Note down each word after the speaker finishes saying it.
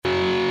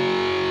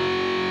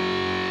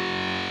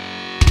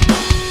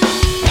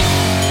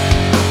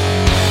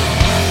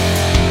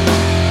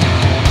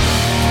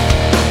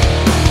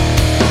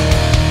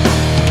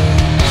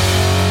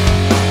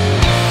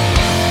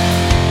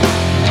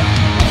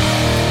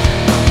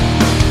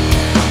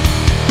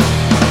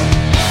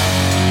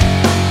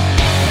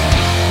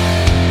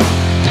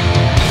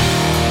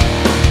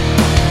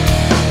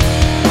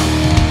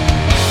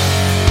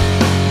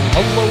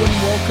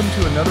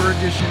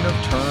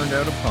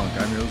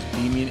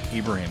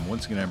Abraham.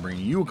 Once again, I'm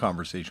bringing you a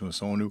conversation with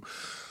someone who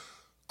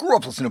grew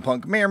up listening to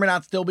punk, may or may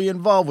not still be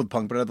involved with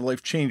punk, but had their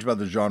life changed by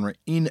the genre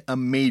in a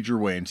major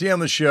way. And today on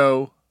the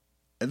show,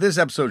 this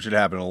episode should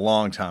happen a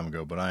long time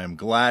ago, but I am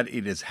glad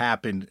it has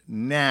happened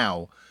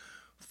now.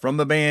 From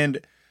the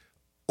band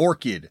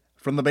Orchid,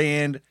 from the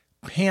band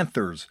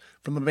Panthers,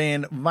 from the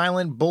band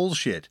Violent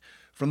Bullshit,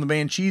 from the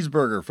band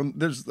Cheeseburger,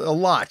 there's a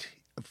lot.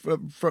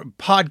 From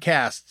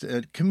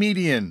podcast,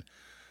 comedian,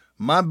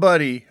 my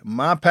buddy,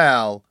 my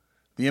pal,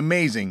 the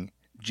amazing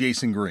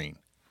Jayson Green.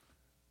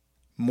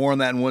 More on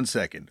that in 1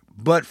 second.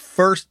 But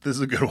first, this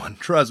is a good one.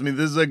 Trust me,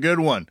 this is a good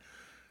one.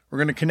 We're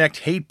going to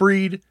connect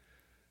Hatebreed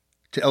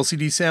to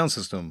LCD Sound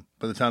System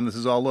by the time this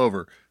is all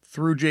over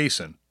through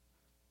Jayson.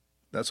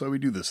 That's why we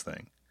do this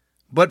thing.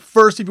 But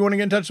first, if you want to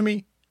get in touch with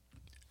me,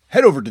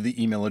 head over to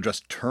the email address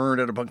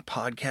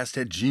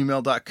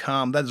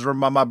turnedoutapunkpodcast@gmail.com. That's run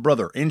by my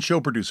brother and show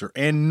producer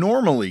and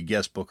normally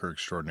guest booker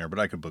extraordinaire, but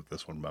I could book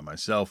this one by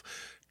myself,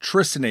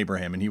 Tristan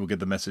Abraham, and he will get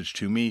the message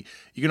to me.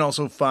 You can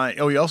also find,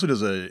 he also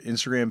does an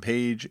Instagram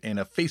page and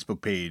a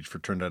Facebook page for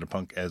Turned Out a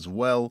Punk as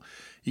well.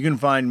 You can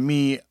find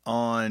me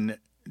on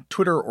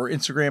Twitter or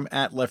Instagram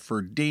at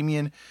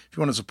LeftForDamien. If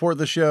you want to support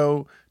the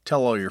show,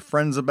 tell all your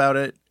friends about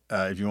it.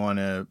 If you want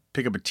to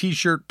pick up a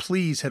t-shirt,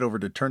 please head over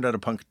to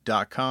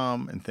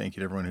turnedoutaPunk.com. And thank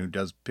you to everyone who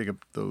does pick up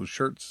those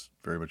shirts.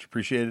 Very much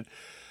appreciated.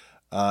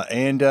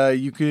 And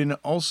you can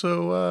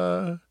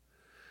also,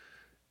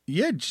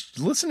 just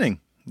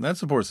listening. That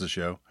supports the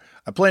show.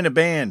 I play in a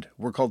band.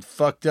 We're called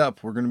Fucked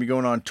Up. We're going to be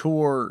going on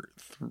tour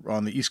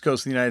on the East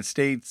Coast of the United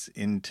States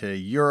into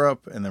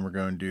Europe. And then we're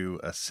going to do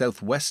a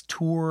Southwest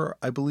tour,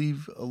 I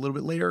believe, a little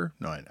bit later.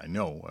 No, I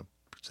know. I'm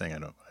saying I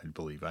know. I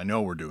believe. I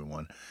know we're doing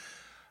one.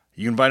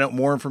 You can find out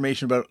more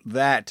information about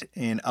that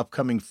and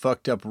upcoming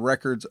Fucked Up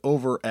records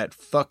over at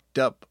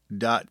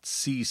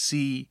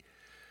fuckedup.cc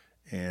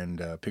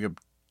and pick up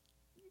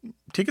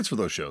tickets for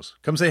those shows.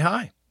 Come say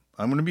hi.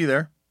 I'm going to be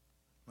there.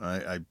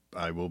 I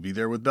will be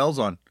there with bells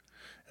on,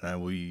 and I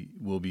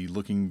will be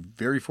looking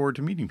very forward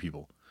to meeting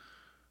people.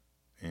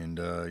 And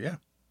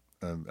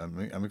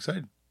I'm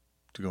excited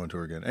to go on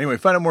tour again. Anyway,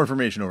 find out more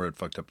information over at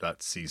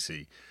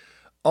fuckedup.cc.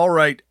 All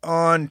right,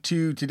 on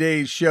to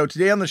today's show.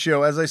 Today on the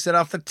show, as I said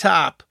off the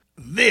top,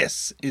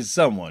 this is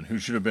someone who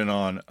should have been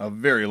on a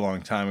very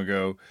long time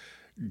ago.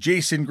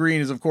 Jayson Green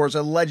is, of course,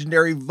 a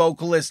legendary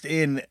vocalist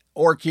in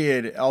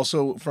Orchid,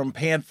 also from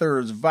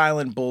Panthers,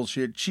 Violent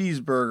Bullshit,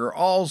 Cheeseburger,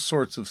 all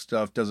sorts of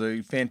stuff. Does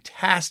a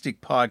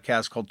fantastic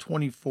podcast called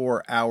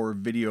 24-Hour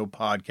Video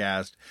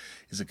Podcast.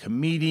 Is a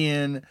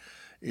comedian,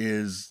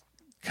 is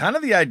kind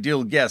of the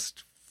ideal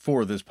guest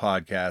for this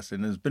podcast,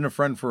 and has been a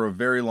friend for a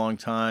very long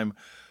time.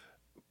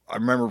 I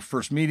remember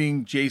first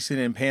meeting Jayson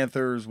and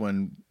Panthers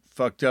when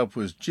Fucked Up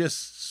was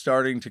just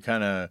starting to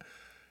kind of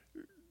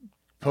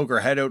poke our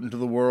head out into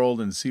the world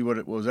and see what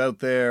it was out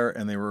there,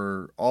 and they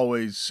were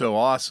always so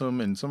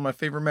awesome. And some of my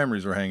favorite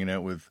memories were hanging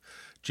out with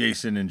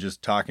Jayson and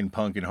just talking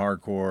punk and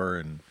hardcore,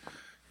 and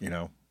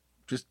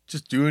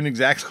just doing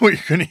exactly what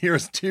you're going to hear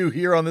us do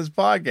here on this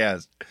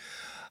podcast.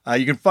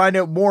 You can find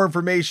out more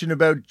information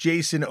about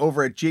Jayson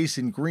over at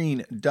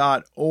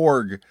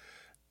jaysongreen.org,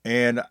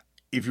 and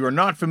if you are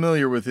not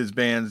familiar with his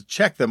bands,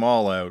 check them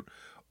all out.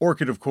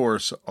 Orchid, of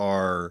course,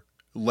 are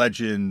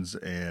legends,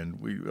 and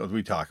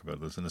we talk about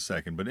this in a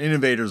second, but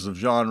innovators of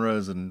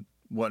genres and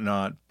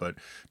whatnot. But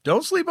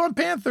don't sleep on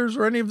Panthers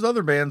or any of his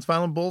other bands,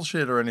 Violent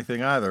Bullshit or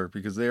anything either,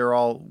 because they are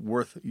all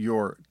worth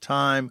your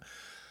time.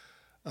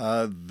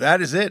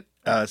 That is it.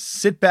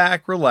 Sit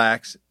back,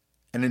 relax,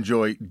 and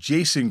enjoy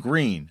Jayson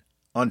Green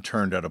on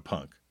Turned Out a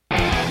Punk.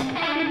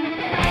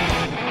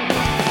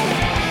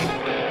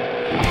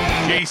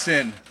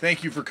 Jayson,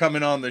 thank you for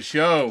coming on the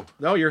show.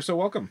 No, you're so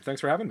welcome. Thanks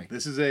for having me.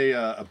 This is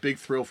a big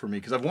thrill for me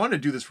because I've wanted to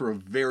do this for a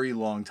very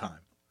long time.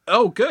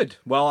 Oh, good.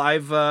 Well,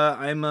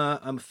 I'm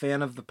a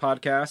fan of the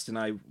podcast, and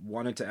I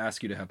wanted to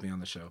ask you to have me on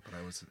the show, but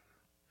I was,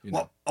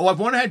 I've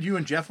wanted to have you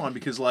and Jeff on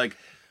because,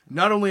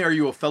 not only are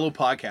you a fellow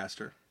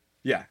podcaster,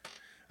 yeah,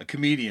 a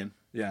comedian,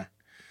 yeah,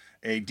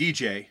 a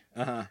DJ,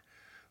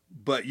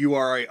 but you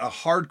are a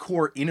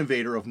hardcore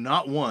innovator of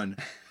not one,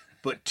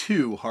 but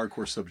two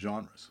hardcore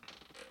subgenres.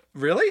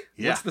 Really?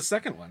 Yeah. What's the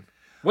second one?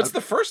 What's the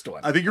first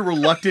one? I think you're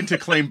reluctant to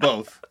claim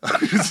both.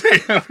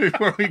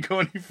 Before we go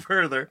any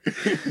further,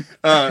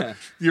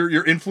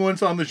 your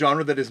influence on the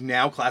genre that is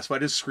now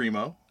classified as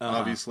screamo,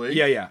 obviously.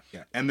 Yeah.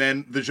 And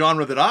then the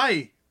genre that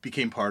I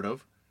became part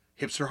of,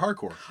 hipster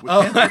hardcore.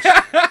 With Panthers.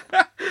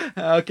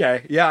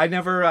 Okay. Yeah, I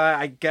never.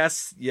 I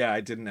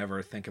didn't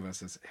ever think of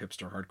us as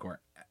hipster hardcore.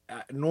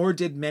 Nor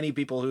did many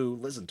people who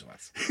listen to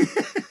us.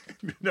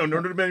 No,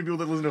 nor do many people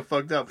that listen to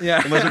Fucked Up.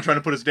 Yeah. Unless they're trying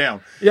to put us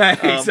down. Yeah,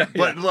 exactly.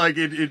 But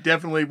it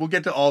definitely, we'll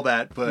get to all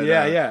that. But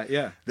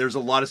yeah. There's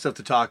a lot of stuff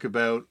to talk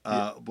about.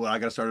 But I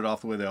got to start it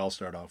off the way they all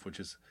start off, which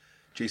is,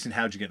 Jayson,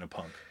 how'd you get into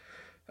punk?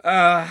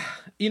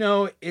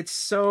 It's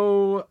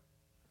so...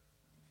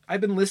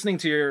 I've been listening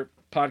to your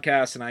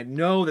podcast, and I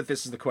know that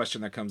this is the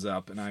question that comes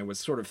up, and I was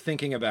sort of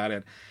thinking about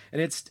it,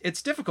 and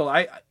it's difficult.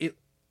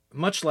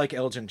 Much like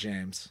Elgin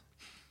James...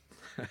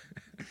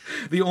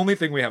 The only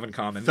thing we have in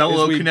common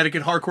Fellow is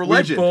Connecticut hardcore we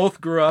legend.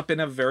 both grew up in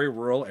a very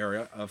rural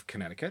area of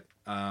Connecticut.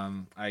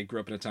 I grew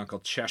up in a town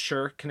called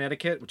Cheshire,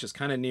 Connecticut, which is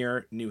kind of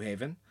near New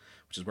Haven,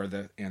 which is where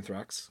the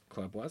Anthrax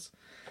Club was.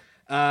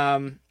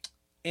 And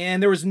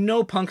there was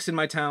no punks in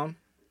my town,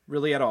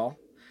 really at all.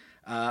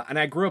 And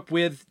I grew up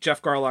with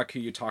Jeff Garlock, who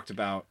you talked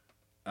about,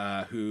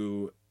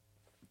 who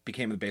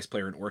became the bass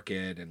player in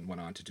Orchid and went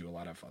on to do a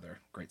lot of other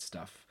great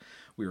stuff.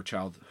 We were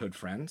childhood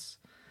friends.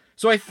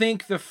 So I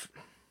think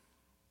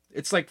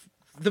it's like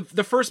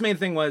the first main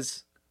thing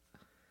was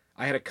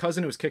I had a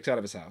cousin who was kicked out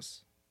of his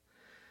house,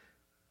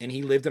 and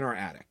he lived in our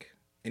attic,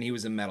 and he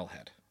was a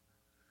metalhead.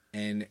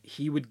 And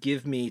he would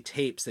give me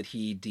tapes that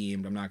he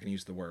deemed, I'm not going to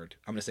use the word,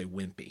 I'm going to say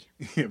wimpy.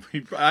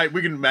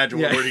 We can imagine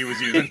what word he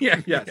was using.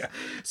 Yeah.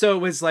 So it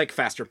was like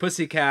Faster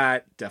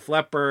Pussycat, Def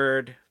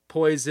Leppard,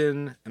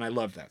 Poison, and I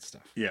loved that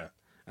stuff. Yeah.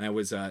 And I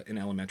was in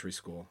elementary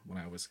school when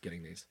I was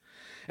getting these.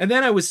 And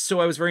then I was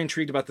very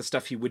intrigued about the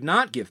stuff he would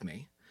not give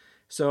me.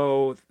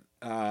 So,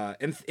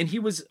 and he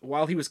was,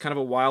 while he was kind of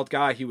a wild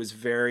guy, he was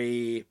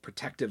very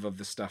protective of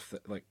the stuff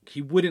that, like,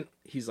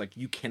 he's like,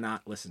 you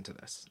cannot listen to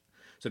this.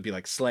 So it'd be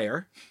like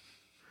Slayer.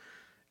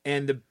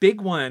 And the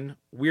big one,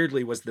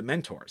 weirdly, was the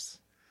Mentors.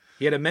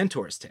 He had a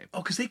Mentors tape.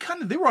 Oh, because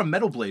they were on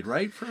Metal Blade,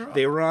 right?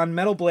 They were on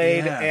Metal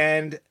Blade,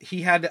 and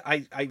he had,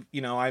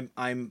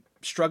 I'm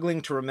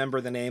struggling to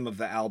remember the name of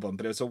the album,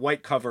 but it was a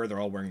white cover. They're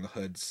all wearing the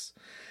hoods.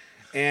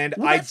 And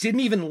I didn't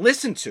even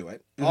listen to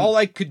it. Mm-hmm. All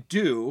I could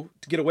do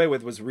to get away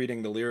with was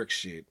reading the lyric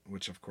sheet,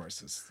 which of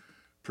course is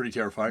pretty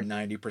terrifying.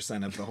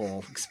 90% of the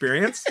whole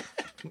experience.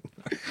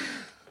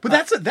 But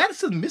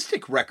that's a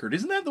Mystic record.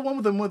 Isn't that the one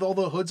with all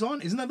the hoods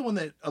on? Isn't that the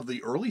one of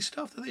the early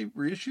stuff that they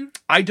reissued?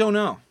 I don't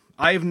know.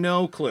 I have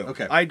no clue.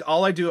 Okay. I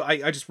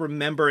just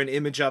remember an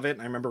image of it,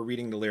 and I remember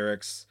reading the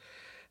lyrics.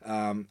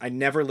 I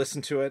never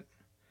listened to it.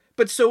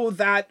 But so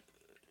that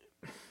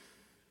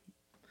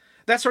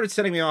started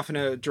setting me off in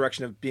a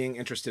direction of being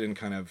interested in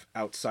kind of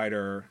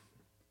outsider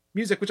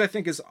music, which I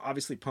think is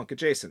obviously punk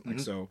adjacent. Like,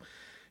 so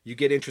you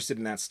get interested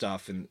in that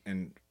stuff,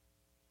 and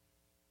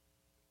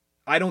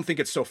I don't think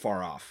it's so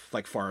far off,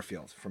 like far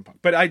afield from punk.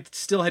 But I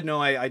still had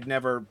I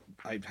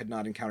had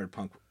not encountered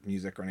punk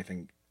music or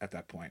anything at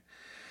that point.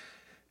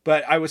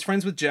 But I was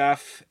friends with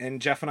Jeff,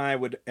 and Jeff and I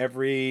would,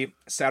 every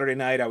Saturday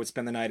night, I would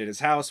spend the night at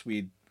his house.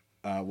 We'd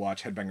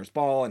watch Headbangers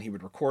Ball, and he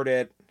would record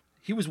it.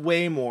 He was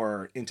way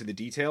more into the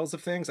details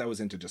of things. I was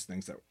into just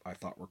things that I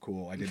thought were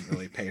cool. I didn't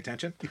really pay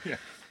attention. Yeah.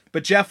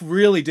 But Jeff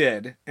really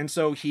did. And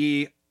so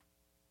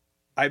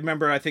I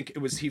remember, I think it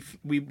was,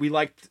 we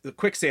liked, the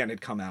Quicksand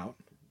had come out,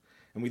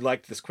 and we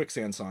liked this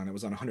Quicksand song. It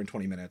was on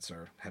 120 Minutes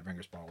or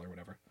Headbangers Ball or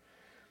whatever.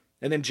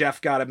 And then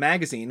Jeff got a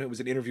magazine. It was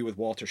an interview with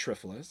Walter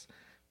Schriffles.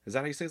 Is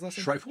that how you say his last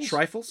name? Schreifels?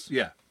 Schreifels?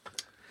 Yeah.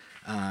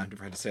 I've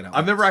never had to say that.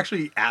 I've never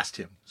actually asked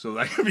him, so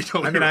that could be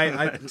totally.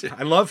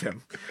 I love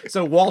him.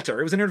 So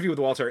Walter, it was an interview with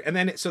Walter, and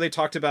then so they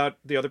talked about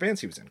the other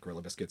bands he was in,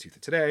 Gorilla Biscuits, Youth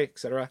of Today,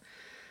 etc.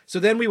 So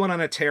then we went on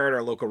a tear at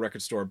our local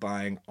record store,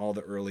 buying all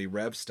the early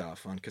Rev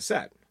stuff on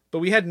cassette, but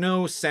we had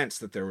no sense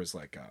that there was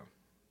like a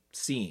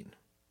scene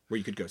where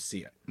you could go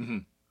see it. Mm-hmm.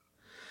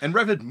 And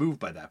Rev had moved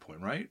by that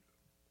point, right?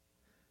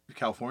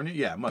 California,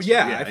 yeah,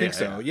 I think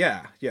so.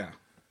 Yeah.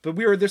 But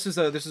this is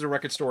a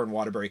record store in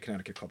Waterbury,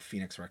 Connecticut called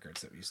Phoenix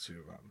Records that we used to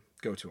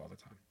go to all the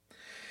time.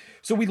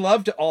 So we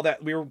loved all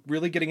that. We were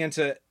really getting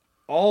into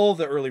all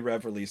the early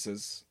Rev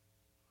releases,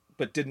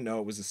 but didn't know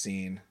it was a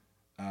scene.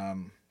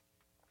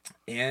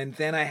 And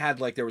then I had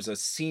there was a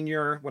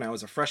senior when I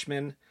was a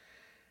freshman,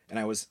 and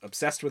I was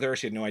obsessed with her.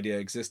 She had no idea I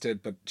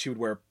existed, but she would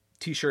wear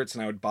t-shirts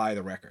and I would buy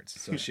the records.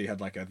 So she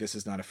had a This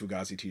Is Not a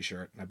Fugazi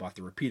t-shirt, and I bought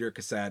the repeater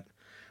cassette,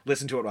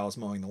 listened to it while I was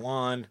mowing the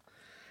lawn.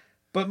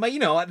 But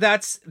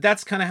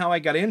that's kind of how I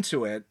got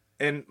into it.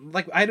 And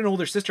I had an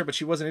older sister, but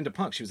she wasn't into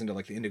punk. She was into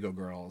the Indigo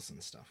Girls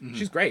and stuff. Mm-hmm.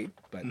 She's great,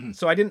 but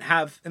so I didn't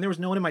have, and there was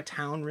no one in my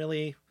town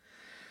really.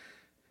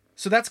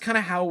 So that's kind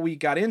of how we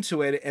got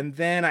into it. And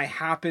then I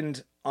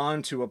happened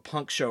onto a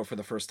punk show for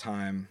the first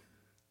time,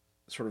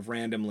 sort of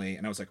randomly,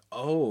 and I was like,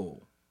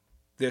 oh,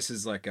 this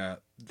is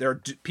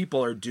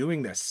people are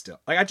doing this still.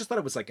 I just thought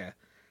it was like a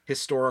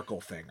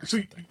historical thing or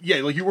something.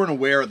 Yeah, you weren't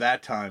aware at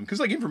that time because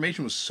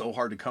information was so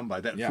hard to come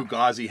by that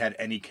Fugazi had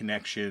any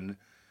connection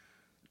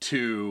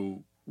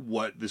to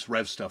what this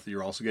Rev stuff that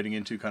you're also getting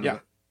into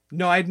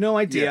No, I had no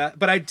idea,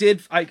 but I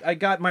did. I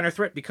got Minor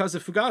Threat because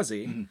of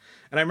Fugazi, and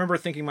I remember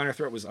thinking Minor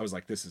Threat was. I was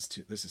like, this is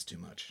too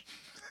much.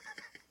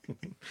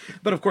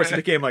 But of course, it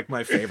became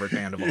my favorite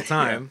band of all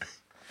time.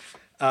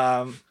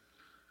 Yeah.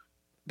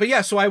 But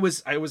yeah, so I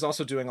was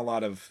also doing a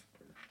lot of.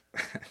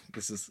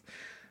 This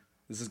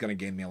is going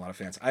to gain me a lot of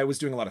fans. I was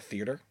doing a lot of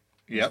theater.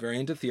 I was very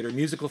into theater,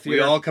 musical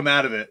theater. We all come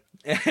out of it.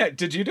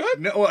 Did you do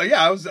it? No, well,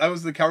 yeah, I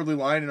was the Cowardly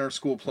Lion in our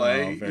school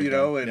play,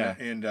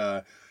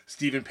 and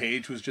Stephen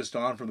Page was just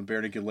on from the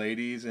Bare Naked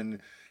Ladies, and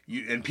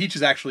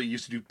Peaches actually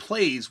used to do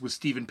plays with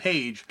Stephen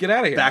Page. Get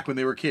out of here! Back when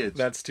they were kids.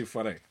 That's too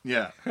funny.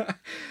 Yeah,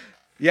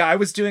 yeah. I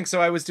was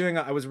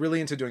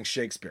really into doing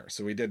Shakespeare.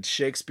 So we did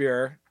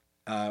Shakespeare.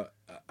 I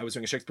was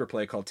doing a Shakespeare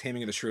play called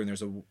Taming of the Shrew, and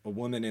there's a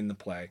woman in the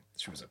play.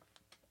 She was a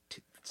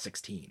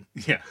 16.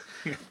 Yeah.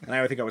 And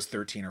I think I was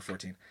 13 or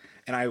 14.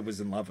 And I was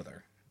in love with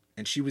her.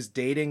 And she was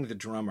dating the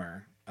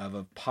drummer of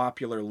a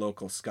popular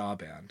local ska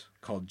band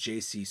called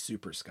JC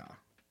Super Ska.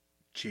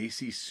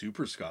 JC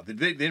Super Ska.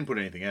 They didn't put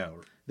anything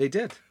out. They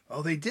did.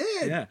 Oh, they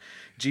did? Yeah.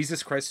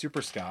 Jesus Christ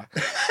Super Ska.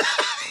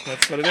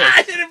 That's what it is.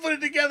 I didn't put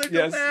it together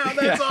till now.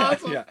 That's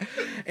awesome. Yeah.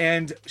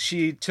 And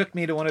she took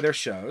me to one of their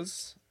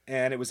shows,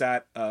 and it was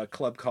at a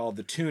club called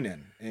the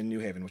Tune-In in New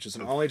Haven, which is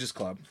an all-ages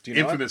club. Do you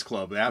know Infamous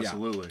club,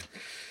 absolutely.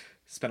 Yeah.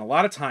 Spent a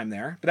lot of time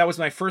there, but that was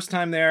my first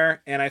time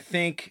there, and I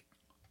think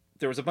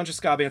there was a bunch of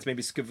ska bands,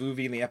 maybe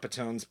Skavuvi and the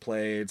Epitones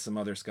played, some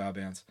other ska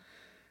bands.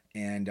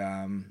 And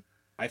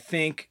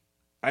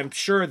I'm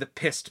sure the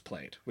Pist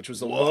played, which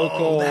was a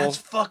local... That's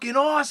fucking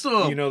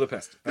awesome! You know the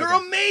Pist. They're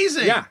okay.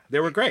 amazing! Yeah, they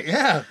were great.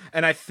 Yeah.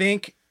 And I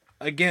think,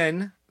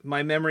 again,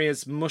 my memory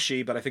is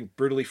mushy, but I think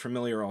Brutally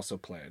Familiar also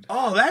played.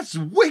 Oh, that's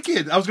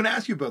wicked! I was going to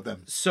ask you about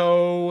them.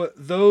 So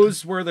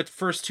those were the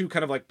first two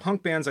kind of like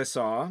punk bands I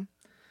saw.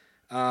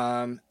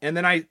 And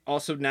then I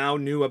also now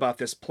knew about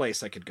this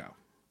place I could go.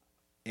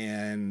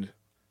 And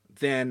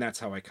then that's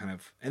how I kind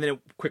of... And then it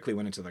quickly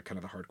went into the kind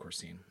of the hardcore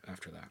scene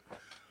after that.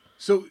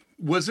 So,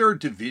 was there a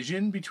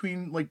division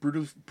between, like,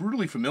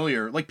 Brutally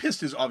Familiar? Like,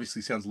 Pist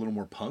obviously sounds a little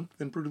more punk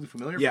than Brutally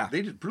Familiar. Yeah.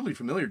 Brutally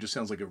Familiar just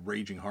sounds like a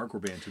raging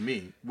hardcore band to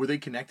me. Were they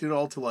connected at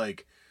all to,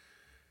 like,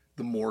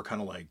 the more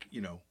kind of, like,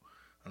 you know,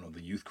 I don't know,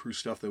 the Youth Crew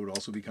stuff that would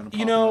also be kind of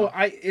popular?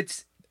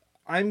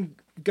 I'm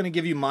going to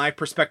give you my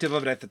perspective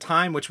of it at the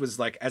time, which was,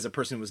 like, as a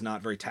person who was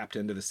not very tapped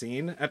into the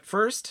scene at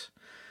first,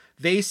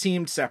 they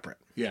seemed separate.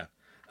 Yeah.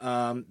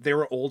 They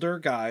were older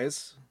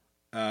guys.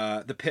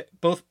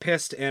 Both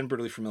Pist and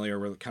Brutally Familiar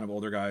were kind of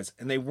older guys,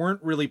 and they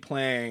weren't really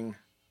playing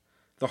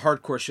the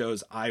hardcore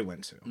shows I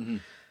went to. Mm-hmm.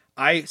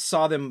 I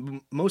saw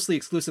them mostly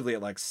exclusively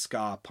at like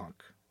ska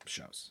punk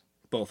shows,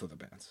 both of the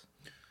bands.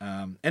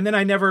 And then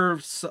I never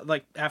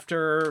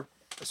after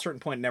a certain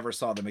point never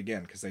saw them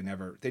again because they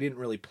didn't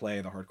really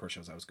play the hardcore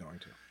shows I was going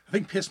to. I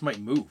think Pist might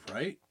move,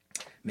 right?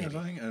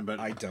 Maybe. But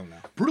I don't know.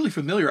 Brutally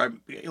Familiar,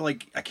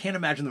 I can't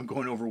imagine them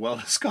going over well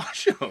at a ska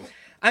show.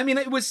 I mean,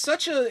 it was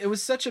such a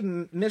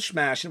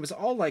mishmash, and it was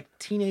all like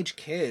teenage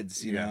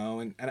kids, you know,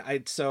 and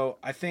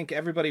I think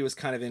everybody was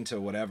kind of into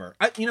whatever.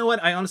 You know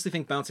what? I honestly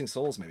think Bouncing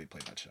Souls maybe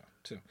played that show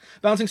too.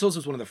 Bouncing Souls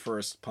was one of the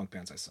first punk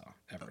bands I saw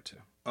ever too.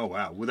 Oh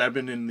wow, would that have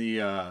been in the?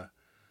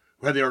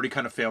 Had they already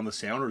kind of found the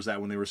sound, or is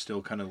that when they were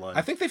still kind of like?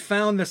 I think they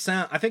found the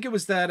sound. I think it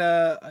was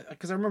that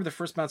because I remember the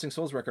first Bouncing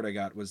Souls record I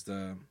got was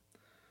the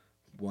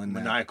one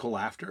Maniacal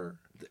Laughter.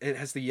 It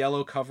has the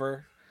yellow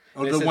cover.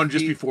 Oh, the one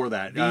just before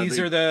that. These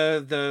are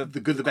the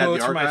good, the bad,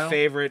 quotes the from my Argyle?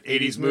 favorite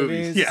 80s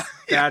movies. Yeah.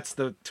 That's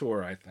the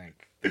tour, I think,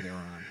 they were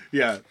on.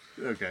 Yeah,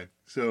 okay.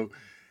 So,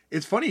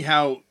 it's funny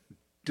how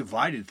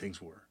divided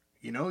things were.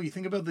 You know, you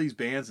think about these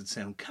bands that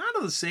sound kind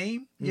of the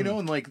same, you know,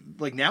 and like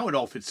now it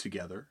all fits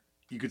together.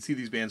 You could see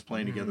these bands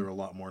playing together a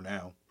lot more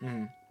now.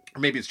 Mm-hmm. Or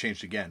maybe it's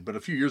changed again, but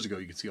a few years ago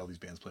you could see all these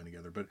bands playing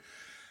together. But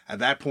at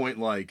that point,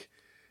 like,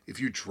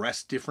 if you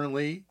dress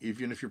differently,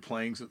 even if you're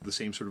playing the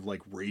same sort of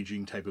like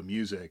raging type of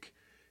music,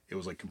 it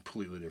was like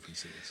completely different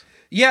scenes.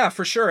 Yeah,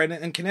 for sure.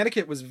 And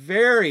Connecticut was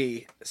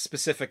very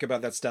specific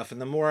about that stuff.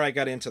 And the more I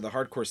got into the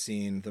hardcore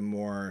scene, the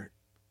more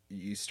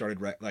you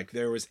started, like,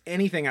 there was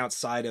anything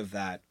outside of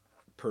that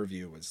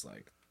purview was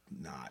like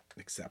not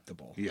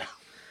acceptable. Yeah.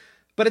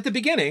 But at the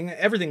beginning,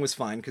 everything was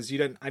fine because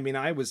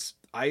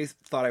I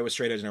thought I was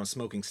straight edge and I was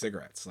smoking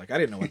cigarettes. Like, I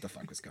didn't know what the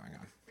fuck was going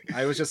on.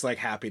 I was just like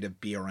happy to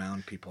be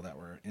around people that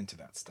were into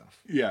that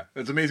stuff. Yeah.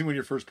 It's amazing when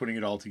you're first putting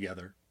it all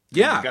together.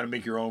 Yeah. You got to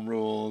make your own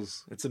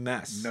rules. It's a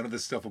mess. None of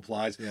this stuff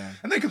applies. Yeah.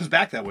 And then it comes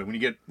back that way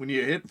when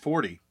you hit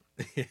 40.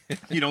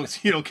 you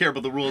don't care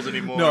about the rules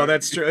anymore. No,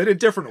 that's true. In a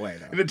different way,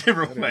 though. In a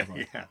different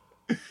way. Yeah.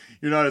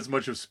 You're not as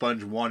much of a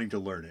sponge wanting to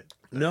learn it.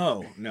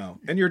 No.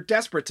 And you're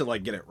desperate to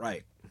like get it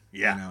right.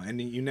 Yeah. You know,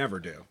 and you never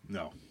do.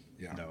 No.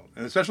 Yeah. No.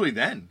 And especially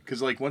then,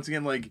 because like once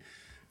again, like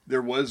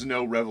there was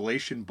no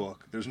Revelation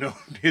book. There's no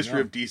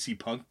history of DC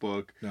punk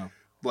book. No.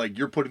 Like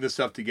you're putting this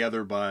stuff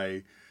together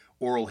by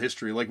oral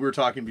history. Like we were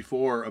talking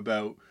before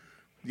about,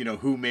 you know,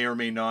 who may or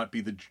may not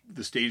be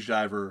the stage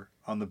diver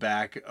on the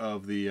back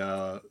of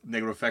the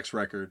Negative Effects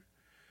record.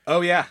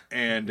 Oh yeah.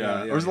 And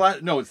or was the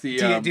no, it's the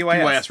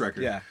DYS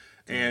record. Yeah.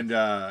 And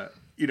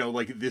you know,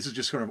 like this is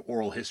just sort of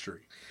oral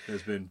history that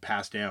has been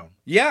passed down.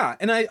 Yeah,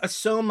 and I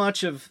so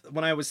much of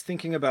when I was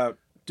thinking about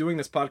doing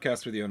this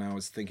podcast with you, and I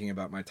was thinking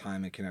about my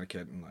time in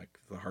Connecticut and like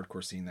the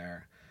hardcore scene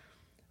there,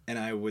 and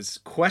I was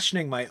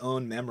questioning my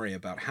own memory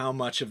about how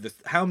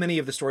many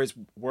of the stories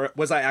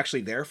was I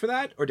actually there for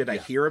that, or did I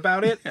hear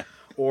about it,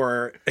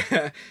 or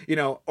you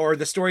know, or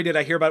the story did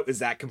I hear about, is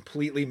that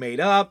completely made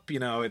up? You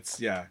know, it's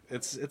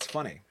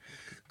funny.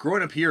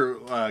 Growing up here,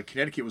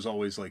 Connecticut was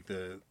always like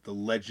the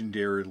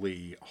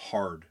legendarily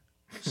hard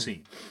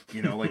scene.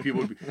 You know, like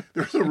people would be,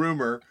 there's a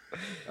rumor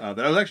that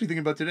I was actually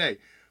thinking about today.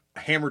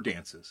 Hammer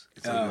dances.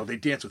 It's like, they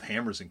dance with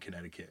hammers in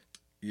Connecticut.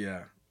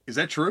 Yeah. Is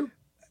that true?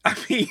 I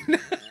mean,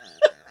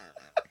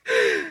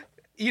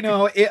 you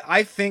know,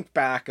 I think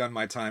back on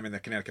my time in the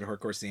Connecticut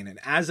hardcore scene, and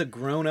as a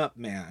grown-up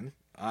man,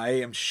 I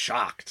am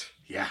shocked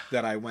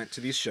that I went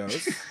to these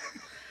shows.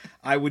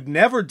 I would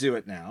never do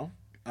it now.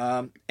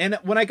 And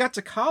when I got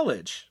to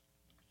college,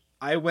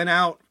 I went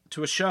out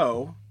to a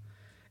show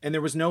and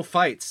there was no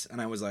fights.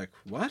 And I was like,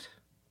 what?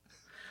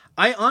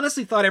 I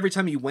honestly thought every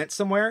time you went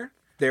somewhere,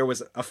 there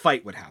was a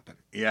fight would happen.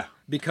 Yeah.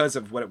 Because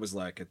of what it was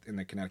like in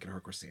the Connecticut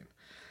hardcore scene.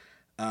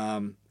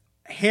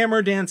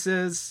 Hammer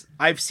dances.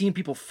 I've seen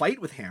people fight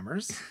with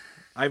hammers.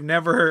 I've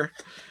never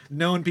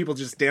known people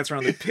just dance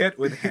around the pit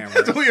with hammers.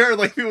 That's what we heard.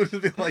 Like, people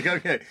would be like,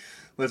 okay,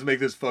 let's make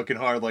this fucking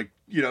hard. Like,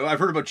 I've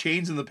heard about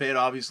chains in the pit,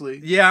 obviously.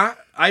 Yeah.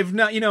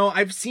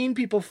 I've seen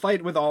people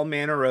fight with all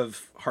manner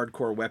of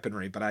hardcore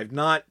weaponry, but I've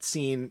not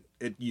seen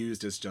it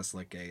used as just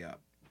like a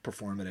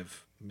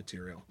performative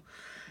material.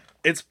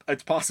 It's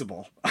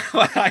possible.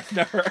 I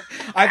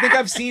think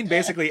I've seen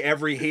basically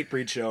every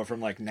Hatebreed show from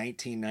like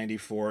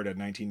 1994 to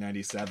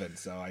 1997.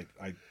 So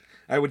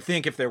I would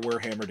think if there were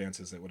hammer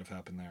dances, it would have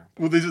happened there.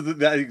 Well, this is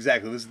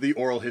exactly. This is the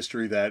oral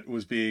history that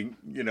was being,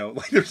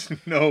 like there's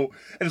no,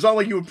 and it's not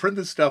like you would print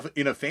this stuff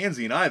in a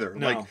fanzine either.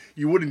 No. Like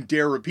you wouldn't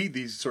dare repeat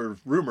these sort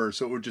of rumors,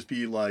 so it would just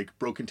be like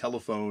broken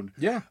telephone.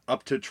 Yeah.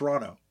 Up to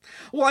Toronto.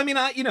 Well, I mean,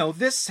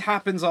 this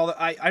happens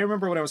I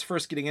remember when I was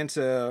first getting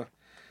into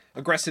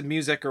aggressive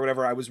music or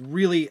whatever, I was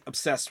really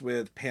obsessed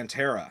with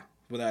Pantera,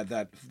 with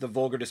the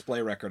Vulgar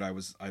Display record I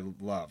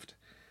loved.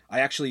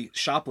 I actually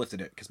shoplifted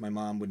it because my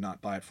mom would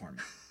not buy it for me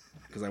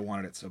because I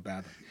wanted it so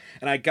badly.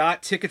 And I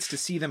got tickets to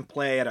see them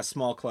play at a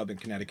small club in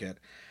Connecticut.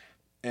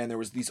 And there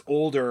was these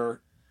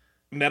older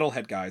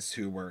metalhead guys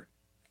who were,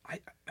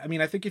 I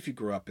mean, I think if you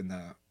grew up in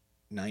the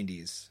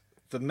 90s,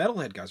 the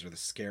metalhead guys are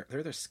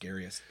they're the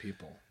scariest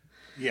people.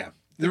 Yeah.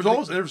 There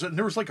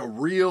was like a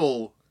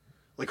real,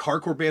 like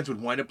hardcore bands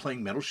would wind up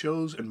playing metal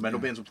shows and metal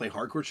bands would play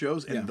hardcore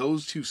shows, and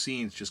those two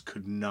scenes just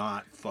could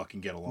not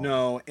fucking get along.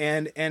 No,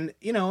 and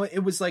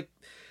it was like,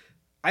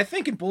 I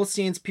think in both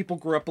scenes people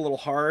grew up a little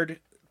hard,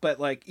 but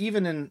like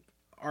even in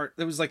art,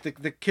 it was like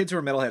the kids who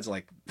were metalheads,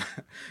 like,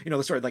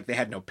 the story, like they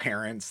had no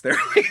parents. They're,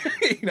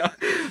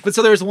 but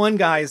so there's one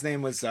guy, his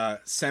name was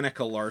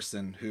Seneca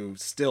Larson, who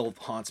still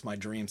haunts my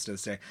dreams to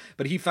this day.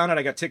 But he found out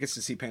I got tickets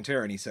to see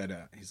Pantera, and he said,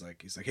 he's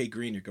like, hey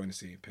Green, you're going to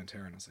see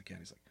Pantera, and I was like, yeah.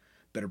 And he's like,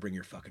 better bring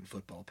your fucking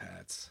football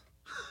pads.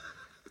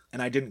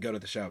 And I didn't go to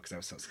the show because I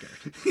was so scared.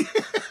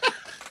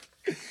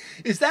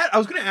 I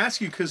was going to ask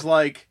you, because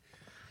like,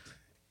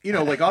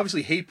 like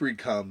obviously Hatebreed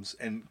comes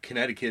and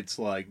Connecticut's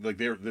like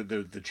they're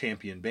the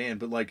champion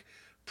band, but like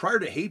prior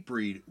to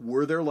Hatebreed,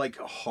 were there like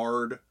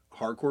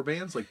hardcore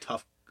bands, like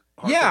tough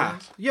hardcore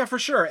bands? Yeah, for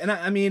sure. And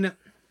I mean,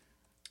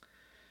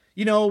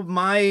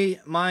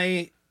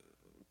 my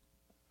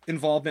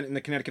involvement in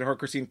the Connecticut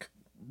hardcore scene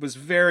was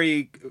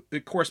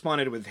it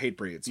corresponded with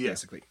Hatebreeds,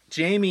 basically.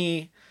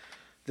 Jamie,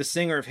 the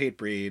singer of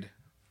Hatebreed,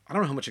 I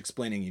don't know how much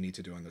explaining you need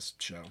to do on this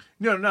show.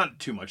 No, not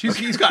too much.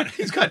 He's got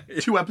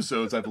 2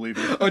 episodes, I believe.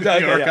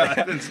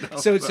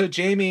 So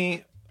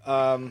Jamie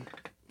from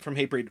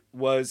Hatebreed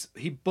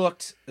he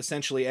booked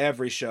essentially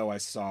every show I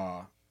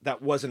saw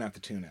that wasn't at the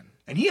tune-in.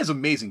 And he has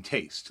amazing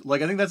taste.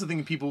 Like, I think that's the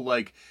thing, people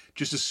like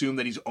just assume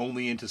that he's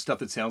only into stuff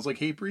that sounds like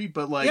Hatebreed,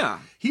 but like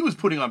he was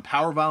putting on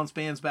power violence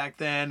bands back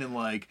then, and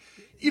like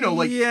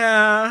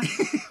yeah.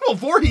 Well,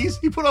 Voorhees,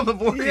 he put on the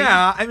Voorhees.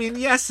 Yeah, I mean,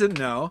 yes and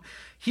no.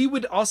 He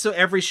would also,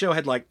 every show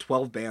had like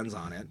 12 bands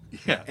on it.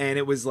 Yeah. And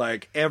it was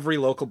like every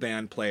local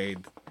band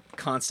played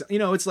constant.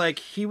 It's like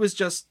he was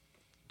just,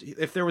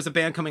 if there was a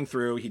band coming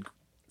through, he'd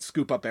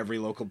scoop up every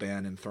local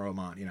band and throw them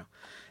on,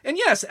 And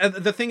yes,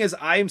 the thing is,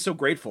 I am so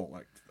grateful.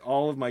 Like,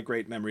 all of my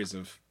great memories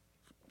of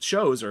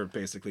shows are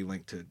basically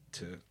linked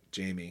to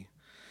Jamie.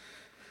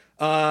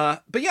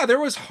 But yeah, there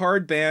was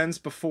hard bands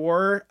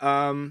before.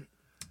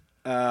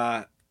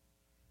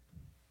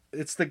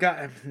 It's the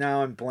guy,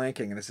 now I'm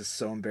blanking, and this is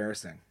so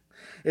embarrassing.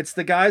 It's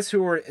the guys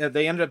who were,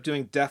 they ended up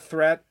doing Death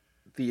Threat,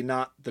 the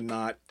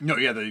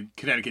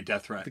Connecticut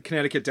Death Threat. The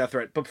Connecticut Death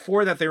Threat.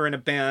 Before that, they were in a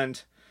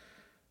band.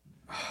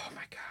 Oh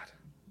my God,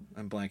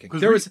 I'm blanking.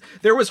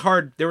 There was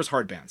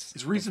hard bands.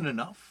 Is Reason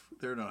Enough?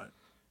 They're not.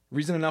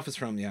 Reason Enough is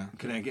from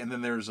Connecticut, and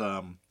then there's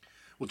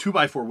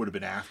 2x4 would have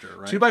been after,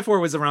 right? 2x4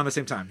 was around the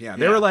same time. Yeah,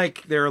 they were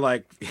like, they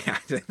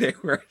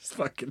were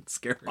fucking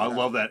scary. I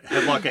love that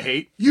Headlock of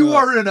Hate. You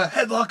are in a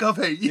headlock of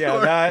hate.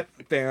 That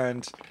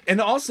band,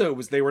 and also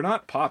they were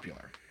not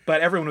popular,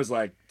 but everyone was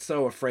like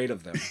so afraid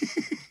of them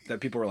that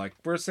people were like,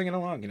 we're singing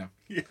along,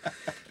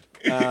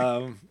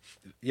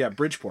 Yeah.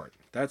 Bridgeport.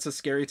 That's a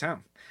scary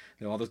town.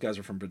 All those guys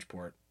are from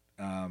Bridgeport.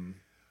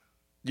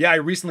 I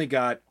recently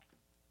got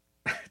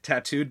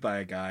tattooed by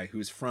a guy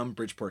who's from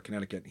Bridgeport,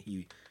 Connecticut.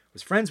 He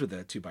was friends with the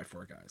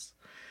 2x4 guys,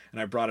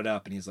 and I brought it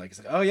up, and he's like,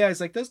 oh yeah, he's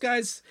like, those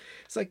guys,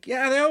 it's like,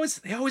 yeah, they always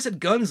had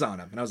guns on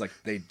them, and I was like,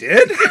 they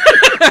did.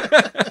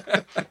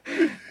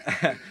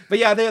 But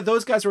yeah,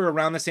 those guys were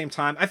around the same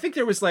time. I think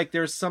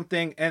there's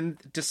something, and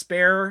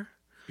Despair,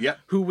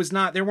 who was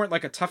not, they weren't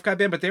like a tough guy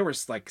band, but they were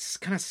like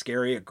kind of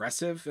scary,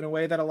 aggressive in a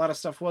way that a lot of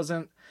stuff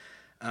wasn't.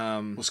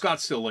 Well,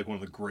 Scott's still like one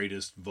of the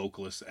greatest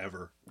vocalists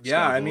ever.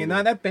 Yeah, I mean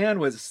that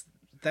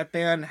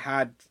band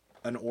had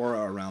an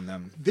aura around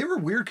them. They were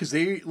weird because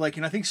they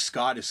and I think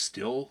Scott is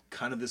still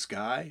kind of this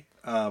guy.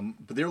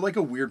 but they're like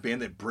a weird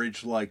band that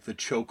bridged like the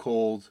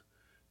chokehold,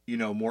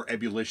 more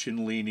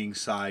ebullition leaning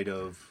side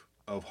of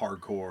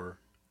hardcore,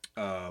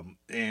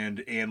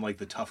 and like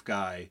the tough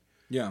guy,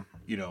 Yeah.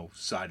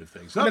 Side of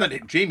things. Not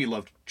that Jamie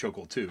loved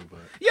chokehold too, but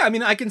yeah, I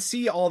mean, I can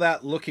see all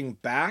that looking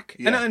back,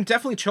 Yeah. and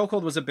definitely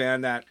Chokehold was a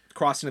band that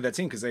crossed into that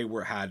scene because they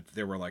were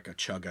like a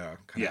chugga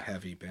kind Yeah. of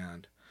heavy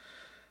band,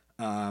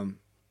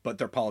 but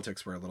their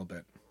politics were a little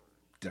bit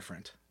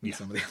different than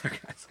some of the other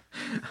guys.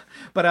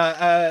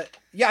 But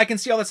yeah, I can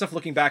see all that stuff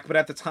looking back, but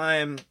at the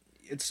time,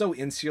 it's so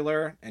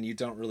insular, and you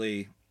don't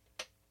really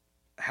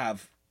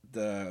have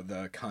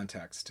the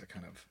context to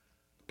kind of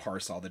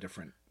parse all the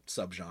different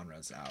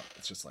subgenres out.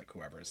 It's just like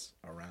whoever's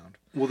around.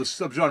 Well, the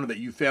subgenre that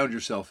you found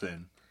yourself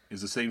in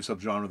is the same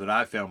subgenre that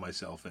I found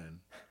myself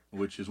in,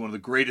 which is one of the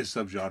greatest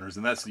subgenres,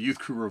 and that's the youth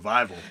crew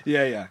revival.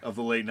 Yeah. Of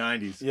the late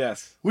 90s.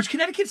 Yes. Which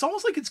Connecticut's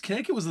almost like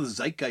Connecticut was the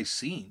zeitgeist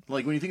scene.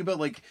 Like when you think about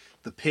like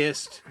the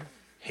Pissed,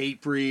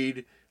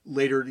 Hatebreed,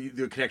 later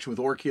the connection with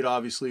Orchid,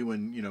 obviously,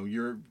 when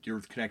your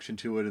connection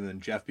to it, and then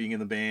Jeff being in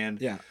the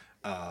band. Yeah.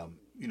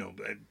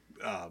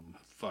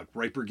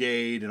 Right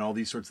Brigade and all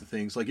these sorts of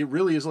things. Like it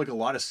really is like a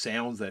lot of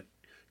sounds that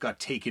got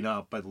taken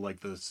up by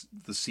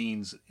the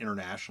scenes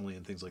internationally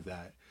and things like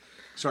that.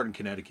 Started in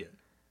Connecticut.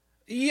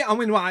 Yeah, I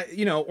mean,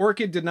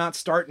 Orchid did not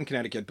start in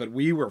Connecticut, but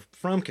we were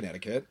from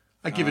Connecticut.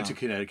 I give it to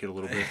Connecticut a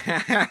little bit.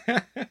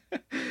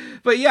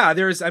 But yeah,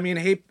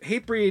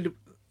 Hatebreed,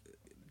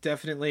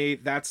 definitely,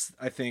 that's,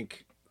 I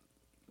think,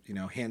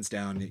 hands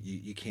down,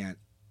 you can't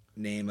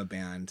name a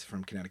band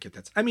from Connecticut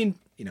that's,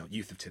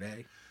 Youth of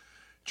Today.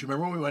 Do you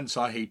remember when we went and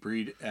saw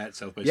Hatebreed at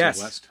South by Yes,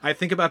 Southwest? I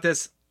think about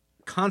this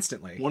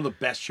constantly. One of the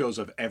best shows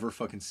I've ever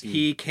fucking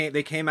seen.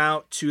 They came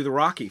out to the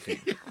Rocky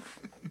theme.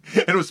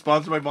 And it was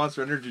sponsored by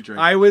Monster Energy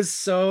Drink. I was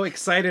so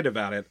excited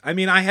about it. I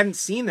mean, I hadn't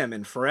seen them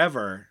in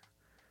forever.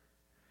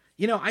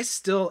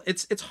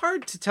 It's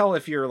hard to tell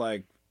if you're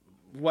like,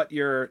 what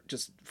your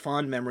just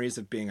fond memories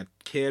of being a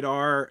kid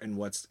are and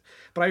but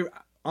I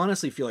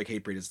honestly feel like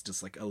Hatebreed is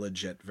just like a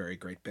legit, very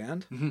great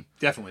band. Mm-hmm.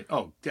 Definitely.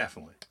 Oh,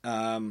 definitely.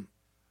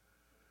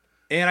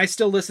 And I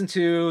still listen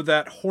to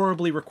that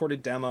horribly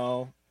recorded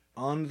demo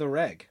on the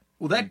reg.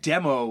 Well, that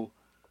demo,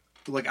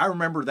 like I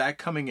remember that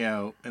coming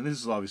out, and this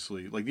is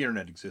obviously like the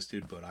internet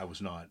existed, but I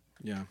was not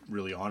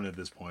really on it at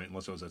this point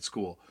unless I was at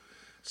school.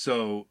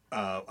 So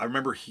I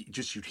remember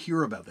you'd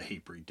hear about the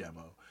Hatebreed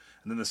demo,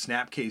 and then the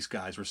Snapcase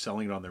guys were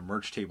selling it on their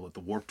merch table at the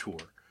Warped Tour,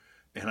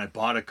 and I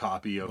bought a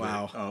copy of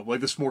it,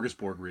 like the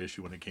Smorgasbord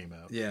reissue when it came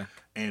out. Yeah,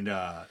 and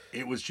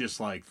it was just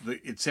like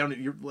it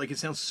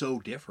sounds so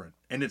different,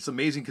 and it's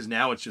amazing because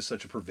now it's just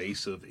such a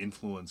pervasive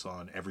influence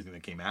on everything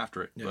that came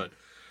after it. Yeah. But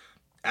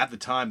at the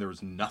time, there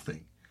was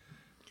nothing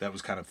that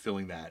was kind of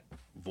filling that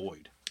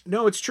void.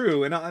 No, it's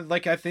true, and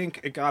I think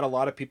it got a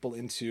lot of people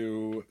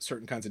into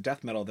certain kinds of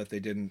death metal that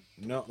they didn't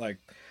know, like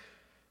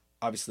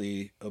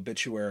obviously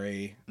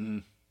Obituary,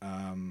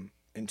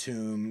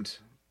 Entombed.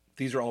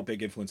 These are all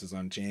big influences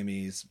on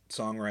Jamie's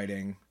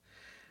songwriting,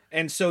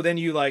 and so then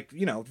you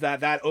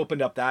that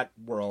opened up that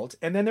world,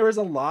 and then there was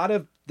a lot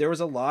of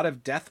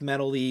death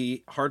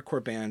metal-y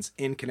hardcore bands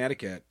in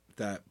Connecticut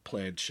that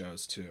played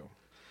shows too.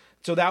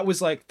 So that was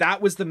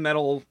the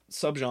metal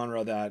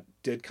subgenre that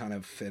did kind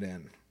of fit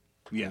in.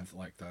 Yeah, with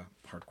like the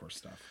hardcore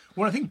stuff.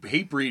 Well, I think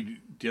Hatebreed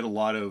did a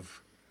lot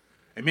of,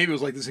 and maybe it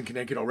was like this in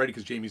Connecticut already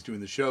because Jamie's doing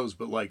the shows.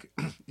 But like,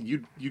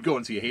 you'd go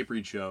and see a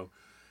Hatebreed show,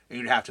 and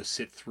you'd have to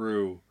sit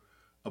through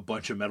a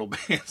bunch of metal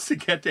bands to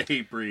get to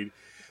Hatebreed.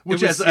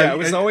 It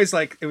was always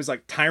like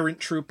Tyrant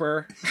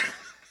Trooper.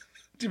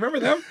 Do you remember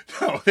them?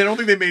 No, I don't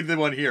think they made the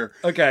one here.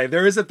 Okay,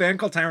 there is a band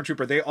called Tyrant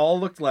Trooper. They all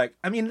looked like.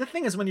 I mean, the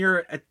thing is, when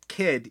you're a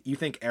kid, you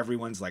think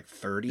everyone's like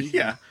 30.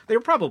 Yeah, they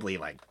were probably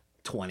like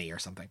 20 or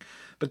something,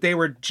 but they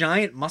were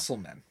giant muscle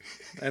men,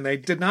 and they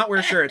did not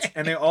wear shirts,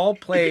 and they all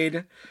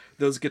played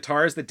those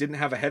guitars that didn't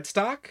have a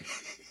headstock,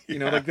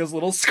 like those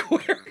little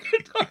square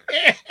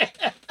guitars.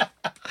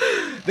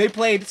 They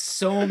played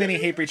so many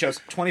Hatebreed shows.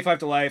 25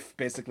 to Life,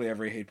 basically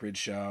every Hatebreed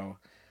show.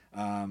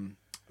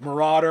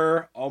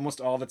 Marauder,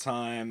 almost all the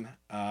time.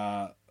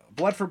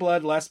 Blood for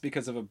Blood, less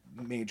because of a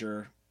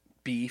major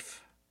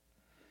beef.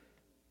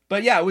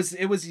 But yeah, you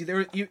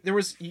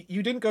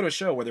didn't go to a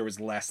show where there was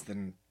less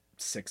than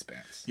 6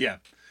 bands. Yeah.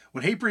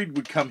 When Hatebreed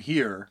would come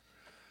here,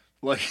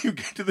 like you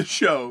get to the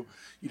show,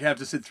 you'd have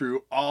to sit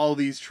through all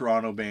these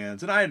Toronto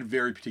bands. And I had a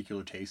very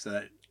particular taste at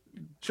that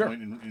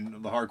point in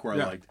the hardcore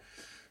I liked.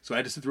 So I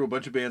had to sit through a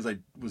bunch of bands I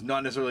was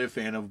not necessarily a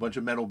fan of, a bunch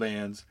of metal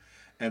bands.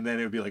 And then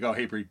it would be like, oh,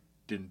 Hatebreed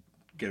didn't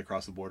get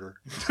across the border.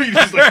 So you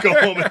just like go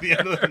home at the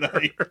end of the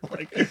night.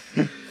 Like,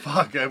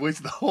 fuck, I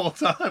wasted the whole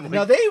time. Like,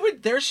 no,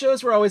 their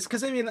shows were always,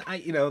 because I mean,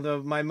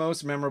 my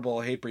most memorable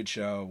Hatebreed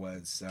show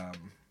was, I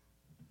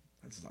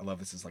love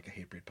this is like a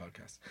Hatebreed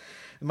podcast.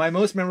 My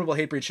most memorable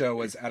Hatebreed show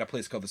was at a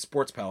place called the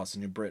Sports Palace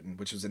in New Britain,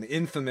 which was an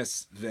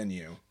infamous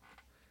venue.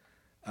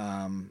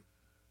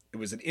 It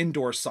was an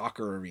indoor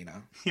soccer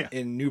arena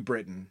in New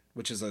Britain,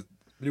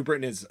 New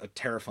Britain is a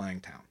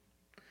terrifying town.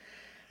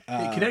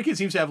 Connecticut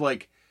seems to have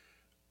like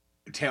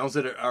towns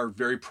that are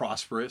very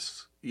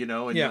prosperous, you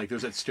know, and Yeah. like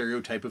there's that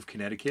stereotype of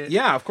Connecticut.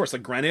 Yeah, of course,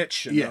 like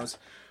Greenwich. And Yeah. those.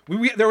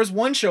 There was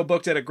one show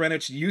booked at a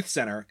Greenwich Youth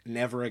Center.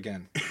 Never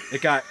again.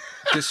 It got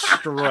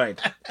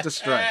destroyed.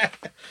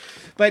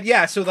 But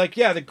yeah, so like,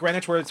 yeah, the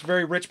Greenwich where it's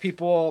very rich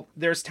people.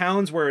 There's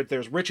towns where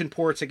there's rich and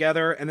poor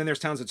together, and then there's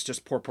towns that's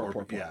just poor.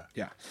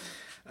 Yeah.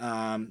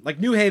 Like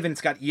New Haven,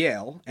 it's got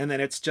Yale, and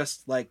then it's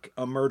just like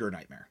a murder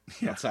nightmare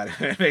outside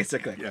of it,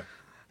 basically.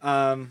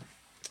 Yeah.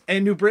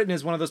 And New Britain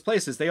is one of those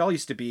places. They all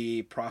used to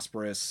be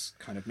prosperous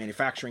kind of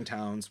manufacturing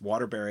towns,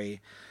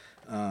 Waterbury.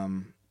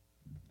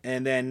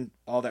 And then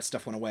all that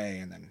stuff went away.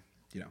 And then,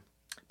 you know,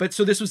 but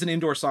so this was an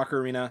indoor soccer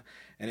arena,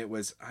 and it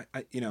was,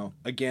 you know,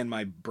 again,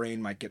 my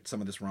brain might get some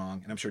of this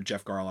wrong, and I'm sure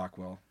Jeff Garlock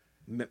will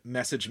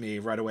message me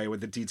right away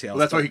with the details. Well,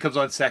 that's why he comes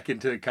on second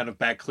to kind of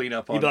back clean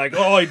up on. He'd be like,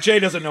 "Oh, Jay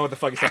doesn't know what the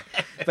fuck he's saying."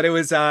 But it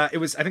was, I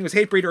think it was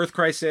Hatebreed, Earth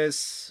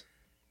Crisis.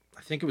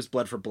 I think it was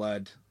Blood for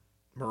Blood,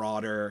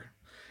 Marauder.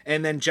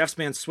 And then Jeff's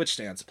band Switch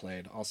Dance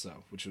played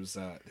also, which was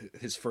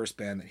his first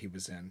band that he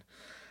was in.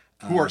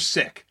 Who are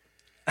sick.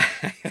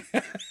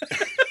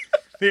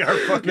 They are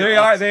fucking They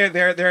awesome.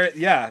 are. They're.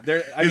 Yeah.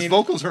 His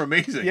vocals are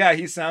amazing. Yeah,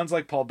 he sounds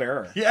like Paul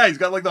Bearer. Yeah, he's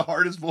got like the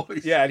hardest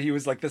voice. Yeah, and he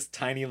was like this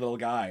tiny little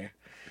guy.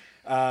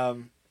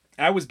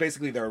 I was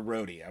basically their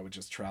roadie. I would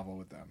just travel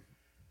with them,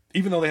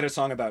 even though they had a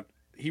song about.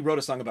 He wrote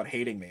a song about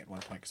hating me at one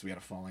point because we had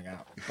a falling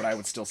out, but I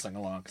would still sing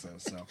along because I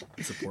was so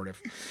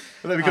supportive.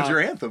 Well, that becomes your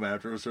anthem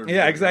after a certain.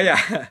 Yeah, point.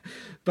 exactly. Yeah,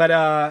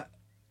 but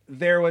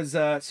there was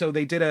so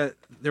they did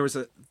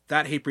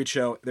that Hatebreed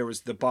show. There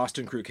was the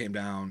Boston crew came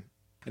down,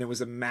 and it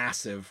was a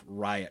massive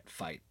riot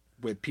fight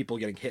with people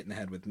getting hit in the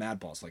head with mad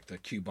balls, like the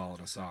cue ball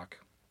in a sock.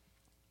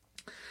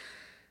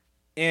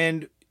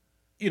 And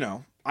you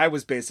know, I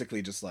was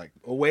basically just like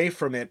away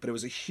from it, but it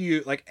was a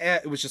huge, like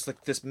it was just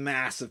like this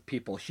mass of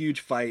people, huge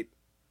fight.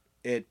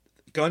 It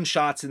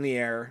gunshots in the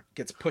air,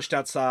 gets pushed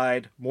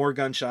outside, more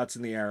gunshots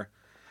in the air.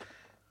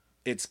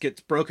 It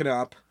gets broken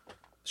up.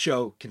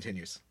 Show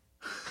continues.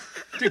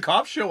 Did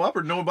cops show up,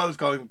 or no one bothers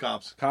calling them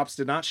cops? Cops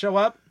did not show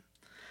up.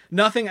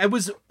 Nothing. I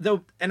was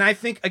though, and I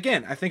think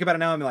about it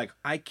now. I'm like,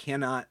 I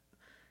cannot.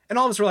 And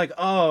all of us were like,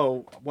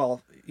 oh,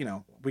 well, you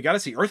know, we got to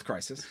see Earth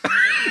Crisis.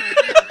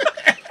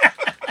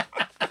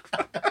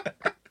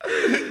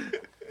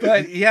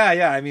 But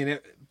yeah. I mean,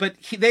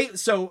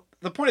 so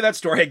the point of that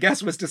story, I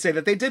guess, was to say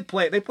that they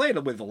played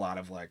with a lot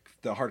of like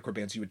the hardcore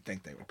bands you would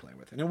think they would play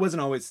with. And it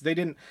wasn't always,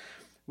 there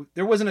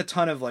wasn't a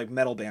ton of like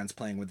metal bands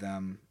playing with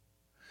them.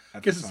 I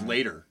guess it's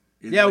later.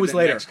 Yeah, it was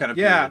later. Next kind of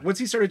yeah,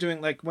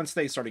 period. once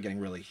they started getting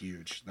really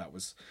huge, that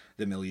was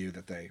the milieu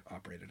that they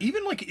operated in.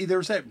 Even like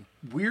there's that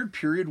weird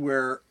period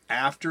where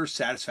after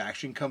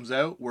Satisfaction comes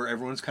out, where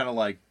everyone's kind of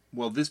like,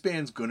 well, this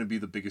band's going to be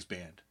the biggest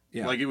band.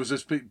 Yeah. Like it was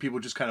just people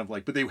just kind of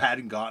like, but they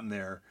hadn't gotten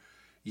there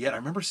yet. I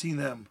remember seeing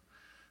them.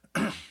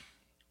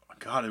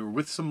 God, they were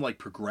with some like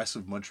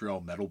progressive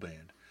Montreal metal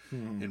band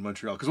in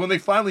Montreal. Because when they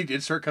finally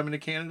did start coming to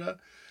Canada,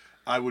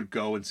 I would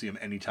go and see them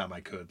anytime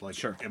I could. Like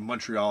Sure. in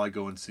Montreal, I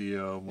go and see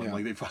them. When Yeah.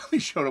 like they finally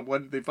showed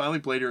up, they finally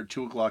played here at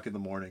 2:00 in the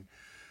morning.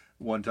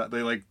 One time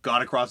they like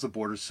got across the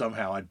border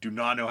somehow. I do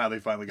not know how they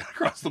finally got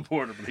across the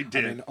border, but they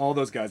did. I mean, all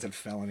those guys had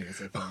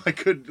felonies, I think. I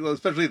could,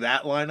 especially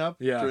that lineup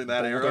during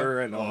that Boulder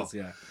era. and all those,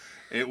 yeah.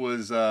 It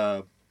was,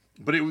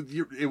 but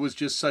it was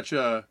just such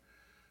a,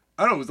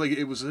 I don't know.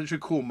 It was such a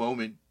cool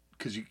moment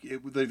because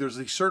there's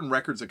like certain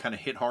records that kind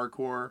of hit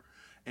hardcore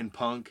and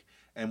punk,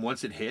 and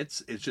once it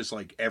hits, it's just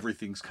like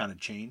everything's kind of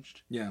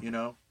changed. Yeah. You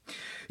know.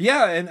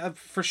 Yeah, and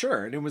for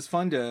sure, and it was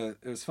fun to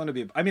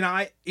be. I mean,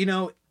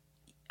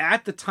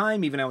 at the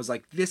time, even I was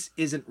like, this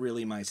isn't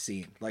really my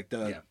scene. Like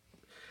but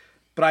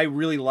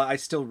I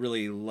still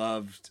really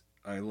loved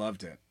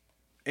it.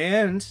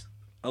 And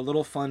a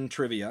little fun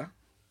trivia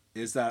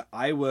is that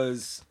I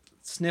was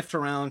sniffed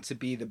around to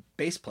be the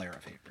bass player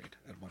of Hatebreed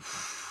at one point.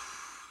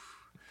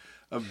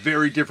 A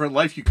very different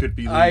life you could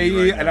be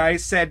living right now. I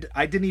said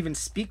I didn't even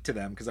speak to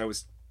them because I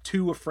was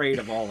too afraid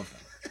of all of them.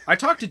 I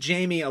talked to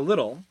Jamie a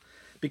little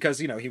because,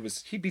 you know,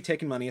 he'd be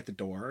taking money at the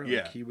door.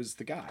 Like, he was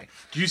the guy.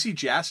 Do you see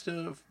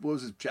Jasta? What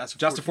was it?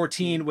 Jasta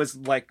 14 was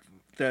like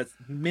the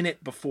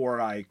minute before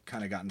I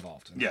kind of got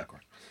involved. In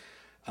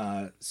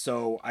hardcore.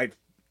 So I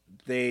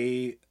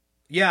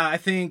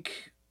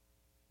think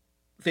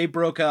they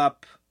broke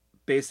up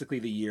basically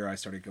the year I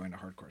started going to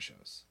hardcore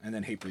shows, and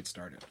then Hatebreed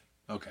started.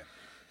 Okay.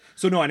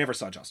 So no, I never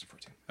saw Jasta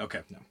 14.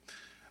 Okay.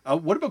 No.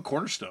 What about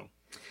Cornerstone?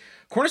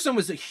 Cornerstone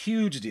was a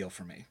huge deal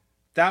for me.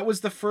 That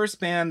was the first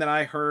band that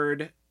I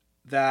heard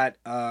that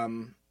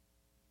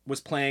was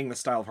playing the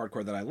style of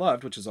hardcore that I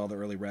loved, which is all the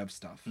early Rev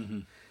stuff,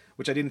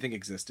 which I didn't think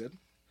existed.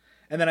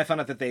 And then I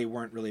found out that they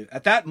weren't really,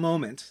 at that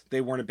moment,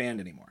 they weren't a band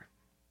anymore.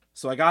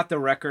 So I got the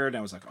record and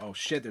I was like, oh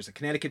shit, there's a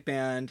Connecticut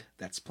band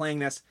that's playing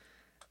this.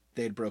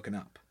 They had broken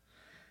up.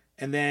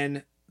 And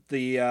then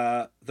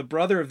the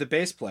brother of the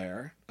bass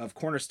player of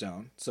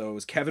Cornerstone, so it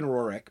was Kevin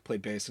Rorick,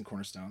 played bass in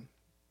Cornerstone.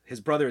 His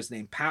brother is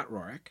named Pat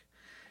Rorick,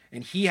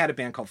 and he had a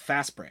band called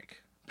Fast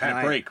Break.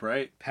 Pat Break,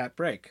 right? Pat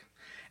Break.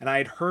 And I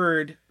had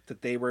heard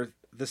that they were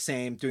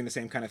doing the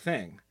same kind of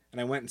thing. And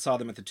I went and saw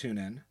them at the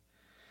Tune-In.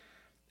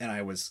 and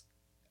I was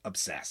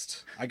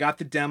obsessed. I got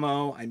the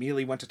demo. I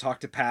immediately went to talk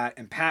to Pat,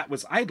 and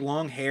I had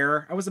long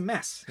hair. I was a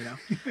mess, you know.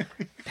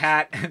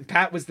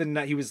 Pat was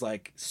he's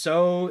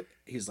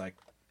like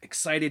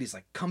excited. He's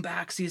like, come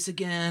back, see us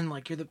again.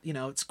 Like,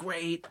 it's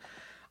great.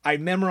 I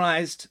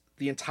memorized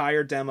the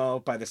entire demo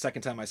by the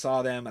second time I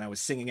saw them, and I was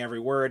singing every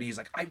word. He's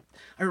like, I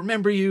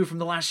remember you from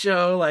the last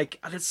show. Like,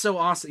 that's so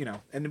awesome, you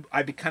know. And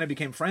I kind of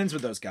became friends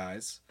with those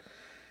guys.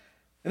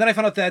 And then I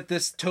found out that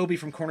this Toby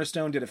from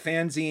Cornerstone did a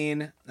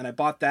fanzine, and I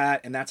bought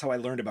that, and that's how I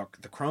learned about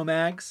the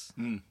Cro-Mags.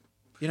 Mm.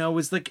 You know,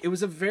 it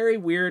was a very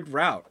weird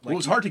route. Like, well, it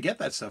was hard to get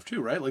that stuff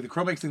too, right? Like the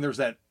Cro-Mags thing, there was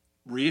that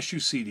reissue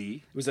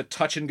CD. It was a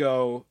touch and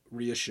go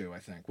reissue, I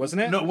think,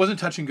 wasn't it? No, it wasn't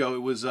touch and go.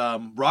 It was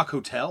Rock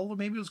Hotel,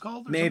 maybe it was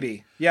called. Maybe,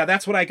 something? Yeah,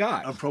 that's what I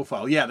got on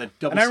Profile. Yeah, that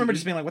double. And I remember CD.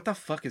 just being like, "What the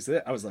fuck is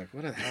this?" I was like,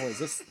 "What the hell is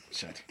this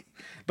shit?"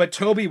 But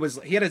Toby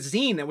he had a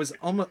zine that was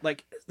almost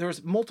like there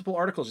was multiple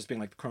articles just being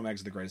like, "The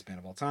Cro-Mags are the greatest band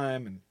of all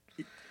time," and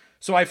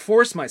so I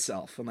forced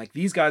myself. I'm like,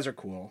 "These guys are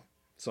cool,"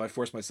 so I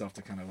forced myself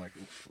to kind of like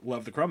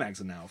love the Cro-Mags,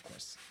 and now, of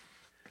course,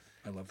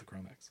 I love the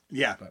Cro-Mags.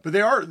 Yeah, but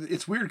they are.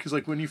 It's weird because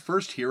like when you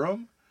first hear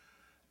them.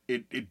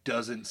 It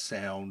doesn't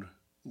sound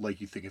like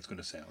you think it's going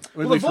to sound.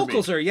 Well, the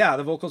vocals are crazy.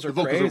 The vocals are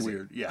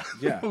weird. Yeah,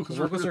 yeah. The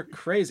vocals are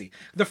crazy.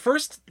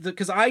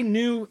 Because I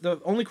knew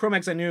the only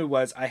Cro-Mags I knew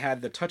was I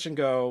had the touch and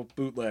go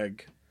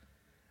bootleg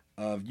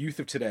of Youth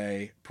of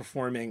Today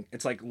performing.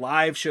 It's like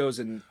live shows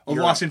in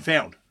Lost and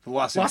Found.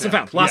 Lost and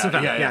Found.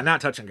 Yeah,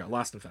 not touch and go.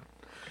 Lost and Found.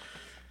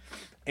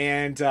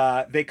 And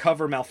they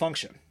cover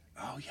Malfunction.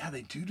 Oh yeah,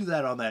 they do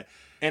that on that.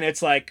 And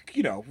it's like,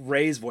 you know,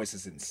 Ray's voice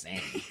is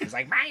insane. It's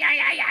like,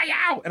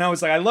 and I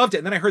was like, I loved it.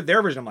 And then I heard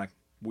their version. I'm like,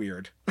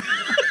 weird.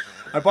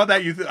 I bought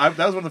that that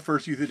was one of the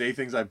first Youth of Today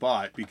things I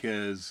bought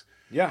because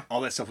all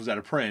that stuff was out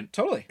of print.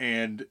 Totally.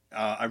 And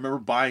I remember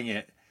buying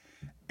it,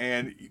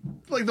 and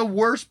like the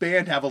worst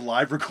band to have a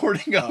live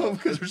recording of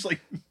because there's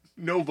like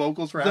no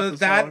vocals for half the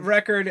that songs.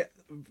 record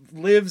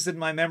lives in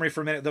my memory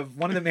for a minute.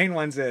 One of the main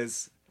ones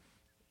is.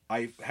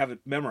 I have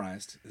it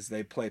memorized as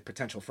they play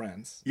Potential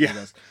Friends. Yeah.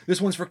 Goes,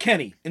 this one's for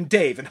Kenny and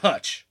Dave and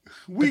Hutch.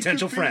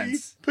 Potential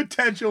Friends.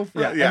 Potential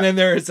Friends. Yeah. And then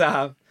there's,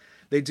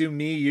 they do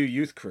Me, You,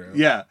 Youth Crew.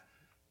 Yeah.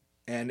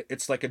 And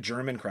it's like a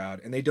German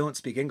crowd and they don't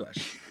speak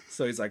English.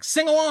 So he's like,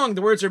 sing along.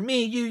 The words are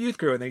Me, You, Youth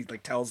Crew. And he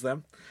like tells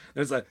them.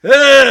 And it's like,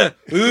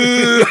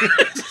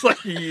 just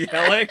like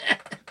yelling.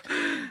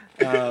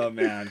 Oh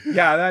man.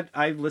 Yeah.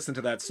 I listened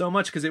to that so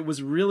much because it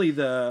was really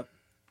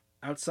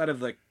outside of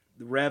the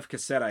Rev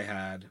cassette I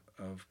had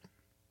of,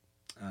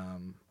 I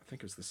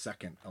think it was the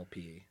second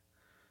LP. It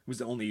was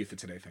the only Youth of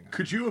Today thing.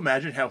 Could you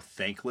imagine how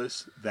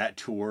thankless that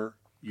tour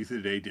Youth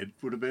of Today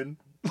would have been?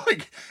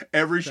 Like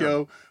every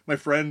show, my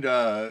friend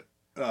Robbie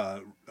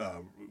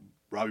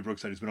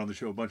Brookside, who's been on the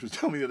show a bunch, was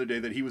telling me the other day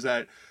that he was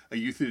at a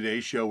Youth of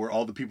Today show where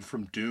all the people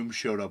from Doom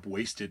showed up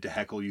wasted to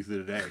heckle Youth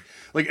of Today.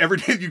 Like every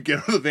day you get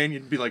out of the van,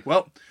 you'd be like,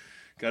 "Well,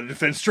 got to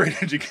defend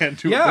Straight Edge again."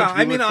 To yeah,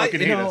 I mean,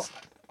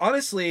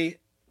 honestly.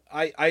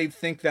 I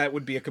think that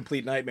would be a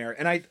complete nightmare.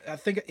 And I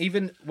think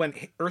even when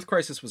Earth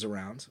Crisis was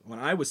around, when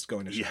I was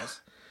going to shows,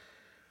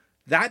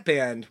 that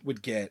band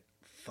would get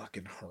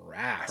fucking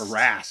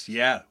harassed.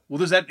 Yeah. Well,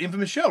 there's that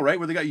infamous show, right,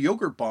 where they got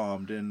yogurt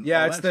bombed and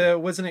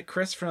wasn't it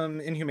Chris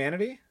from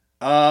Inhumanity?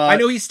 I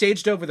know he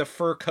staged over the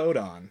fur coat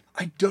on.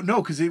 I don't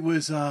know because it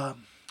was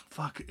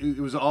it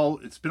was all.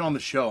 It's been on the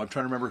show. I'm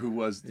trying to remember who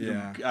was.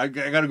 Yeah. I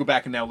got to go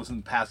back and now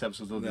listen to past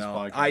episodes of this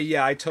podcast.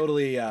 I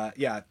totally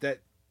that,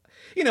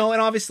 you know,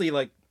 and obviously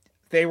like.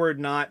 They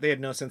had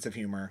no sense of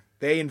humor.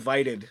 They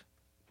invited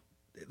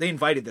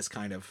this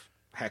kind of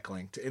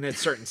heckling in a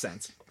certain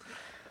sense.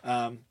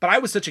 But I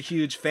was such a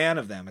huge fan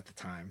of them at the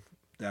time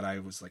that I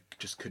was like,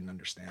 just couldn't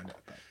understand it.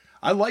 But.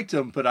 I liked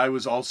them, but I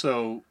was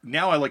also,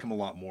 now I like them a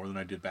lot more than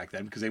I did back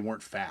then because they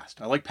weren't fast.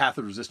 I like Path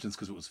of Resistance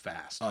because it was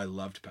fast. Oh, I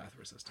loved Path of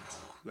Resistance.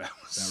 That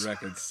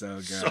record's so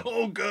good.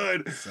 So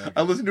good.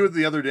 I listened to it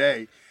the other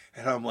day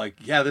and I'm like,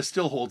 yeah, this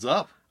still holds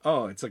up.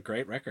 Oh, it's a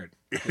great record.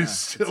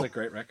 It's a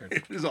great record.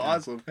 It is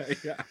awesome.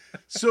 Yeah.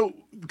 So,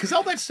 because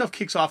all that stuff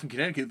kicks off in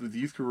Connecticut with the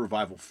Youth Crew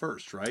Revival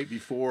first, right?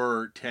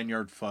 Before 10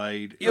 Yard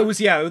Fight. It was,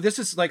 this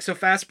is like, so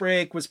Fast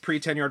Break was pre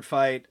 10 Yard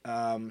Fight.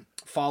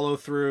 Follow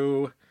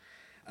Through.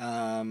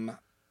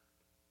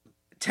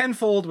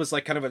 Tenfold was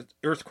like kind of an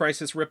Earth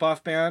Crisis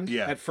ripoff band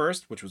at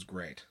first, which was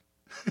great.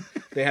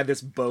 They had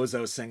this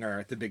bozo singer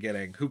at the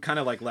beginning who kind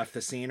of like left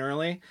the scene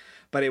early,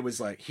 but it was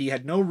like he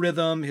had no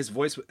rhythm, his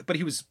voice, but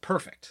he was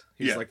perfect.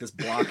 He was like this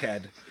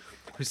blockhead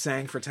who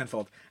sang for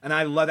Tenfold, and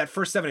I love that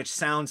first 7-inch.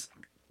 Sounds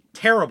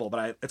terrible, but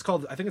I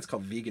think it's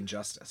called Vegan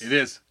Justice. It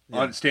is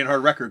on Stand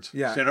Hard Records.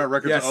 Yeah, Stand Hard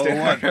Records. Stand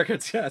Hard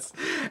Records. Yes,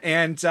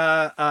 and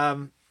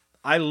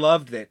I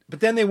loved it.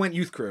 But then they went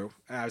Youth Crew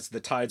as the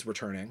tides were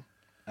turning.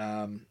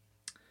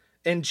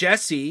 And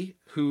Jesse,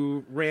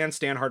 who ran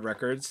Stand Hard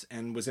Records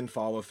and was in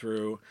Follow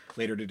Through,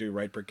 later to do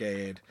Right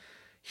Brigade,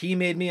 he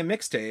made me a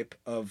mixtape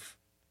of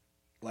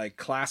like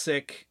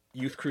classic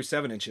Youth Crew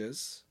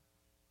 7-inches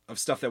of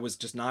stuff that was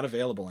just not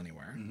available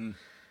anywhere. Mm-hmm.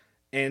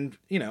 And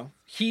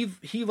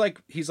he's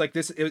like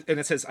this, and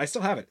it says, I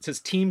still have it. It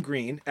says Team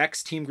Green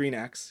X.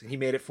 He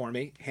made it for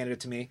me, handed it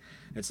to me.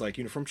 It's like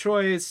uniform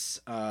choice,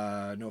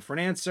 no for an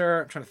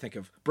answer. I'm trying to think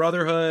of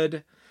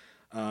Brotherhood,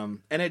 and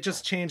it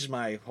just changed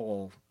my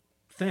whole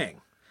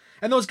thing.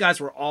 And those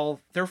guys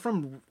they're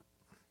from,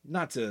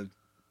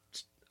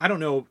 I don't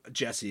know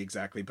Jesse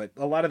exactly, but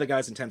a lot of the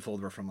guys in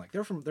Tenfold were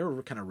they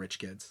were kind of rich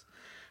kids,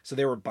 so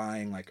they were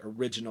buying like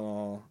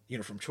original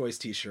uniform choice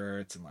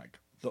T-shirts and like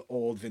the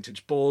old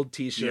vintage bold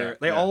T-shirt.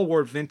 They all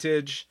wore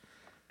vintage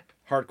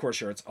hardcore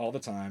shirts all the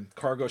time.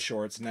 Cargo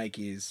shorts,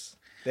 Nikes.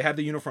 They had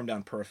the uniform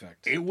down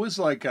perfect. It was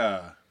like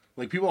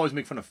people always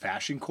make fun of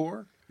fashion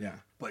core. Yeah.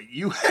 But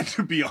you had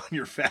to be on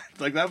your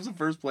Like that was the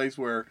first place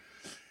where,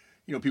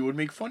 people would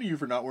make fun of you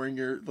for not wearing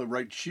the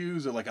right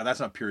shoes, or like, oh, that's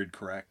not period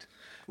correct.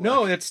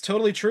 No, it's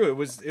totally true. It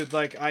was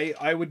like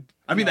I would.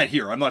 I mean that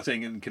here. I'm not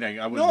saying in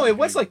Connecticut. No, it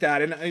was like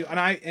that,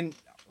 and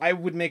I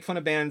would make fun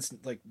of bands.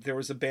 Like there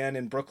was a band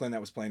in Brooklyn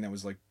that was playing that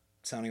was like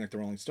sounding like the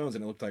Rolling Stones,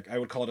 and it looked like, I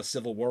would call it a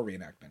Civil War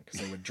reenactment because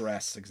they would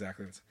dress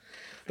exactly.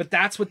 But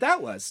that's what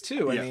that was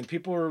too. I mean,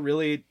 people were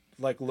really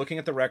like looking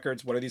at the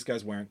records. What are these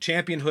guys wearing?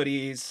 Champion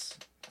hoodies,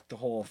 the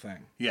whole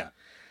thing. Yeah.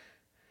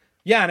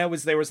 Yeah, and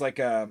there was like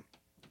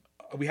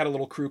we had a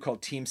little crew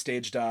called Team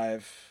Stage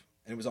Dive,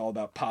 and it was all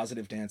about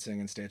positive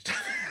dancing and stage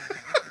dive.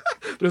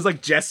 But it was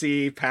like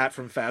Jesse, Pat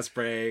from Fast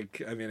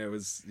Break. I mean, it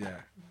was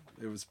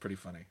pretty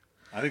funny.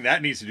 I think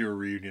that needs to do a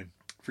reunion.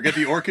 Forget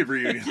the Orchid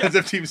reunion. Let's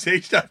have Team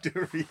Stage Dive do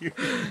a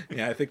reunion.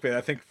 Yeah, I think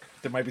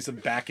there might be some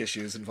back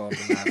issues involved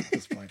in that at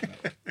this point.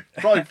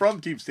 Probably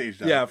from Team Stage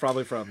Dive. Yeah,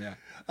 probably from,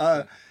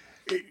 yeah.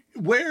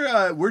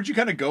 Where'd you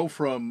kind of go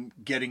from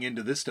getting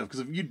into this stuff?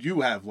 Because you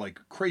do have like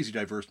crazy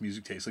diverse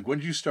music tastes. Like when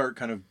did you start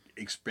kind of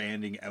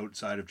expanding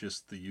outside of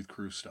just the youth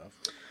crew stuff?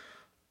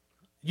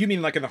 You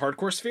mean like in the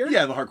hardcore sphere?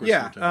 Yeah, the hardcore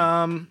sphere.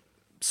 Yeah.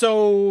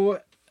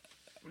 So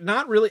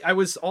not really. I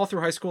was all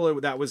through high school.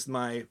 That was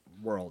my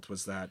world.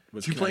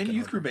 Did you play in a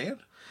youth crew band?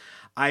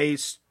 I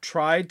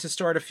tried to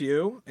start a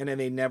few, and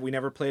then we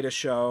never played a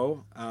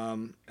show.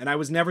 And I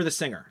was never the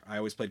singer. I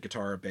always played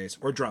guitar or bass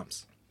or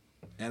drums,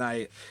 and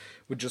I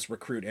would just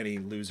recruit any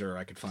loser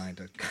I could find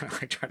to kind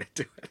of like try to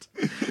do it.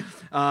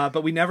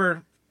 But we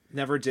never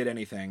did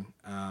anything.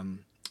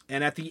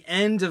 And at the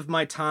end of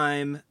my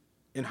time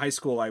in high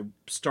school, I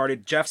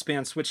started Jeff's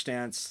band Switch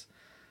Dance.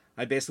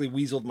 I basically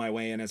weaseled my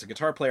way in as a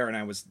guitar player, and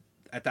I was,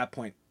 at that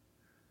point,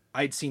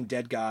 I'd seen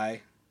Dead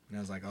Guy, and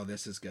I was like, oh,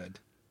 this is good.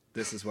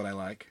 This is what I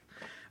like.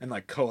 And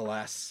like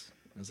Coalesce,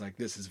 I was like,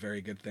 this is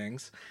very good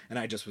things. And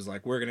I just was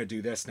like, we're going to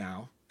do this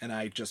now. And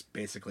I just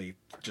basically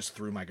just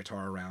threw my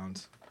guitar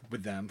around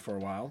with them for a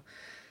while.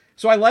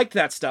 So I liked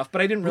that stuff,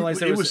 but I didn't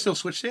realize it was still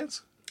Switch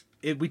Dance?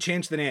 We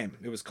changed the name.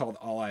 It was called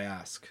All I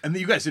Ask. And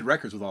you guys did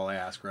records with All I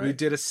Ask, right? We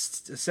did a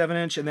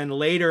 7-inch, and then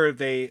later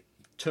they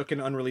took an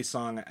unreleased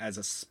song as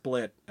a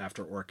split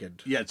after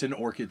Orchid. Yeah, it's an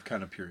Orchid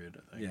kind of period,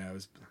 I think. Yeah,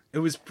 it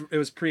was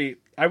pre.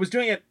 I was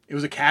doing it. It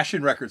was a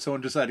cash-in record.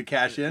 Someone decided to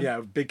cash in.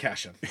 Yeah, big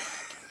cash in.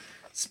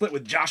 Split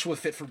with Joshua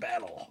Fit for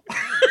Battle.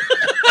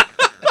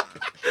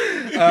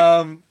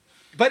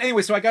 But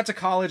anyway, so I got to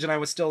college, and I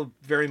was still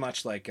very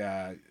much like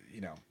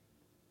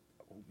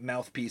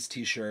mouthpiece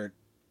T-shirt,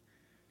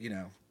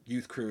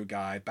 youth crew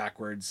guy,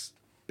 backwards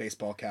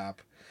baseball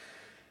cap.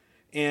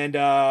 And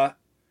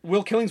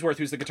Will Killingsworth,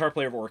 who's the guitar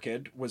player of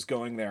Orchid, was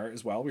going there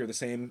as well. We were the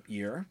same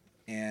year.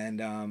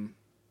 And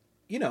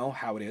you know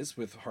how it is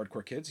with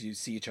hardcore kids. You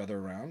see each other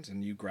around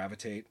and you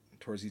gravitate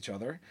towards each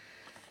other.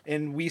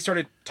 And we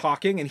started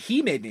talking, and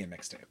he made me a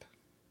mixtape.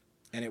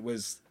 And it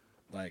was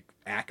like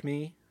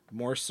Acme,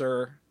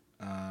 Morser,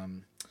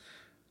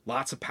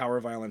 lots of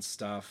power violence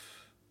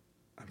stuff.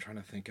 I'm trying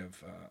to think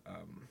of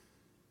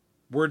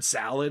Word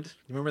Salad.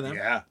 You remember them?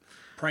 Yeah.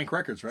 Prank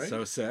Records, right?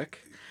 So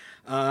sick.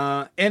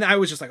 And I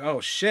was just like,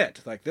 oh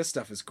shit, like this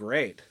stuff is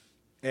great.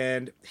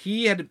 And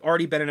he had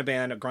already been in a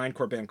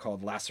grindcore band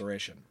called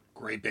Laceration.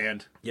 Great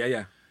band.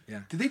 Yeah.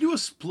 Did they do a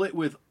split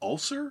with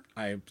Ulcer?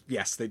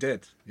 Yes, they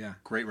did. Yeah.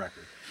 Great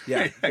record.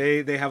 Yeah,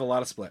 they have a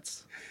lot of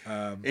splits.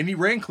 And he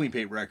ran Clean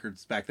Paint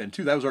Records back then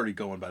too. That was already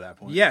going by that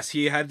point. Yes,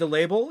 he had the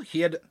label.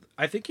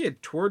 I think he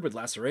had toured with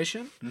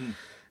Laceration.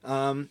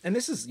 And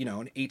this is,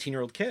 an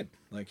 18-year-old kid.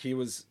 Like he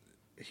was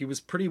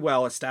pretty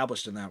well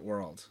established in that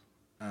world.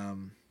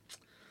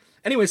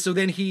 Anyway, so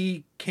then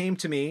he came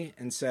to me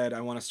and said,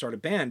 I want to start a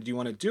band. Do you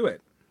want to do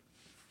it?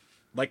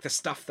 Like the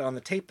stuff on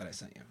the tape that I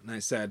sent you. And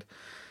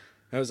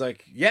I was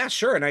like, yeah,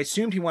 sure. And I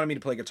assumed he wanted me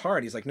to play guitar.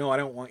 And he's like, no, I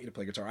don't want you to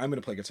play guitar. I'm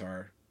going to play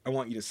guitar. I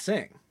want you to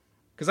sing.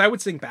 Because I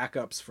would sing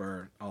backups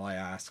for All I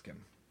Ask.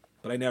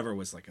 But I never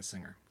was like a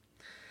singer.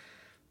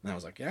 And I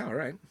was like, yeah, all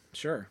right,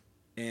 sure.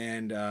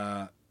 And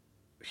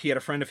he had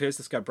a friend of his,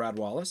 this guy, Brad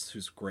Wallace,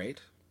 who's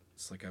great.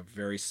 It's like a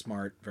very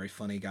smart, very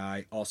funny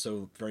guy.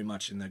 Also very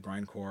much in the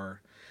grindcore.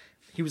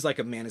 He was like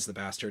a Man is the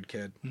Bastard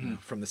kid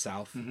from the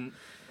South. Mm-hmm.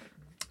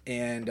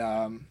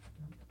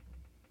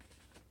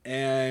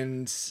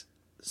 And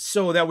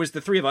so that was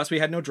the three of us. We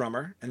had no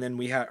drummer. And then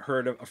we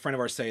heard a friend of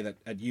ours say that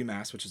at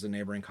UMass, which is a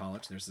neighboring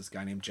college, there's this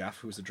guy named Jeff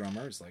who's a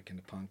drummer. He's like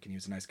into punk, and he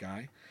was a nice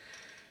guy.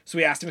 So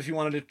we asked him if he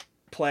wanted to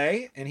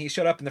play, and he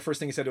showed up, and the first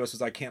thing he said to us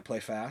was, "I can't play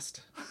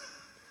fast,"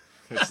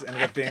 which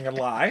ended up being a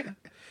lie.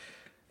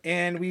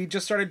 And we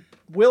just started.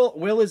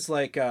 Will is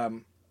like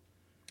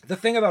the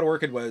thing about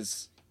Orchid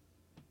was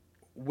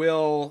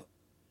Will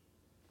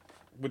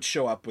would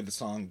show up with the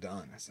song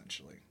done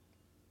essentially,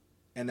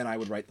 and then I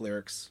would write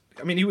lyrics.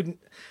 I mean, he would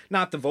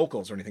not the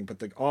vocals or anything,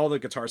 but all the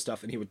guitar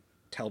stuff, and he would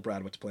tell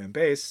Brad what to play on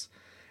bass,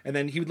 and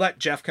then he would let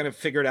Jeff kind of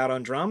figure it out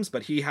on drums.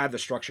 But he had the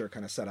structure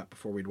kind of set up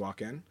before we'd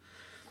walk in.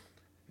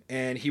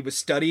 And he was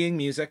studying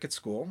music at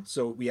school,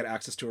 so we had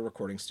access to a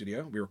recording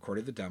studio. We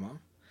recorded the demo,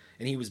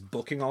 and he was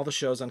booking all the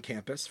shows on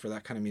campus for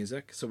that kind of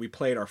music. So we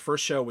played, our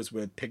first show was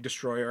with Pig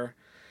Destroyer,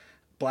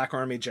 Black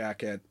Army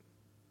Jacket,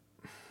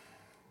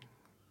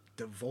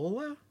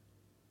 Devola? I'm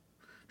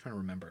trying to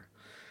remember.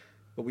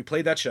 But we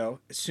played that show.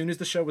 As soon as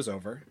the show was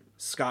over,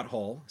 Scott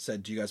Hull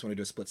said, "Do you guys want to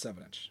do a split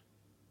 7-inch?"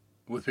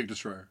 With Pig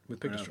Destroyer. With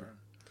Pig Destroyer.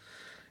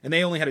 And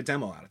they only had a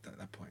demo out at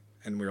that point.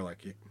 And we were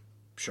like, yeah,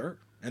 sure.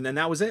 And then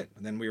that was it.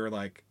 And then we were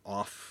like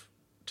off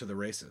to the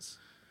races.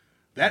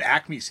 That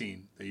Acme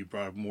scene that you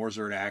brought up,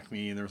 Morzert,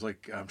 Acme, and there was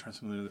like, I'm trying to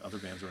some of the other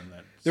bands were in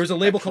that. There was a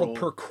label called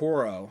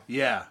Percoro.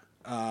 Yeah.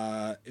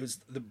 It was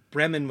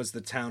Bremen was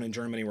the town in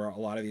Germany where a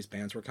lot of these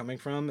bands were coming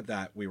from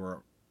that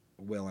Will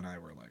and I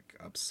were like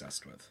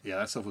obsessed with. Yeah,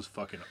 that stuff was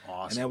fucking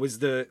awesome. And that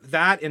was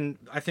and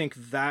I think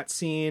that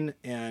scene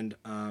and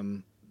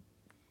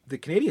the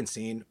Canadian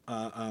scene,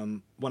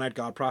 One-Eyed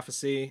God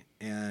Prophecy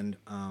and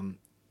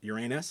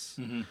Uranus.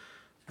 Mm-hmm.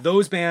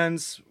 Those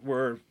bands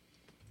were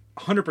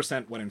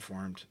 100% what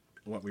informed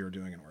what we were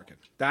doing in Orchid.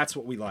 That's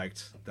what we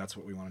liked. That's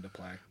what we wanted to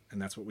play.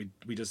 And that's what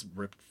we just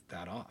ripped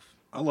that off.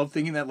 I love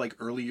thinking that like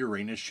early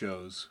Uranus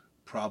shows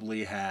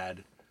probably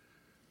had,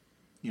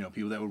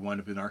 people that would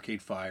wind up in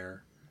Arcade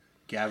Fire.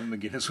 Gavin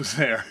McGinnis was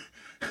there.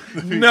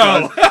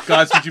 No.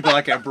 Godspeed You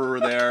Black Emperor were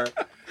there.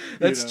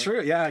 That's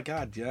true. Yeah,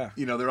 God, yeah.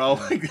 They're all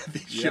like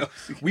these shows.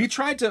 We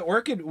tried to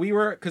Orchid.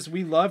 Because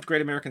we loved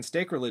Great American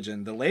Steak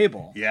Religion, the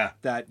label. Yeah.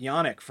 That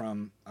Yannick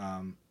from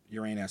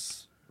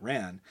Uranus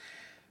ran.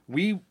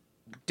 We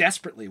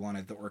desperately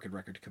wanted the Orchid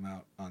record to come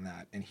out on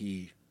that, and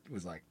he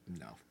was like,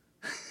 "No."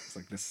 It's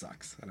like, "This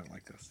sucks. I don't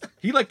like this."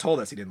 He told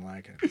us he didn't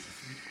like it.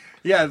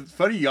 Yeah,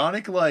 funny.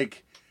 Yannick,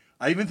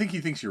 I even think he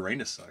thinks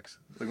Uranus sucks.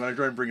 Like when I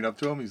try and bring it up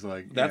to him, he's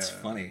like, "That's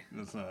funny."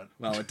 It's not.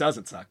 Well, it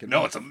doesn't suck.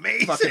 No, it's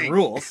amazing. Fucking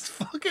rules. It's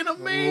fucking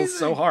amazing. It rules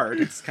so hard.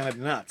 It's kind of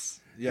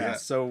nuts. Yeah.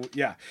 So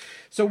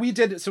we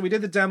did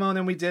the demo, and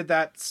then we did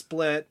that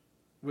split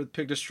with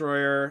Pig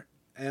Destroyer,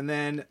 and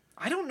then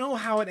I don't know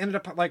how it ended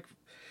up like.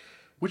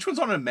 Which one's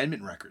on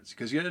Amendment Records?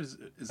 Because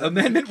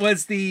Amendment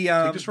was the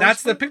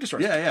that's the Pig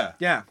Destroyer.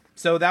 Yeah.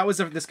 So that was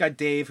this guy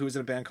Dave, who was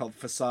in a band called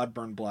Facade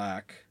Burn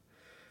Black,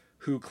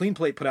 who Clean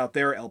Plate put out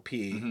their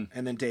LP,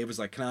 and then Dave was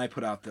like, "Can I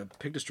put out the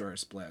Pig Destroyer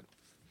split?"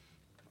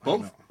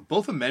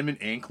 Both Amendment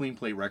and Clean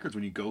Plate Records,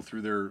 when you go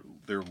through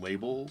their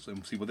labels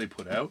and see what they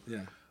put out,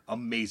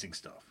 amazing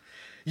stuff.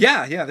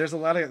 Yeah.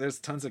 There's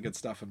tons of good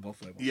stuff in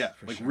both labels. Yeah,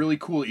 really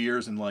cool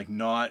ears and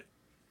not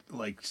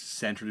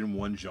centered in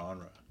one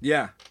genre.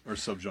 Yeah, or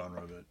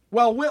subgenre of it.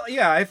 Well,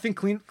 I think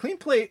Clean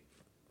Plate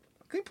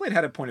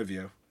had a point of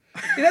view.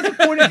 It has a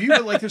point of view,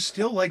 but there's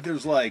still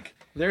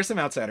there's some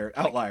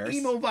outliers.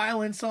 Emo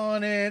violence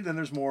on it, and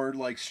there's more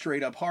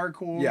straight up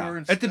hardcore. Yeah.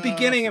 And At the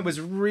beginning, it was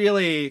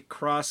really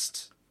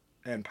crust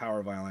and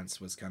power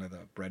violence was kind of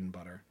the bread and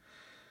butter.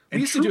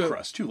 And true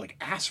crust too,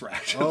 Ass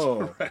Rash has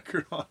a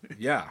record on it.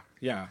 Yeah.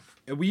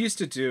 We used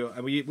to do.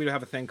 We'd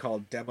have a thing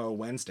called Demo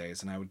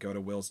Wednesdays, and I would go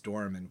to Will's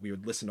dorm, and we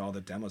would listen to all the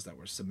demos that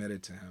were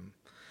submitted to him.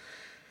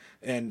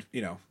 And,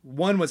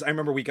 one was, I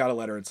remember we got a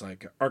letter, it's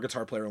like, "Our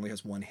guitar player only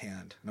has one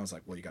hand." And I was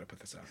like, "Well, you got to put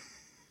this out."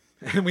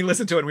 And we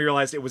listened to it, and we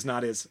realized it was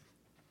not his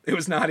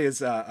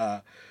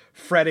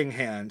fretting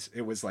hand.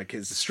 It was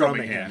his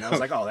strumming hand. And I was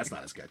like, "Oh, that's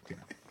not as good."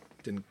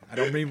 I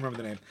don't even remember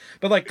the name.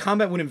 But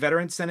Combat Wounded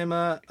Veteran sent him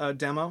a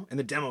demo, and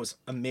the demo was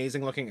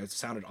amazing looking. It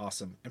sounded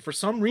awesome. And for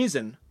some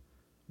reason,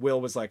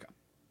 Will was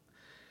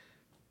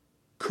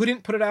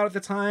couldn't put it out at the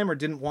time or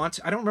didn't want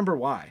to. I don't remember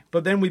why.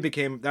 But then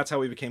that's how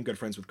we became good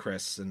friends with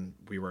Chris, and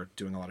we were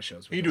doing a lot of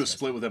shows with You do a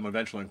split with them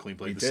eventually on Clean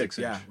Plate, the 6-inch.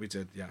 Yeah, we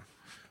did, yeah.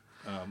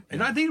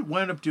 And I think we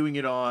wound up doing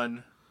it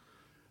on,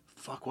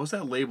 what was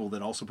that label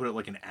that also put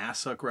out an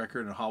Assuck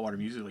record and Hot Water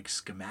Music,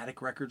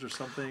 Schematic Records or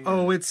something?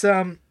 Oh, it's,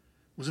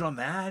 was it on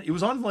that? It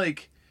was on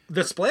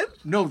The split?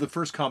 No, the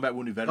first Combat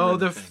Wounded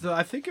Veteran. Oh,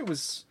 I think it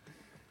was,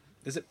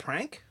 is it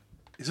Prank?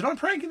 Is it on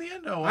Prank in the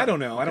end? Oh, I don't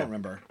know. Okay. I don't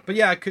remember. But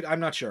yeah, I'm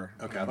not sure.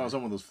 Okay, I thought it was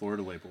on one of those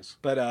Florida labels.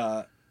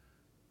 But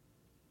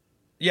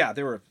yeah,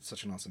 they were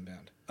such an awesome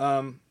band.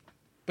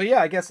 But yeah,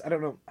 I guess I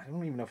don't know. I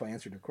don't even know if I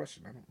answered your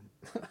question. I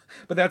don't.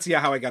 But that's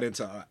how I got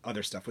into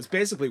other stuff. Was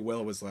basically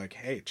Will was like,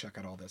 "Hey, check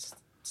out all this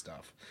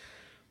stuff."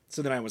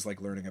 So then I was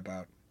learning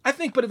about. I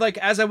think, but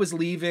as I was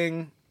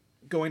leaving,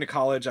 going to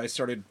college, I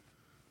started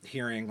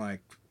hearing I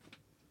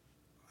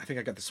think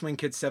I got the Swing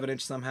Kids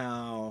 7-inch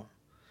somehow.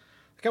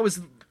 I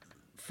was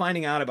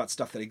finding out about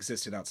stuff that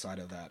existed outside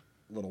of that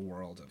little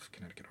world of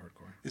Connecticut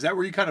hardcore. Is that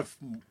where you kind of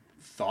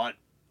thought?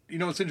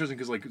 It's interesting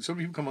because so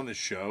many people come on this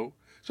show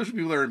especially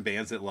people that are in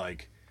bands that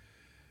like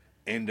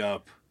end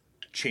up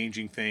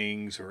changing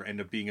things or end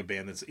up being a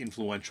band that's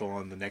influential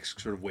on the next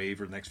sort of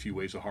wave or the next few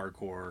waves of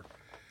hardcore,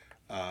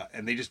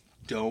 and they just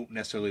don't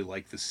necessarily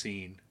like the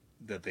scene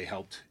that they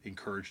helped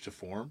encourage to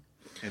form,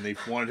 and they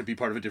wanted to be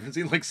part of a different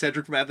scene. Like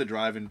Cedric from At the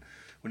Drive-In,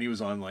 when he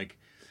was on, like,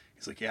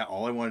 he's like, yeah,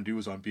 all I want to do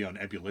was be on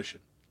Ebullition.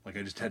 Like,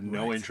 I just had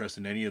no interest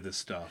in any of this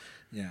stuff.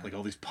 Yeah. Like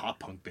all these pop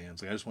punk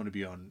bands. Like, I just want to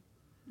be on,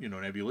 an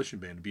Ebullition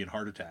band, to be in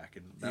Heart Attack,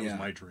 and that was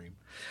my dream.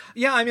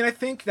 Yeah, I mean, I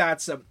think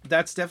that's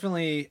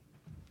definitely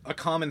a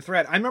common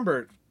thread. I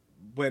remember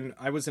when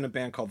I was in a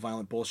band called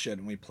Violent Bullshit,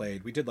 and we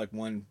did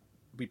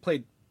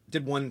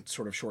one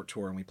sort of short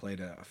tour, and we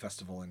played a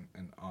festival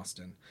in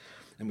Austin,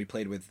 and we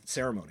played with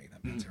Ceremony,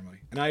 that band Ceremony.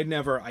 And I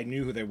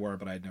knew who they were,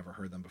 but I'd never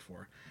heard them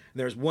before. And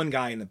there was one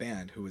guy in the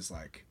band who was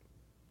like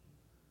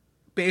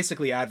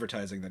basically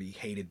advertising that he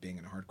hated being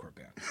in a hardcore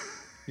band.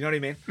 You know what I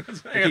mean?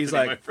 Like he's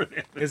like,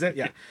 is it?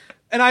 Yeah.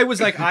 And I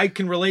was like, I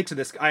can relate to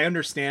this. I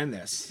understand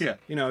this. Yeah.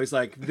 He's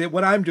like,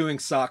 what I'm doing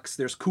sucks.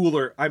 There's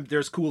cooler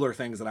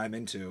things that I'm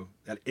into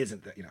that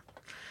isn't that,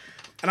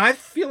 And I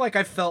feel like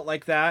I felt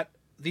like that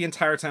the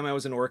entire time I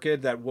was in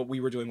Orchid, that what we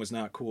were doing was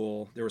not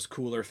cool. There was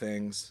cooler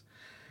things.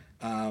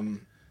 But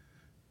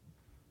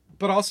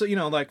also,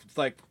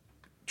 like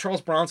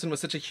Charles Bronson was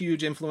such a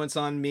huge influence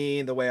on me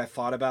in the way I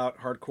thought about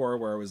hardcore,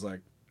 where it was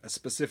like a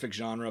specific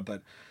genre,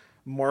 but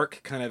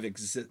Mark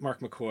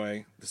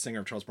McCoy, the singer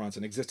of Charles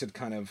Bronson, existed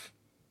kind of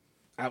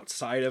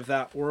outside of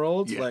that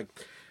world. Yeah. Like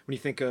when you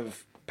think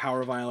of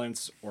power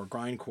violence or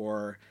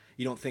grindcore,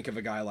 you don't think of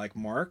a guy like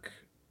Mark,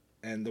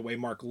 and the way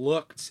Mark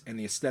looked and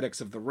the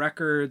aesthetics of the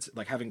records,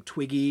 like having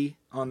Twiggy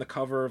on the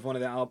cover of one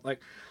of the albums,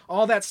 like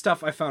all that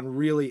stuff I found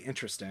really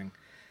interesting.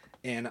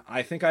 And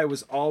I think I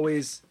was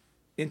always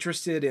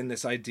interested in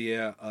this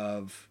idea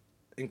of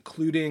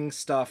including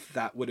stuff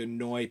that would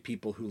annoy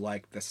people who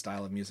like the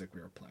style of music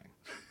we were playing.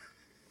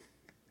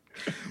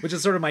 Which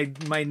is sort of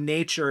my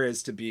nature,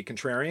 is to be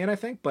contrarian, I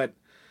think, but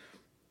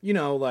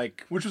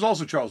like, which was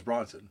also Charles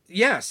Bronson.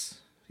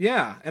 Yes.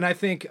 Yeah. And I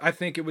think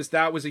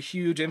that was a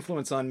huge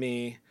influence on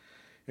me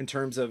in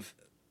terms of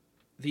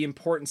the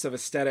importance of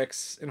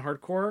aesthetics in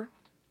hardcore.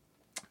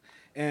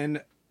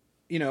 And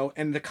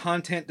and the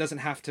content doesn't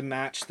have to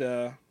match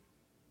the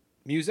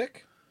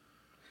music.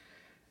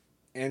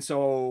 And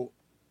so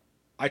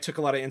I took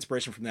a lot of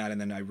inspiration from that, and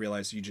then I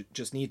realized you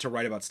just need to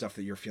write about stuff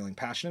that you're feeling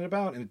passionate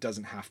about, and it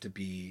doesn't have to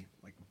be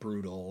like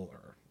brutal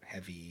or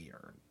heavy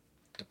or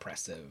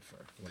depressive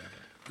or whatever.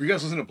 Were you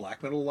guys listening to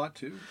black metal a lot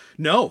too?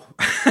 No.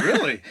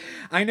 Really?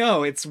 I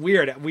know, it's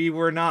weird. We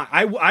were not.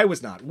 I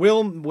was not.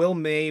 Will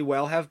may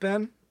well have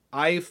been.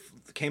 I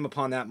came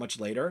upon that much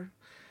later.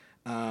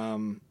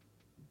 I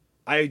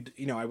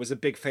was a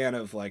big fan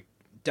of like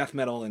death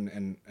metal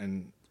and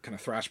kind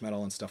of thrash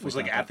metal and stuff. It was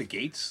like At the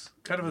Gates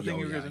kind of a thing.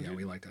 Yeah,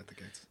 we liked At the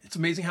Gates. It's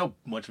amazing how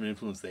much of an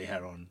influence they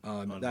had on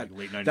that, like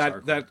late 90s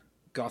hardcore. That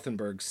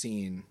Gothenburg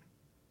scene,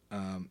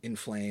 In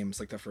Flames,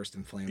 like the first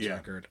In Flames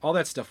record. All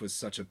that stuff was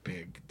such a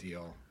big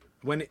deal.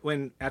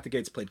 When At the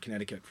Gates played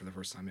Connecticut for the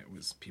first time,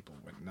 people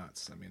went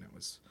nuts. I mean,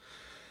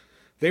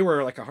 they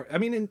were like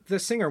the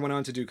singer went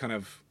on to do kind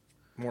of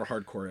more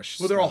hardcore-ish.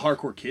 Well, they're all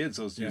hardcore kids,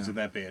 those dudes in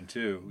that band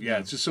too. Yeah,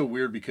 it's just so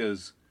weird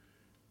because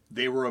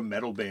they were a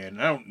metal band.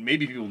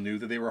 Maybe people knew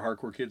that they were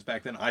hardcore kids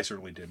back then. I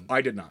certainly didn't.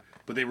 I did not.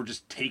 But they were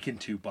just taken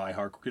to by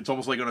hardcore kids. It's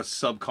almost like on a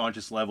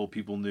subconscious level,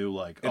 people knew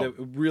like... It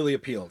really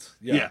appealed.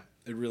 Yeah.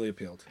 It really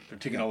appealed. They're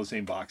ticking all the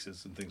same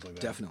boxes and things like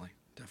that. Definitely.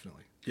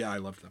 Yeah, I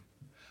loved them.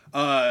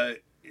 I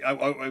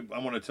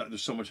want to.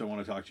 There's so much I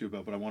want to talk to you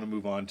about, but I want to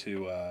move on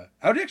to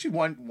how did you actually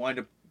wind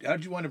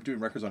up doing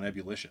records on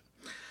Ebullition?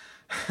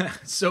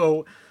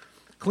 So,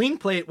 Clean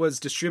Plate was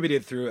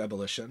distributed through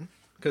Ebullition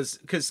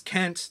because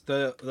Kent,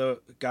 the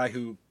guy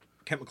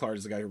Kent McClard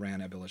is the guy who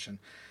ran Ebullition.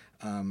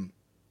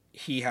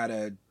 He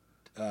had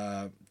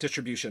a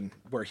distribution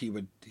where he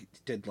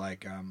did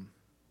like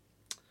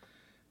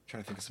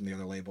trying to think of some of the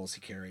other labels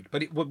he carried,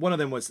 but one of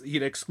them was he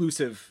had an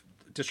exclusive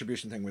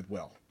distribution thing with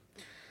Will.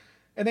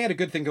 And they had a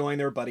good thing going.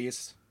 They were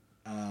buddies.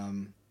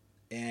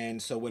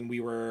 And so when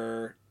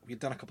we'd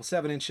done a couple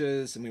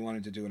 7-inches and we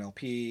wanted to do an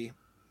LP,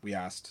 we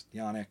asked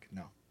Yannick,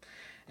 no.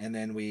 And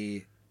then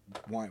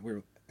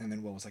and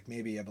then Will was like,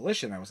 maybe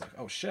Ebullition. I was like,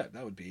 oh shit,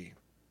 that would be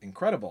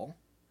incredible.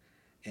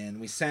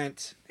 And we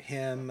sent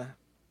him,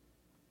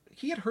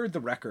 he had heard the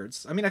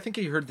records. I mean, I think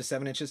he heard the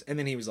 7-inches, and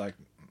then he was like,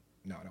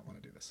 no, I don't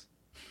want to do this.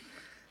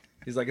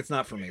 He's like, it's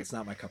not for me. It's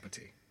not my cup of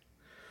tea.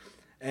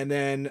 And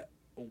then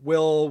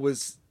Will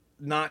was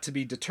not to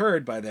be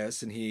deterred by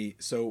this, and he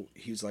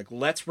was like,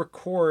 let's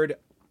record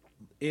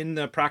in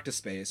the practice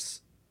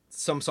space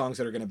some songs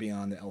that are going to be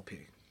on the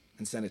LP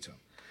and send it to him.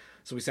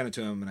 So we sent it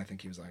to him, and I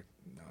think he was like,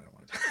 no, I don't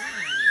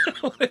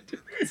want to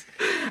do this.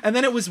 And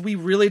then we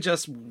really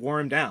just wore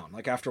him down.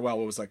 Like after a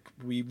while, it was like,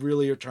 we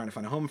really are trying to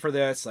find a home for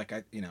this. Like,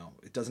 it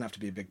doesn't have to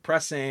be a big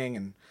pressing.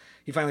 And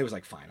he finally was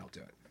like, fine, I'll do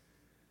it.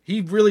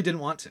 He really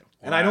didn't want to. Wow.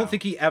 And I don't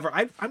think he ever,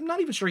 I'm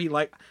not even sure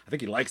I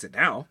think he likes it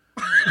now.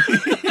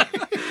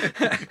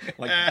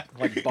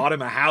 like bought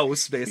him a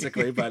house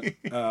basically. But,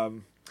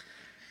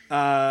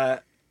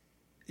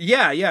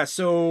 Yeah.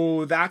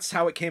 So that's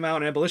how it came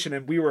out in Abolition.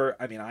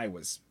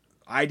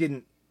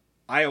 And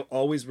I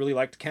always really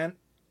liked Kent.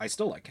 I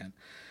still like Kent.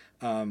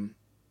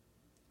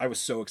 I was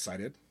so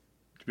excited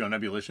To be on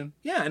Ebullition?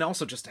 Yeah, and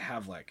also just to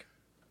have like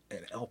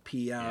an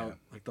LP out,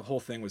 like the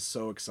whole thing was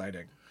so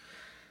exciting.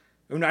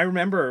 And I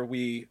remember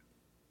we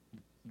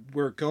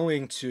were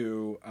going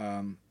to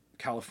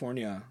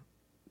California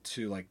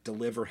to like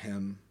deliver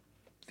him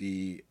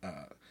the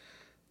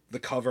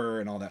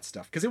cover and all that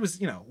stuff because it was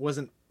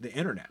wasn't the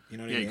internet. You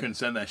know what I mean? You couldn't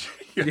send that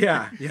shit.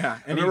 Yeah.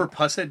 And I remember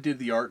Pusshead did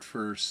the art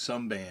for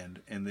some band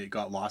and it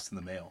got lost in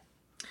the mail.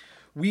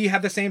 We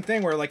had the same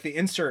thing where like the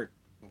insert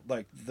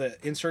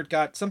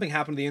got something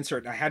happened to the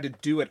insert and I had to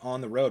do it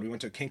on the road. We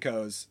went to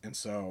Kinko's and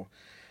so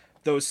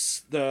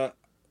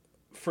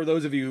for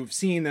those of you who've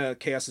seen the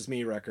Chaos Is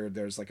Me record,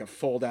 there's like a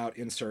fold out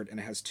insert and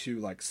it has two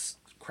like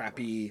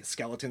crappy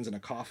skeletons in a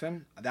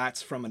coffin.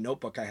 That's from a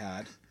notebook I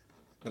had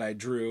that I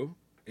drew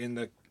in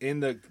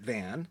the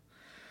van.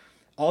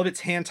 All of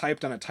it's hand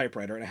typed on a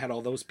typewriter and I had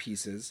all those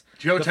pieces.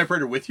 Do you have a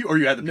typewriter with you or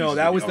you had the pieces?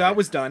 No, that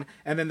was done.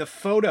 And then the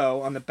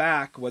photo on the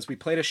back was we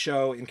played a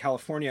show in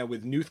California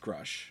with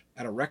Noothgrush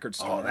at a record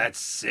store. Oh, that's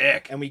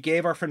sick. And we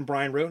gave our friend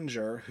Brian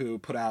Rotinger, who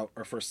put out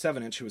our first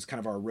 7-inch, who was kind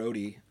of our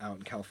roadie out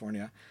in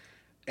California,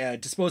 a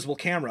disposable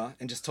camera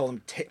and just told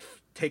him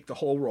take the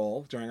whole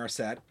roll during our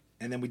set.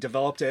 And then we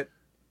developed it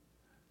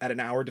at an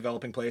hour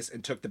developing place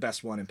and took the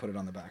best one and put it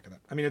on the back of it.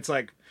 I mean, it's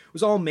like, it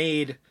was all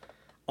made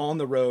on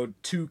the road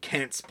to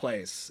Kent's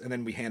place. And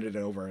then we handed it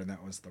over and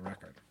that was the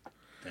record.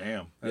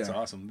 Damn, that's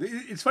awesome.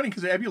 It's funny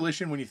because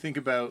Ebullition, when you think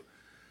about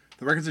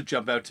the records that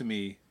jump out to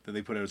me that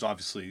they put out, is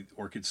obviously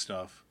Orchid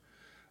stuff,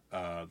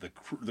 the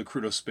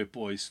Crudo Spit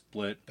Boy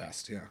split,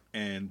 best, yeah,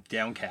 and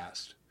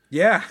Downcast.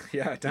 Yeah,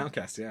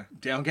 Downcast, yeah.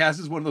 Downcast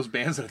is one of those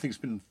bands that I think has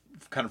been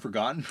kind of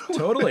forgotten.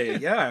 Totally,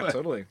 yeah,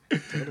 totally.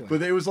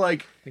 But it was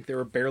like, I think they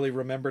were barely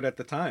remembered at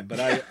the time,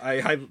 but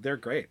they're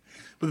great.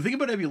 But the thing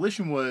about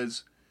Ebullition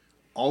was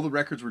all the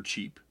records were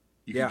cheap.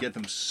 You could get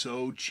them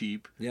so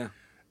cheap. Yeah.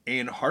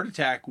 And Heart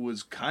Attack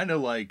was kind of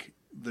like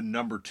the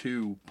number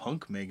 2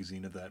 punk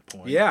magazine at that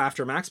point. Yeah,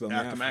 after Maximum.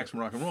 After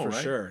Maximum Rock and Roll,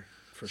 right?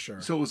 For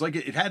sure. So it was like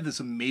it had this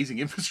amazing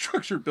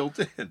infrastructure built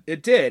in.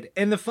 It did.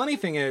 And the funny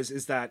thing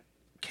is that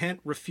Kent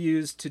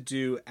refused to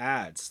do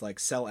ads, like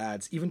sell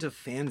ads, even to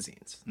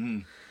fanzines.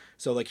 Mm.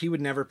 So like he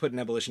would never put an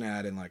Ebullition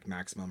ad in like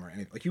Maximum or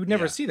anything. Like you would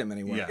never see them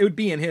anywhere. Yeah. It would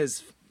be in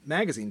his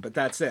magazine, but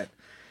that's it.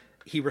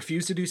 He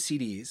refused to do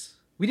CDs.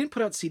 We didn't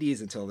put out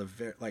CDs until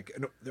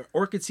the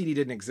Orchid CD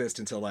didn't exist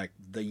until like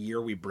the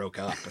year we broke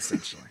up,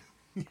 essentially.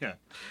 Yeah.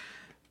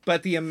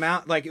 But the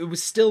amount, like, it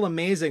was still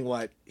amazing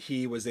what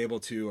he was able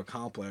to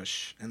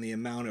accomplish and the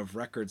amount of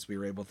records we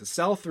were able to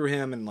sell through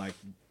him and like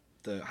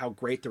how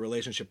great the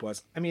relationship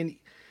was. I mean,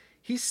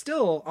 he's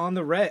still on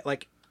the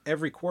like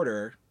every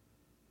quarter,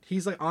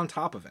 he's like on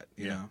top of it,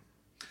 you know?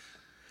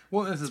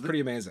 Well, it's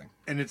pretty amazing.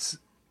 And it's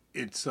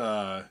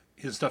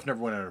his stuff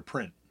never went out of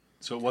print.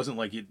 So it wasn't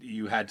like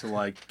you had to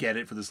like get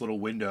it for this little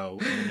window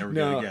and then never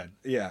get it again.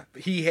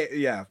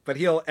 Yeah. But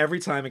he'll, every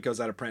time it goes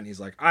out of print, he's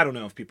like, I don't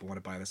know if people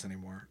want to buy this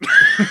anymore.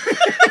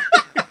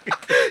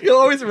 He'll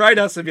always write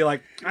us and be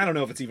like, I don't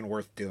know if it's even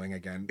worth doing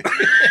again.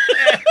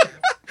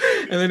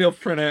 And then he'll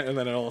print it and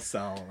then it'll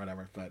sell or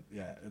whatever. But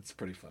yeah, it's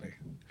pretty funny.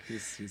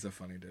 He's a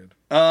funny dude.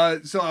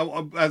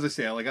 So as I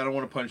say, like, I don't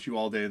want to punch you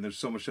all day and there's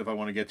so much stuff I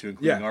want to get to,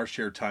 including our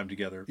shared time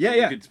together.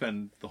 Yeah, We could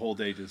spend the whole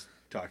day just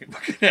talking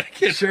about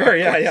Connecticut. Sure,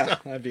 yeah.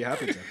 I'd be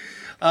happy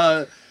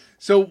to.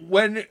 So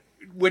when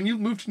you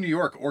moved to New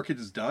York, Orchid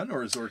is done,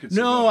 or is Orchid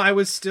still No, going? I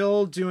was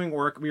still doing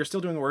We were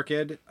still doing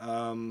Orchid.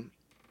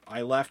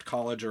 I left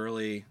college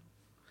early,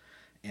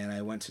 and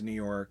I went to New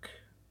York.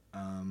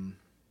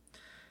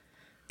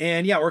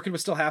 And yeah, Orchid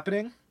was still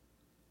happening.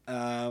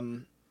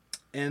 And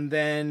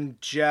then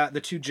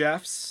the two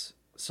Jeffs,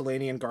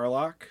 Selaney and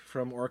Garlock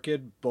from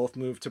Orchid, both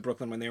moved to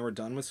Brooklyn when they were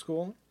done with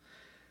school.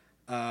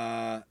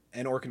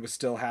 And Orchid was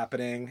still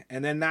happening.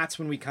 And then that's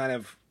when we kind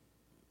of,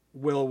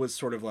 Will was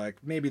sort of like,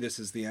 maybe this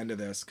is the end of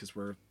this because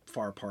we're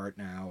far apart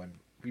now.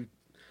 And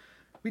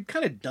we'd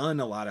kind of done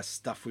a lot of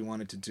stuff we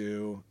wanted to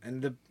do.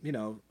 And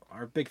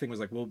our big thing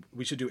was like, well,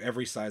 we should do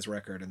every size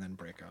record and then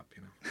break up,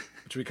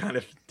 which we kind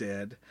of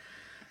did.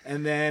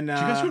 And then... Did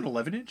you guys do an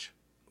 11-inch?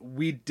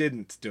 We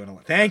didn't do an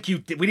 11. Thank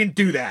you. We didn't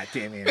do that,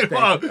 Damien.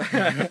 Well,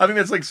 I think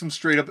that's like some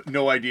straight up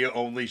no idea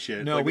only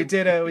shit. No, like, we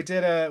did a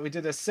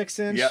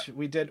 6-inch. Yeah.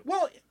 We did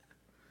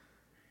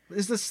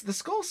is this the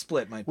skull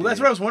split might be. Well, that's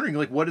what I was wondering.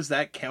 Like, what does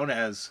that count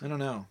as? I don't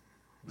know.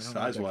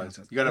 Size wise,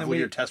 you gotta have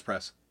your test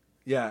press.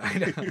 Yeah, I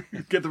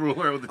know. Get the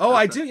ruler out with the. Oh,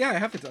 I do. Yeah, I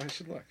have to. I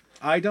should look.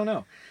 I don't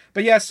know,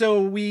 but yeah.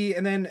 So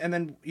and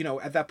then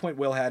at that point,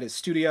 Will had his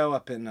studio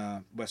up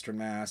in Western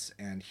Mass,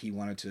 and he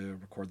wanted to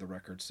record the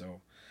record. So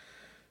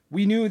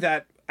we knew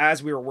that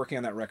as we were working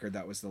on that record,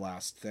 that was the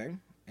last thing,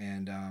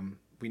 and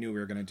we knew we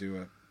were going to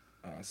do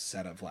a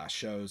set of last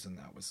shows, and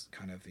that was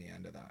kind of the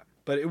end of that.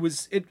 But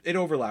it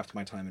overlapped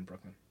my time in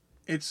Brooklyn.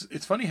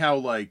 It's funny how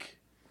like,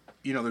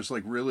 there's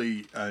like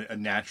really a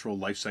natural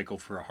life cycle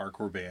for a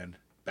hardcore band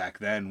back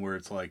then, where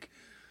it's like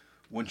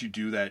once you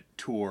do that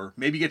tour,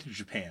 maybe get to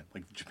Japan.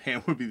 Like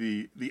Japan would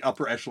be the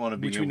upper echelon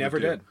of being Which able we never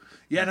to do. did.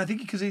 Yeah, and I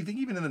think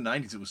even in the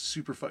 90s it was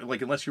super fun.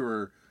 Like unless you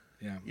were,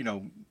 Yeah. you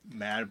know,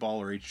 Madball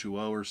or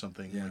H2O or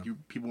something, Yeah.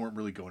 like people weren't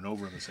really going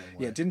over in the same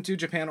way. Yeah, didn't do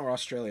Japan or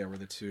Australia were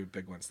the two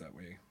big ones that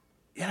we...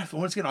 Yeah, if I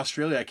want to get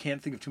Australia, I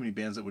can't think of too many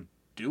bands that would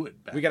do it.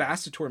 We got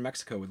asked to tour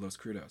Mexico with Los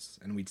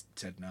Crudos, and we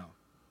said no.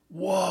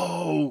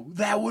 Whoa,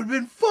 that would have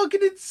been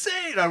fucking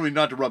insane. I mean,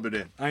 not to rub it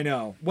in. I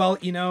know. Well,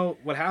 you know,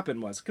 what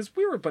happened was, because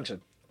we were a bunch of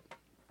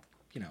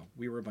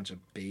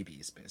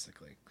babies,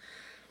 basically.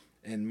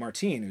 And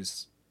Martine,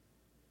 who's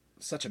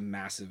such a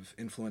massive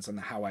influence on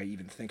how I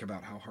even think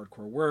about how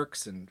hardcore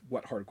works and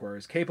what hardcore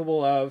is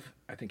capable of.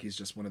 I think he's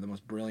just one of the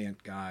most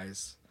brilliant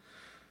guys.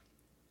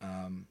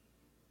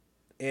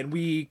 And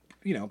we,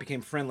 you know, became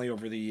friendly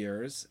over the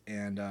years,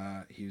 and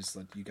he was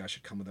like, you guys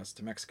should come with us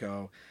to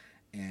Mexico.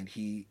 And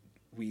he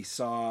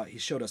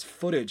showed us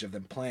footage of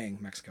them playing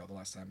Mexico the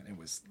last time, and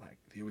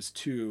it was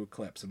 2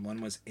 clips, and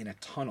one was in a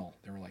tunnel.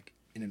 They were like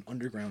in an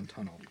underground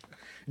tunnel,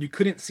 and you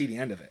couldn't see the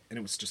end of it, and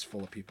it was just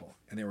full of people,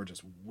 and they were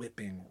just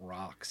whipping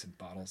rocks and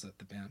bottles at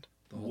the band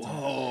the whole time.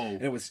 Whoa.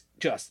 And it was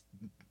just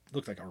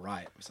looked like a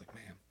riot. It was like,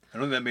 man. I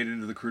don't think that made it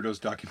into the Crudos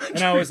documentary.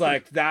 And I was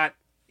like, that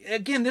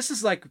again, this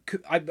is like,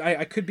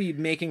 I could be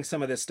making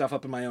some of this stuff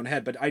up in my own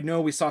head, but I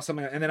know we saw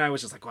something, and then I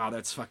was just like, wow,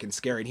 that's fucking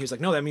scary. And he was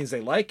like, no, that means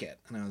they like it.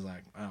 And I was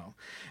like, oh.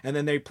 And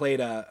then they played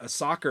it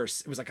was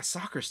like a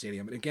soccer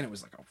stadium, and again, it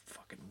was like a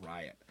fucking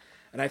riot.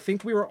 And I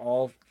think we were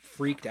all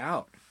freaked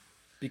out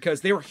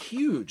because they were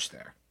huge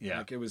there. Yeah.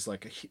 Like it was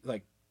like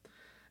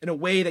in a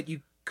way that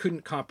you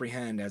couldn't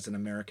comprehend as an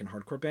American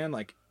hardcore band,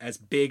 like as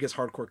big as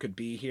hardcore could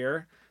be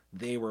here,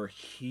 they were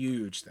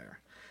huge there.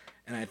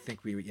 And I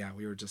think we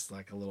were just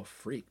like a little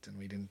freaked, and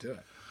we didn't do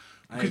it.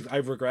 I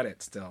regret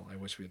it still. I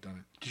wish we had done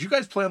it. Did you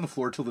guys play on the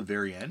floor till the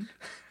very end?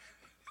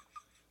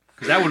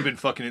 Because that would have been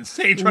fucking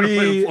insane trying to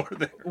play on the floor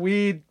there.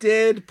 We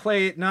did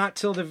play not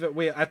till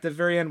at the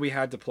very end. We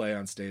had to play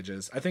on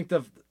stages. I think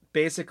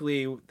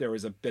basically there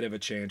was a bit of a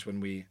change when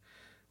we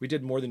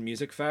did More Than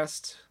Music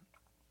Fest.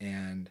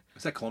 And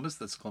is that Columbus?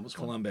 That's Columbus.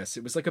 Columbus.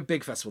 It was like a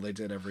big festival they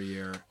did every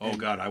year. Oh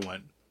God, I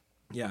went.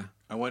 Yeah,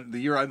 I went the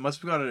year. I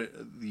must have gone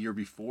the year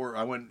before.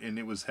 I went, and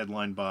it was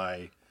headlined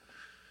by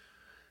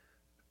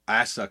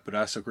Assuk, but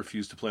Assuk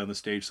refused to play on the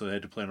stage, so they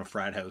had to play on a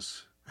frat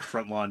house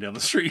front lawn down the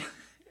street.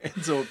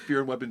 And so Fear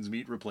and Weapons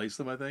Meat replaced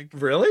them, I think.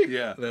 Really?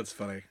 Yeah, that's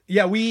funny.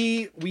 Yeah,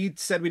 we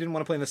said we didn't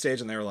want to play on the stage,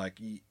 and they were like,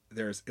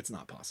 it's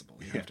not possible.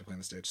 You have to play on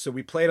the stage. So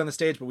we played on the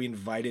stage, but we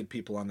invited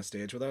people on the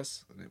stage with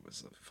us, and it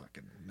was a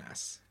fucking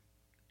mess.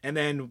 And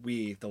then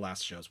the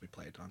last shows we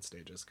played on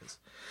stages,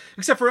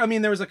 except for,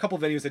 there was a couple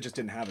venues that just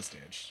didn't have a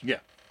stage. Yeah.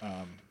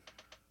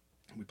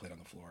 We played on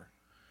the floor.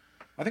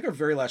 I think our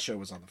very last show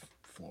was on the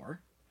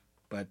floor,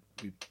 but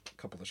a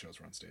couple of the shows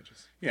were on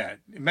stages. Yeah.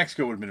 In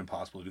Mexico would have been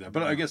impossible to do that.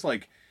 But I guess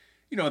at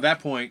that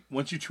point,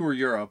 once you tour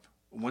Europe,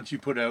 once you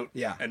put out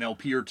an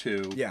LP or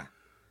two,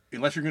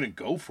 unless you're going to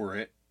go for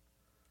it,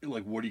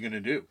 like, what are you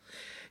going to do?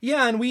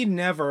 Yeah. And we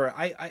never,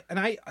 I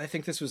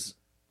think this was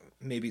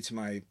maybe to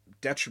my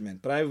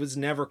detriment, but I was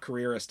never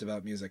careerist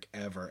about music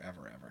ever.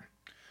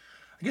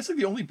 I guess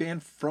the only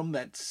band from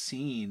that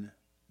scene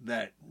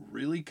that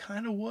really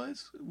kind of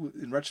was,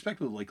 in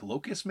retrospect, was like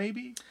Locust,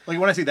 maybe. Like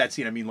when I say that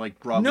scene, I mean like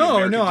broadly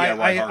American DIY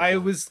hardcore. I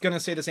was gonna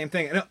say the same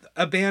thing. And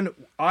a band,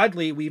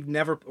 oddly,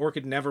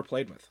 Orchid never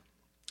played with.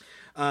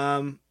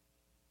 But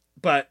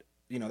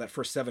that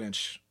first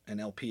 7-inch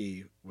and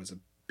LP was a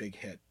big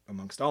hit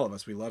amongst all of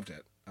us. We loved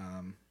it.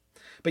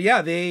 But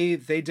yeah, they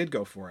did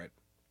go for it.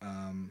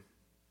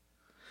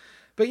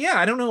 But yeah,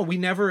 I don't know.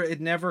 It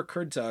never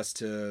occurred to us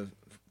to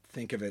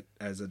think of it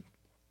as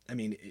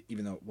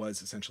even though it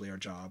was essentially our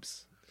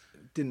jobs,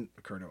 it didn't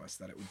occur to us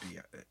that it would be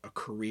a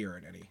career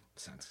in any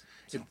sense.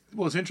 So.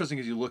 It's interesting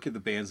because you look at the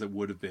bands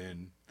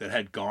that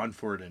had gone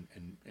for it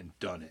and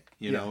done it,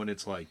 know, and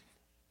it's like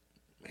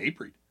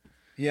Hatebreed.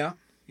 Yeah.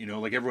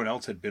 Like everyone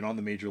else had been on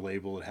the major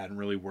label. It hadn't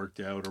really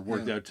worked out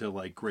out to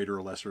like greater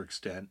or lesser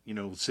extent.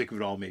 Sick of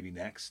It All maybe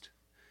next.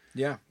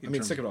 Yeah.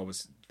 Sick of It All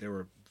they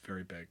were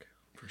very big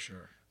for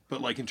sure.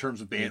 But like in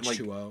terms of band,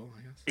 H2O,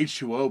 I guess.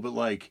 H2O, but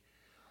like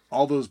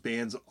all those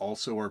bands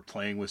also are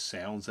playing with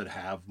sounds that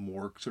have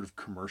more sort of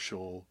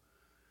commercial.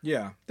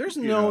 Yeah, there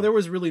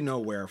was really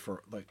nowhere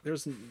for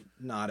there's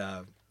not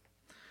a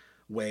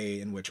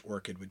way in which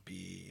Orchid would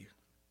be.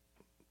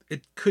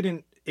 It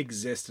couldn't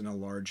exist in a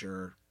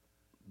larger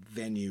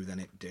venue than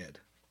it did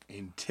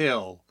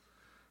until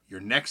your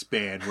next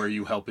band, where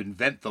you help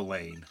invent the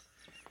lane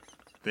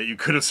that you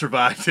could have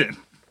survived in.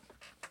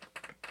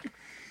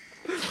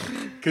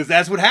 Because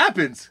that's what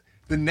happens.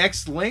 The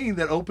next lane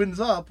that opens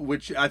up,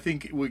 which I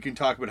think we can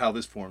talk about how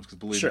this forms, because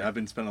believe me, I've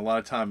been spending a lot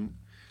of time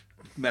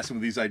messing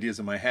with these ideas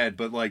in my head.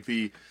 But like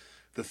the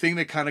thing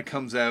that kind of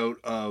comes out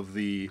of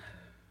the,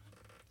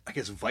 I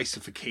guess,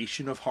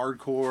 viceification of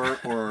hardcore,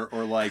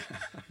 or like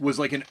was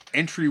like an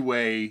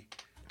entryway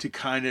to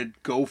kind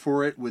of go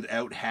for it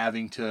without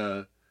having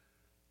to,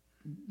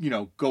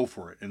 go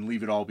for it and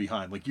leave it all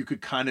behind. Like you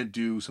could kind of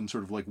do some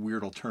sort of like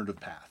weird alternative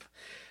path.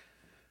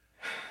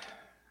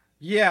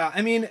 Yeah,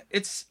 I mean,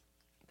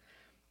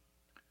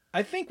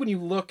 I think when you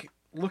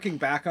looking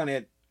back on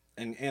it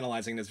and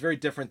analyzing it, it's very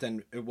different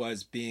than it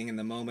was being in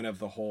the moment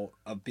of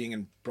being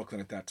in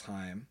Brooklyn at that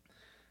time.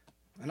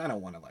 And I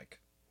don't want to like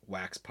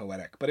wax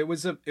poetic, but it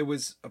was a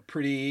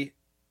pretty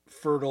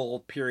fertile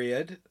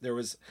period.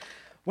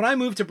 When I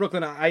moved to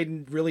Brooklyn,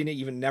 I really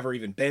never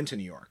even been to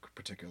New York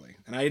particularly,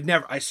 and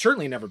I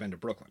certainly never been to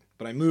Brooklyn,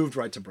 but I moved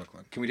right to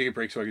Brooklyn. Can we take a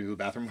break so I can go to the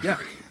bathroom? Yeah.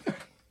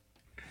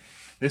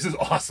 This is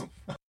awesome.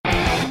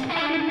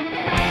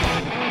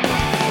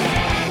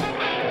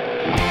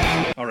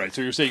 All right,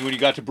 so you're saying when you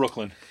got to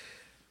Brooklyn.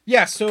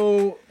 Yeah,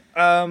 so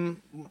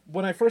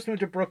when I first moved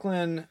to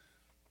Brooklyn,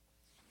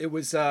 it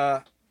was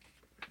well,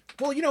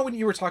 when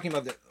you were talking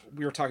about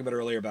we were talking about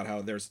earlier about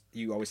how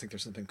you always think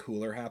there's something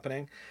cooler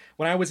happening.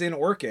 When I was in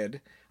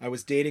Orchid, I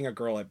was dating a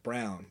girl at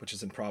Brown, which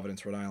is in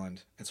Providence, Rhode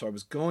Island. And so I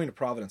was going to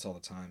Providence all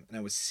the time, and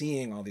I was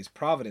seeing all these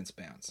Providence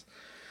bands.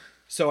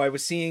 So I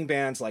was seeing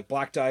bands like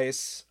Black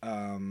Dice,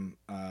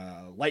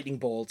 Lightning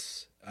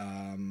Bolts,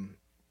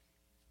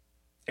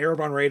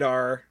 Airborne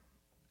Radar,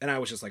 and I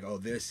was just like, oh,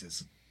 this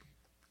is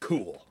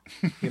cool.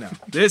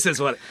 This is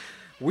what...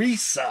 We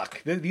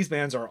suck. These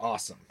bands are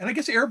awesome. And I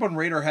guess Airborne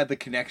Radar had the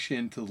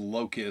connection to the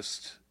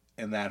Locust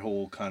and that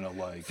whole kind of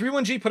like...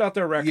 31G put out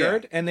their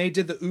record, and they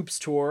did the Oops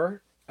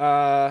tour.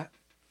 And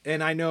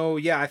I know,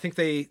 I think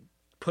they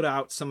put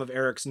out some of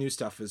Eric's new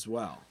stuff as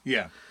well.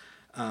 Yeah.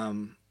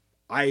 Airborne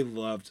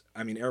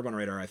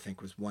Radar, I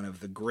think, was one of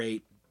the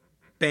great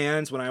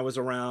bands when I was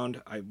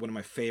around. One of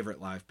my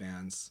favorite live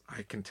bands.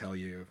 I can tell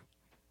you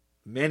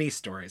many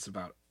stories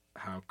about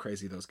how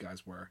crazy those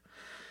guys were.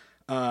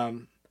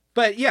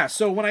 But yeah,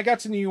 so when I got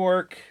to New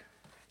York,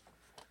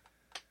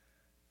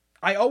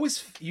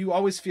 you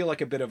always feel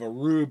like a bit of a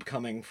rube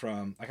coming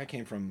from, like I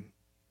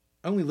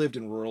only lived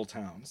in rural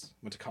towns,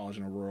 went to college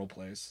in a rural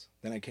place.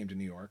 Then I came to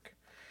New York,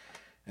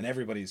 and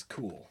everybody's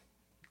cool.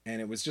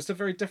 And it was just a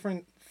very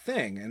different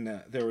thing.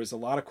 And there was a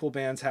lot of cool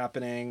bands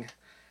happening.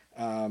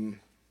 But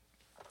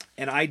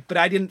I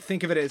didn't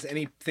think of it as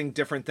anything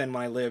different than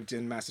when I lived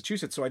in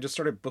Massachusetts. So I just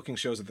started booking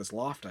shows at this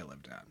loft I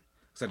lived at.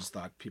 Because I just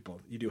thought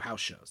you do house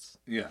shows.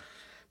 Yeah.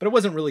 But it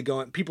wasn't really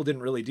people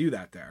didn't really do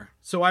that there.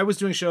 So I was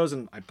doing shows,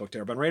 and I booked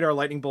Airborne Radar,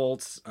 Lightning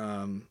Bolts,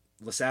 La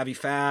Savvy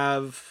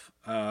Fav,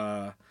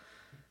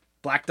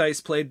 Black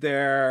Dice played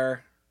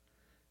there.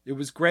 It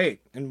was great.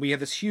 And we had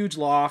this huge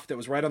loft that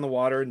was right on the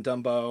water in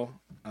Dumbo.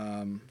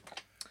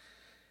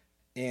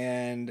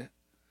 And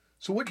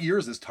so what year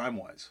is this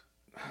time-wise?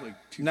 Like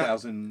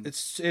 2000?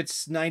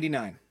 It's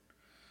 99.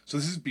 So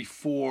this is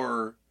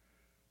before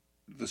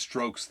the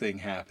Strokes thing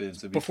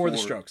happens. Before the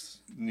Strokes.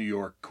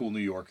 Cool New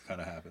York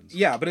kind of happens.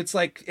 Yeah, but it's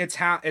like, it's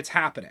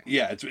happening.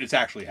 Yeah, it's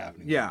actually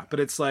happening. Yeah, but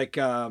it's like,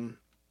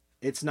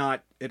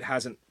 it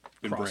hasn't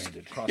been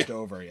branded. Crossed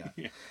over yet.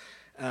 Yeah.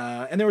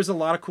 And there was a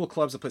lot of cool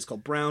clubs, a place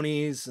called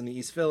Brownies in the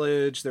East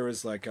Village. There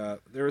was like,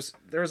 there was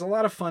a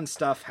lot of fun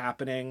stuff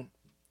happening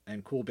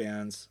and cool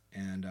bands.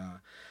 And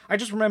I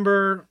just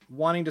remember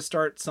wanting to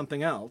start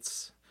something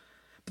else.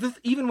 But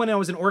even when I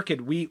was in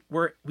Orchid, we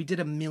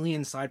did a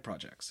million side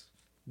projects.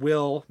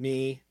 Will,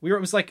 me, it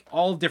was like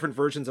all different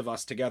versions of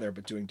us together,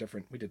 but doing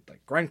different. We did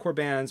like grindcore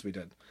bands. We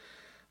did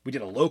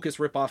a Locust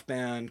ripoff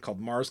band called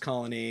Mars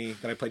Colony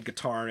that I played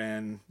guitar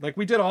in. Like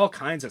we did all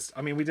kinds of stuff.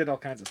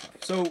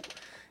 So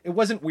it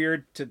wasn't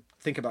weird to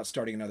think about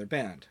starting another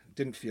band. It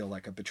didn't feel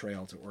like a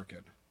betrayal to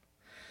Orchid.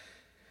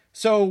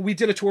 So we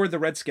did a tour of the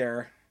Red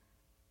Scare.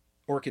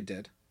 Orchid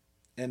did.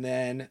 And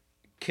then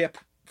Kip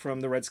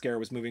from the Red Scare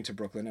was moving to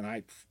Brooklyn, and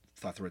I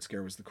thought the Red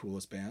Scare was the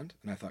coolest band,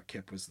 and I thought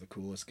Kip was the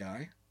coolest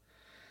guy.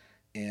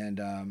 And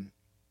I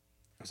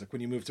was like,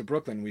 when you move to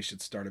Brooklyn, we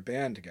should start a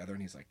band together.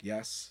 And he's like,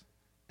 yes.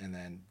 And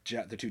then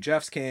the two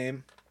Jeffs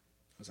came.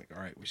 I was like,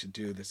 all right, we should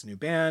do this new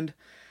band.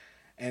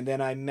 And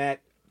then I met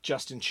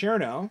Justin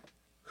Chernow,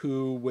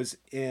 who was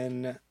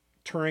in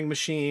Turing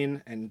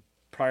Machine, and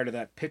prior to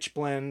that, Pitch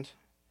Blend.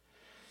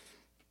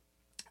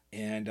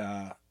 And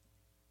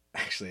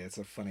actually, it's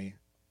a funny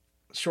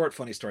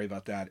story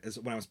about that is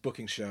when I was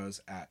booking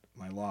shows at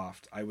my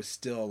loft, I was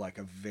still like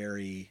a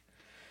very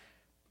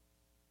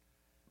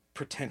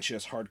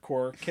pretentious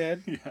hardcore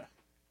kid. Yeah.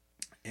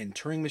 And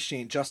Turing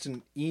Machine,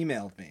 Justin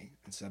emailed me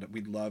and said,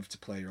 we'd love to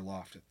play your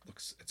loft.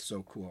 It's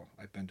so cool.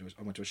 I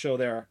went to a show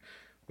there.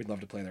 We'd love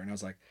to play there. And I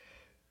was like,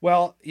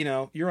 well,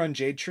 you're on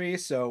Jade Tree,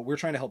 so we're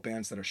trying to help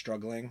bands that are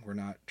struggling. We're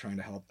not trying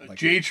to help. Like,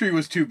 Jade Tree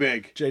was too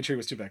big. Jade Tree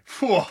was too big.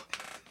 Whew.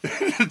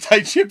 The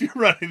tight ship you're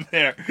running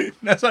there.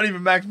 That's not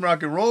even Max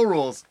Rock and Roll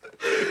rules.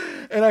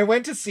 And I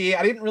went to see,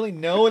 I didn't really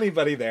know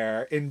anybody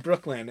there in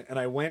Brooklyn. And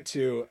I went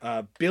to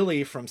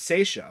Billy from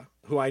Seisha,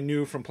 who I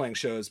knew from playing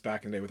shows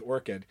back in the day with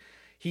Orchid.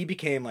 He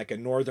became like a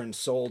Northern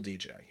Soul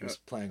DJ. He was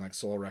playing like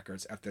soul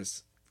records at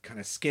this kind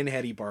of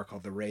skinheady bar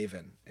called The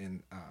Raven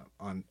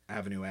on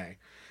Avenue A.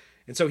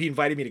 And so he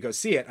invited me to go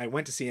see it. I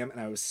went to see him,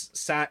 and he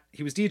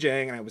was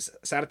DJing, and I was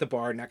sat at the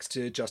bar next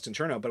to Justin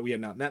Chernow, but we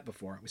had not met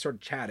before. We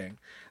started chatting,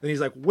 and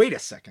he's like, wait a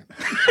second.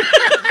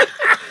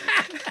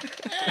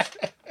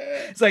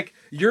 It's like,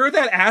 you're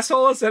that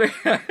asshole?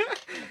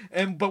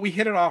 But we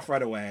hit it off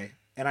right away.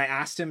 And I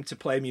asked him to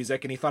play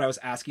music, and he thought I was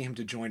asking him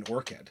to join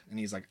Orchid. And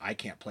he's like, I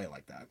can't play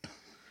like that.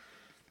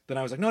 Then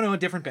I was like, no, a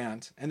different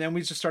band. And then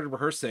we just started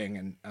rehearsing,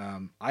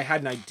 and I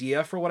had an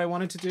idea for what I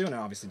wanted to do, and I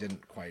obviously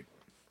didn't quite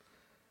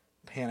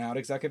pan out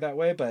exactly that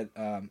way. But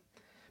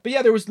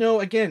yeah, there was no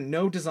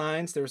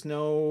designs. I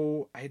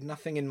had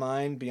nothing in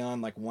mind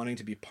beyond like wanting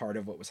to be part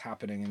of what was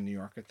happening in New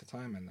York at the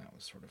time, and that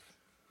was sort of...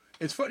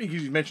 It's funny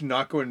because you mentioned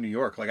not going to New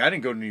York. Like, I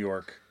didn't go to New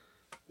York,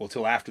 well,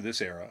 till after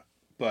this era.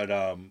 But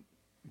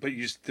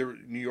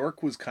New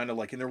York was kind of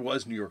like, and there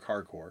was New York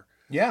hardcore.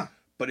 Yeah.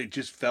 But it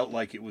just felt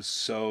like it was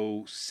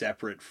so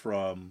separate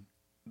from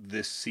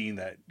this scene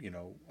that,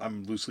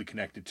 I'm loosely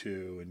connected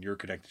to and you're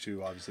connected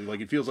to, obviously.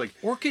 Like, it feels like...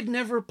 Orchid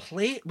never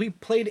played... We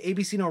played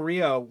ABC No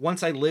Rio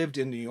once I lived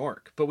in New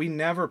York, but we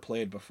never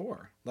played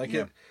before. Like,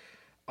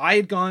 I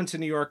had gone to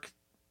New York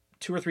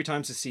 2 or 3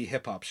 times to see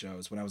hip-hop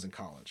shows when I was in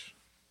college.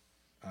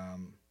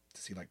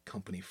 To see, like,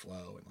 Company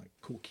Flow and, like,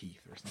 Cool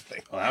Keith or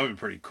something. Oh, that would be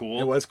pretty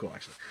cool. It was cool,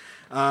 actually.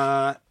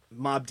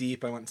 Mobb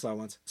Deep I went and saw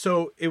once.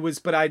 So it was...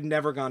 But I'd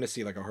never gone to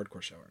see, like, a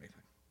hardcore show or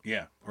anything.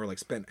 Yeah. Or, like,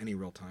 spent any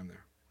real time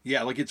there.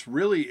 Yeah, like, it's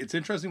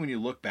interesting when you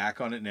look back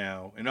on it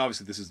now. And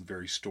obviously this isn't a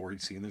very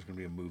storied scene. There's going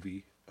to be a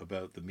movie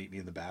about the Meet Me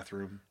in the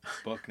Bathroom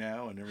book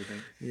now and everything.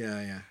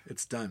 Yeah.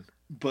 It's done.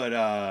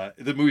 But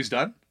the movie's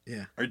done?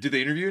 Yeah. Or did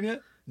they interview him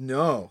yet?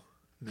 No.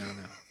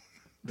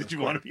 Did you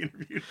want to be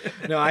interviewed?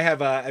 No, I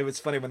have. It was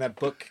funny when that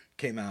book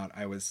came out.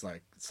 I was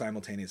like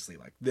simultaneously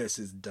like, "This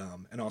is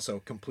dumb," and also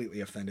completely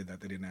offended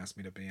that they didn't ask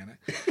me to be in it.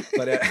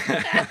 But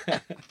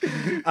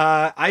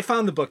I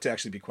found the book to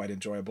actually be quite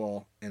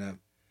enjoyable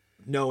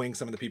knowing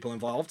some of the people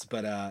involved.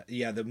 But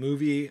yeah, the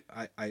movie,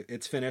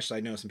 it's finished.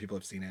 I know some people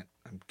have seen it.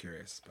 I'm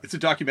curious. It's a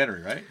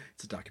documentary, right?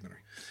 It's a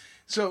documentary.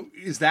 So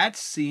is that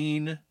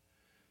scene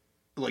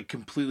like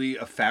completely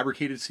a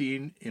fabricated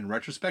scene in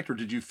retrospect, or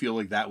did you feel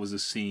like that was a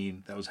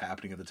scene that was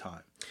happening at the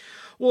time?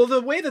 Well,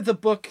 the way that the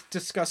book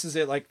discusses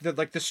it,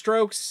 the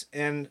Strokes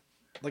and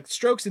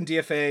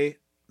DFA,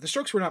 the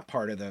Strokes were not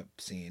part of the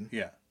scene.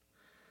 Yeah.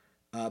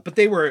 But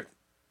they're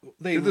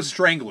the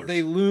Stranglers.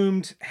 They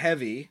loomed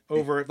heavy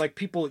over, like,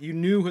 people, you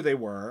knew who they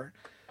were,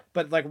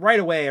 but like right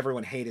away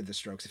everyone hated the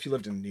Strokes if you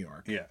lived in New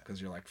York. Yeah.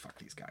 Because you're like, fuck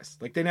these guys.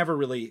 Like, they never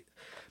really,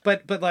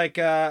 but like,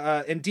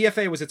 and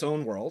DFA was its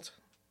own world.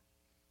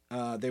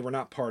 They were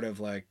not part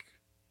of, like,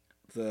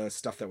 the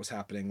stuff that was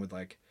happening with,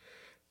 like,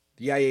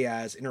 the Yeah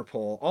Yeah Yeahs,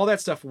 Interpol. All that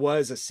stuff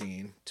was a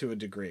scene to a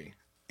degree.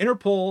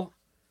 Interpol,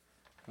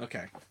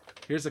 okay,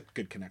 here's a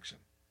good connection.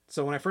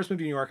 So when I first moved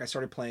to New York, I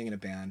started playing in a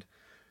band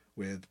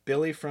with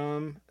Billy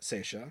from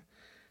Seisha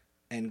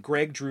and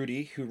Greg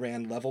Drudy, who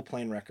ran Level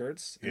Plane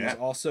Records. And was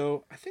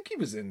also, I think he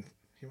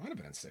might have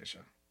been in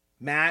Seisha.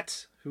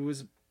 Matt, who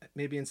was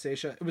maybe in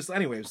Seisha. It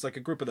was like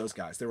a group of those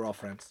guys. They were all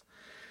friends.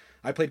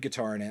 I played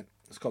guitar in it.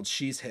 It's called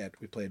She's Hit.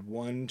 We played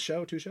 2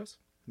 shows,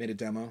 made a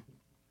demo.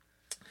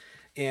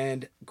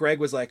 And Greg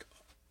was like,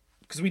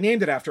 because we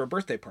named it after a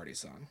birthday party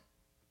song.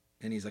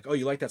 And he's like, oh,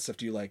 you like that stuff?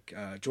 Do you like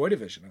Joy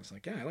Division? I was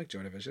like, yeah, I like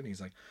Joy Division.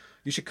 He's like,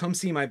 you should come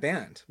see my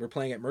band. We're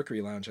playing at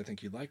Mercury Lounge. I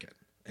think you'd like it.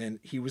 And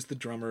he was the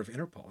drummer of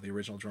Interpol, the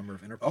original drummer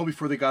of Interpol. Oh,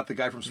 before they got the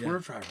guy from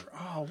Swerve Driver.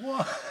 Oh,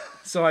 what?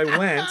 So I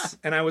went,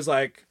 and I was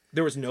like,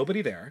 there was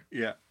nobody there.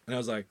 Yeah. And I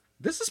was like,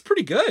 this is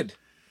pretty good.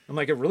 I'm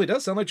like, it really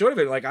does sound like Joy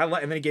Division. Like, and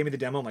then he gave me the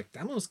demo. I'm like,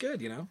 demo's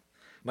good, I'm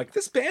like,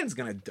 this band's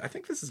I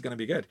think this is gonna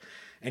be good.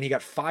 And he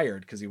got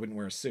fired because he wouldn't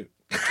wear a suit.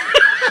 He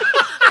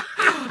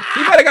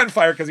might have gotten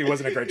fired because he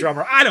wasn't a great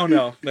drummer. I don't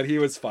know, but he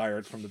was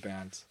fired from the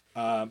band.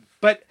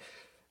 But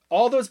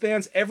all those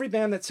bands, every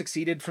band that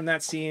succeeded from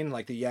that scene,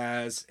 like the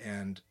Yaz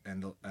and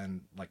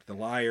like the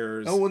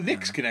Liars. Oh, well,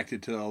 Nick's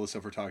connected to all the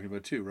stuff we're talking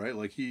about too, right?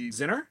 Like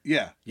Zinner?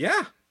 Yeah.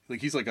 Yeah. Like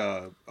he's like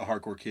a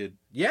hardcore kid.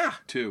 Yeah.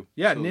 Too.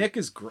 Yeah, so, Nick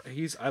is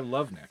great. I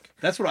love Nick.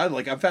 That's what I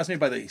like. I'm fascinated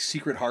by the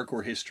secret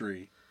hardcore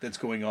history that's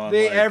going on.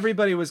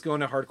 Everybody was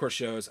going to hardcore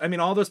shows. I mean,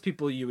 all those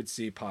people you would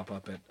see pop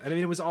up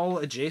it was all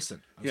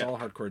adjacent. It was all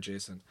hardcore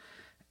adjacent.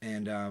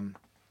 And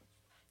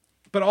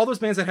but all those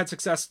bands that had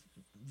success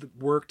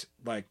worked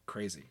like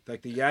crazy.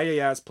 Like the Yeah Yeah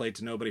Yeahs played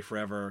to nobody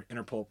forever.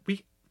 Interpol,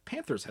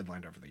 Panthers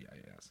headlined over the Yeah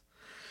Yeah Yeahs.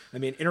 I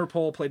mean,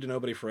 Interpol played to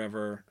nobody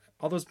forever.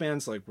 All those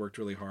bands like worked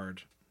really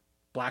hard.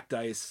 Black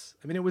Dice.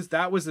 I mean,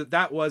 that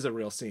was a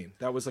real scene.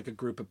 That was like a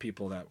group of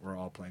people that were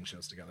all playing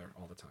shows together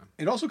all the time.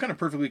 It also kind of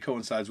perfectly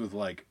coincides with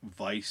like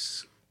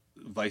Vice's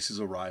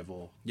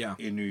arrival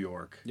in New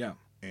York. Yeah.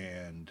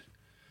 And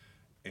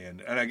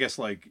I guess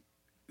like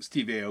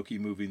Steve Aoki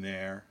moving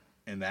there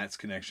and that's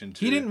connection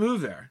to... He didn't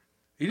move there.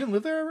 He didn't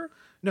live there ever?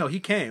 No,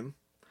 he came.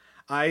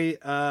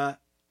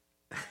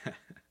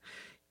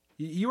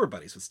 You were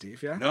buddies with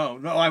Steve, yeah? No,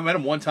 I met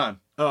him one time.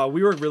 Oh,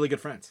 we were really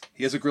good friends.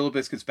 He has a Gorilla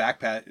Biscuits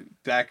back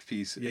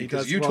piece. Yeah,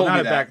 because you told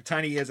me that.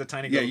 He has a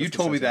tiny. Yeah, you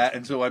told me that,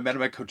 and so I met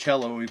him at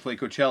Coachella when we played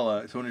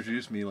Coachella. Someone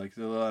introduced me, like,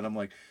 and I'm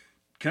like,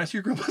 "Can I see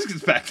your Gorilla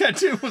Biscuits back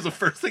tattoo?" Was the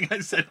first thing I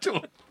said to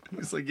him. He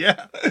was like,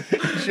 "Yeah." He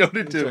showed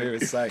it to me. He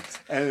was psyched.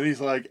 And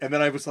he's like, and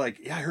then I was like,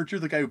 "Yeah, I heard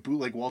you're the guy who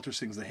bootleg Walter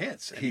Sings the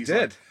Hits." And he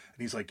did.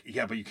 he's like,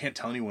 yeah, but you can't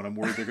tell anyone. I'm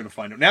worried they're going to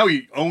find out. Now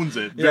he owns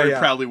it, very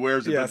proudly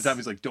wears it. But at the time,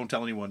 he's like, don't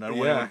tell anyone. I don't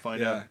want anyone to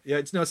find out. Yeah,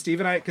 it's no, Steve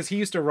and I, because he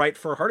used to write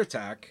for Heart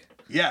Attack.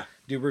 Yeah.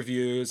 Do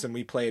reviews, and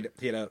we played,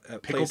 he had a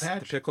Pickle place,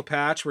 Patch? the Pickle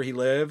Patch, where he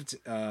lived.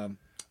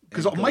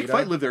 Because Mike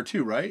Fight lived there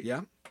too, right?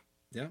 Yeah.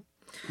 Yeah.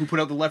 Who put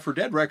out the Left 4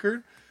 Dead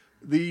record,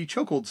 the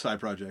Chokehold side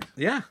project.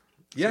 Yeah.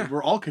 Yeah. So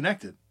we're all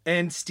connected.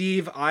 And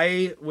Steve,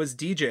 I was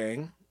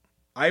DJing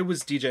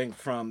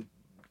from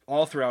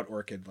all throughout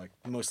Orchid, like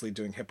mostly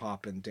doing hip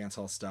hop and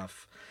dancehall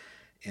stuff.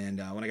 And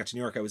when I got to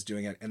New York, I was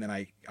doing it. And then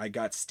I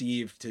got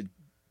Steve to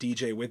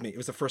DJ with me. It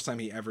was the first time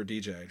he ever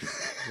DJ'd.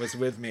 Was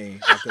with me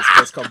at this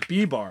place called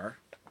B Bar.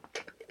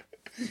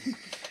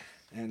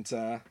 And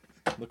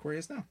look where he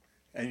is now.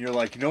 And you're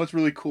like, you know what's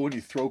really cool when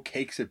you throw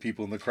cakes at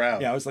people in the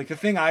crowd? Yeah, it was like the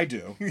thing I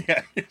do.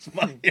 Yeah,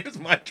 here's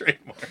my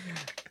trademark.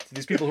 To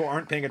these people who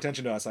aren't paying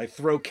attention to us, I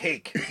throw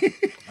cake.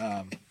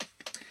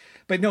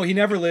 But no, he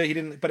never lived. He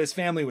didn't. But his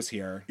family was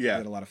here. Yeah, he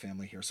had a lot of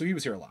family here, so he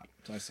was here a lot.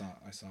 So I saw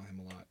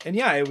him a lot. And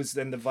yeah, it was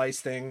then the Vice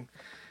thing,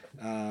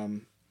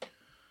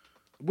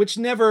 which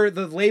never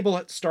the label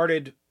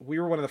started. We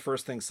were one of the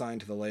first things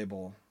signed to the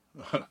label.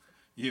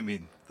 You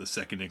mean the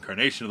second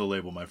incarnation of the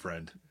label, my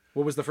friend?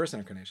 What was the first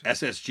incarnation?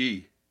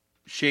 SSG,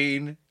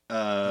 Shane,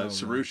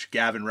 Sarush,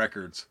 Gavin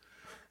Records,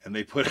 and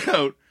they put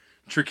out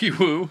Tricky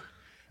Woo.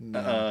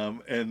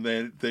 No. And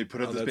then they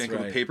put out this band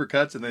called Paper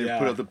Cuts, and they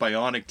put out the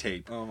Bionic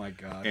Tape. Oh my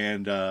god!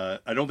 And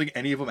I don't think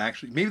any of them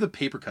actually. Maybe the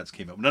Paper Cuts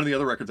came out. None of the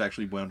other records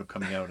actually wound up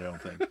coming out. I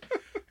don't think.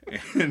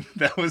 And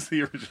that was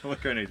the original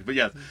incarnation. But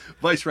yes,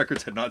 Vice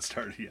Records had not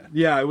started yet.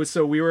 Yeah, it was.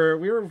 So we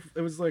were.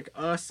 It was like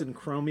us and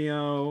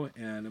Chromeo,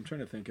 and I'm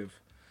trying to think of.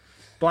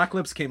 Black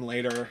Lips came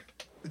later.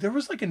 There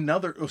was like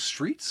another. Oh,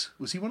 Streets,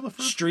 was he one of the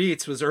first?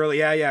 Streets was early.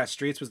 Yeah.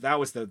 Streets was that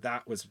was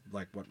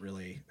like what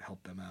really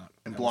helped them out.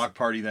 And Block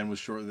Party then was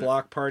shortly.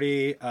 Block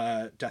Party,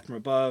 Death from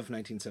Above,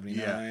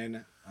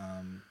 1979,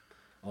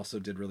 also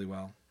did really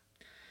well.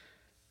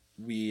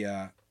 We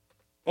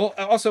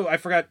also I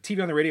forgot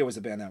TV on the Radio was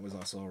a band that was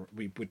also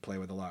we would play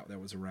with a lot that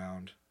was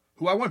around.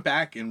 Who I went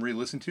back and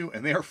re-listened to,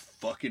 and they are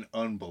fucking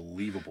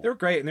unbelievable. They were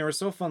great, and they were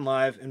so fun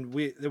live. And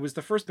it was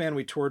the first band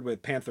we toured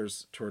with,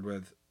 Panthers toured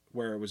with,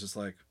 where it was just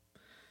like.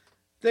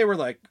 They were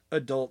like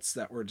adults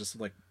that were just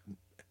like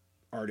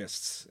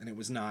artists, and it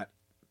was not.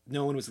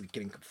 No one was like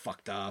getting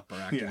fucked up or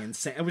acting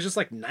insane. It was just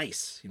like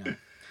nice, you know.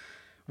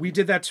 We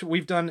did that.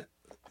 We've done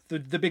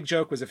the big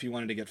joke was if you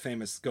wanted to get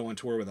famous, go on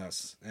tour with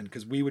us, and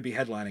because we would be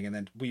headlining, and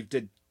then we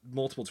did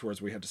multiple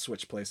tours where we had to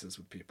switch places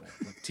with people.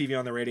 Like TV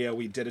on the Radio,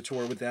 we did a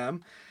tour with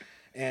them,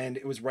 and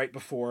it was right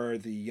before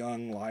the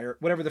Young Liar,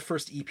 whatever the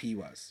first EP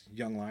was,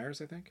 Young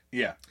Liars, I think.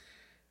 Yeah,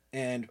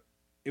 and.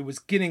 It was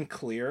getting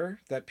clear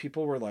that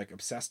people were like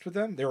obsessed with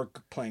them. They were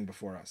playing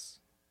before us.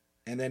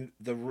 And then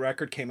the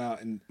record came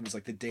out, and it was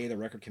like the day the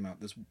record came out,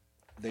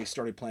 they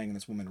started playing, and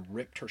this woman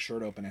ripped her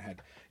shirt open and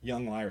had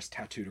Young Liars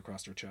tattooed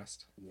across her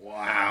chest.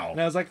 Wow. And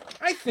I was like,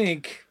 I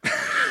think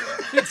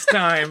it's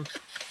time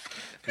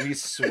we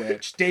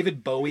switched.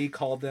 David Bowie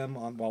called them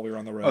while we were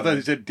on the road. I thought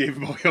you said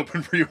David Bowie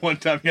opened for you one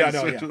time. Yeah,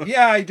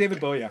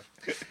 David Bowie, yeah.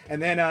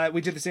 And then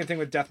we did the same thing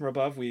with Death from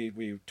Above.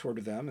 We toured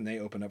with them, and they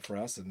opened up for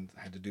us, and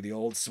had to do the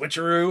old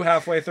switcheroo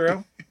halfway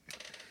through.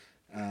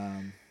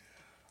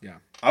 Yeah.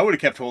 I would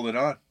have kept holding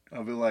on.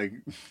 I'll be like,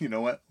 you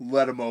know what?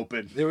 Let them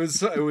open. It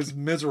was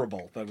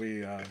miserable that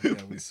we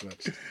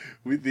switched.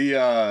 We've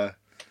had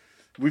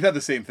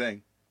the same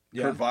thing.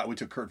 Yeah. We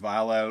took Kurt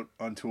Vile out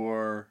on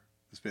tour.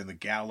 This band, The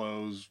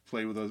Gallows,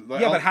 played with those.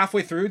 Yeah, but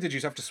halfway through, did you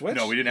have to switch?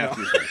 No, we didn't have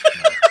to switch.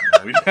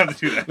 No, we didn't have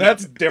to do that.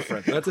 That's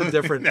different. That's a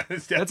different.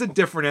 That's a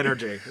different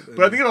energy.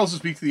 But I think it also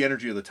speaks to the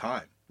energy of the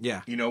time.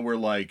 Yeah. You know, where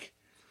like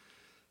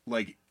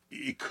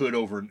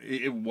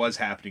it was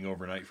happening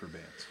overnight for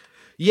bands.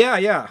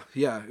 Yeah.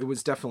 It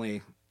was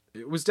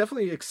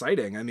definitely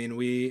exciting. I mean,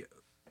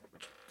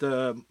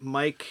 the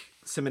Mike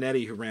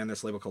Simonetti, who ran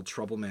this label called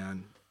Trouble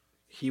Man,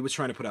 he was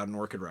trying to put out an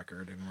Orchid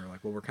record, and we're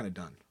like, well, we're kind of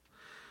done.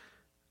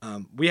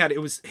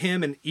 It was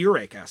him and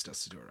Earache asked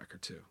us to do a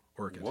record too.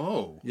 Orchid.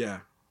 Whoa.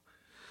 Yeah.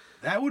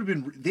 That would have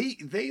been,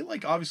 they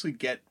like obviously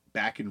get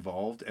back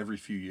involved every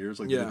few years,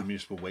 like the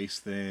municipal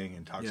waste thing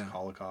and Toxic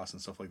Holocaust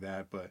and stuff like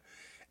that. But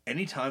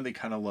anytime they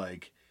kind of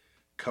like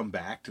come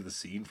back to the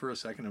scene for a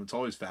second, it's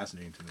always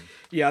fascinating to me.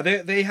 Yeah.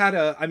 They had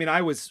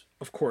I was,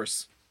 of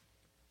course,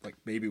 like,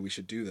 maybe we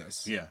should do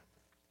this. Yeah.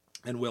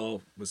 And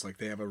Will was like,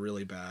 they have a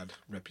really bad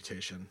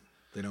reputation.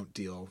 They don't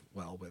deal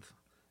well with,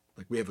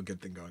 like, we have a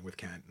good thing going with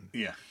Kent. And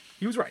yeah.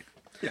 He was right.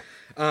 Yeah.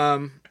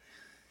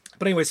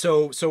 But anyway,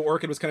 so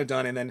Orchid was kind of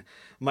done, and then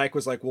Mike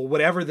was like, well,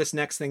 whatever this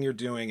next thing you're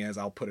doing is,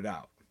 I'll put it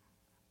out.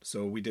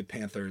 So we did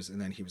Panthers, and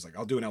then he was like,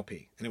 I'll do an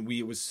LP. And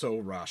it was so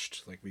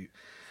rushed.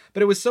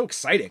 But it was so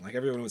exciting. Like,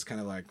 everyone was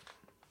kind of like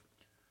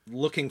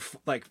looking,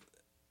 like,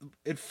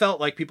 it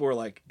felt like people were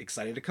like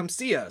excited to come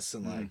see us.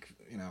 And like,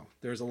 you know,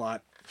 there's a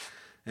lot,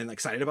 and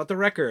excited about the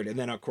record. And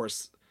then, of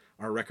course,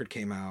 our record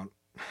came out.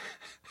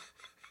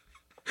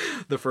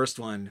 The first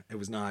one, it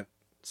was not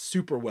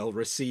super well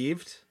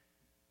received.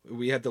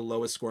 We had the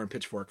lowest score in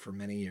Pitchfork for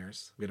many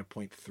years. We had a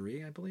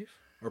 0.3, I believe,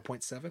 or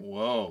 0.7.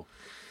 Whoa.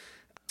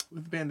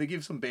 with the band? They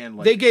gave some band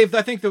like They gave.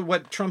 I think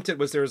what trumped it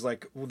was there was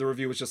like the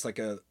review was just like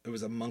it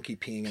was a monkey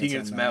peeing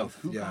in its mouth.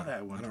 Who yeah, got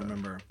that one? I don't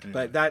remember, anyway.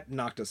 but that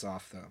knocked us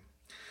off though.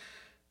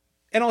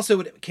 And also,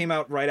 it came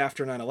out right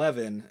after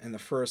 9/11, and the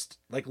first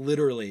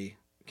literally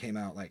came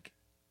out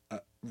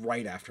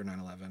right after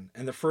 9/11,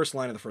 and the first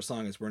line of the first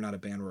song is "We're not a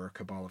band, we're a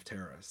cabal of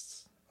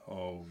terrorists."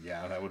 Oh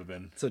yeah, that would have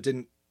been. So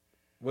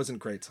wasn't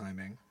great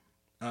timing.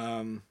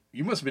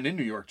 You must have been in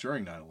New York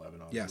during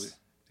 9/11, obviously. Yes.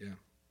 Yeah.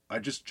 I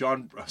was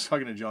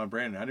talking to John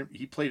Brandon.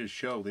 He played a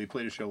show. They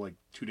played a show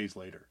 2 days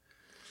later,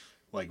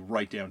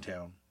 right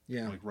downtown.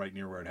 Yeah. Right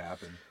near where it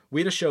happened.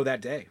 We had a show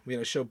that day. We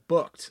had a show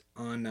booked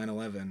on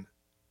 9/11,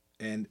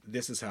 and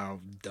this is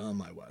how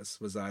dumb I was.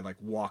 I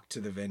walked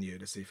to the venue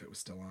to see if it was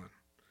still on,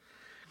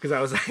 because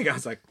I was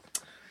like,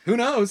 who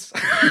knows?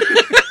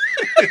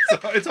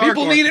 It's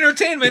People need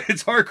entertainment.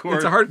 It's hardcore.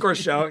 It's a hardcore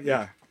show.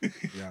 Yeah.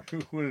 Yeah.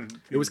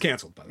 It was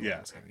canceled, by the way.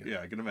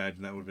 Yeah, I can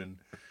imagine that would have been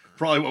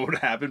probably what would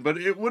have happened, but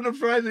it wouldn't have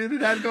surprised me if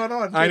it had gone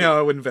on. I know,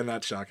 it wouldn't have been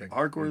that shocking.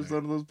 Hardcore is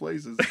one of those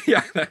places.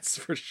 Yeah, that's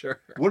for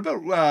sure. What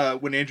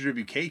about when Andrew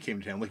WK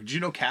came to town? Did you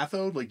know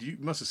Cathode? You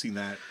must have seen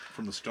that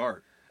from the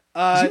start. He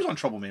was on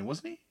Trouble Man,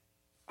 wasn't he?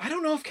 I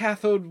don't know if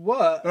Cathode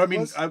was. I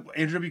mean,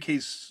 Andrew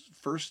WK's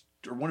first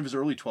or one of his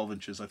early 12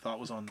 inches, I thought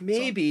was on.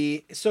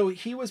 Maybe. So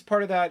he was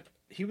part of that.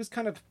 He was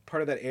kind of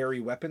part of that airy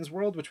weapons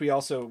world, which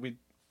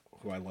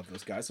I love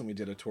those guys, and we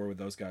did a tour with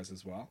those guys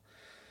as well.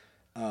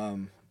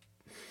 But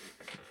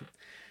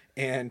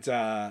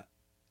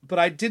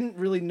I didn't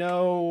really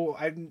know.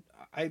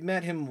 I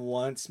met him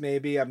once,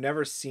 maybe. I've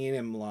never seen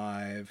him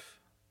live.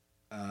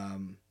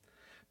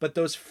 But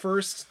those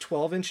first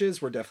 12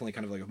 inches were definitely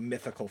kind of like a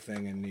mythical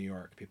thing in New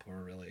York. People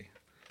were really.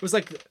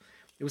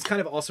 It was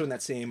kind of also in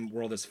that same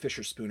world as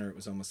Fisher Spooner. It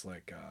was almost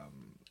like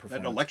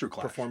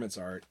Electroclash. Performance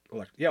art.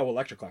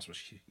 Electroclash was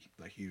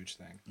a huge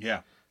thing.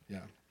 Yeah.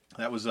 Yeah.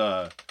 That was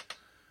I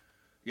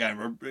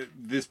remember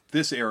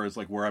this era is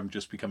where I'm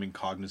just becoming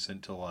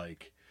cognizant to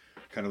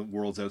kind of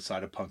worlds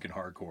outside of punk and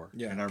hardcore.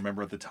 Yeah. And I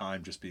remember at the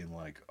time just being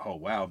oh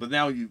wow. But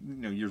now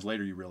years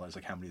later you realize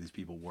how many of these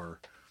people were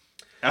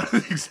out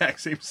of the exact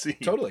same scene.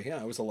 Totally,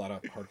 yeah. It was a lot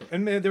of hardcore.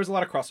 And there was a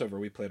lot of crossover.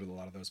 We played with a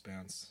lot of those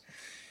bands.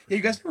 Yeah,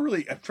 you guys never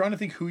really... I'm trying to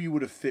think who you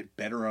would have fit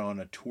better on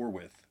a tour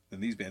with than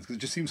these bands, because it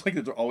just seems like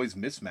there are always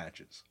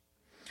mismatches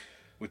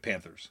with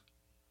Panthers.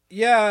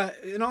 Yeah,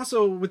 and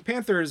also with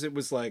Panthers, it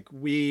was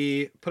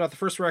we put out the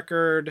first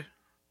record.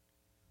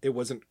 It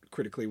wasn't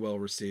critically well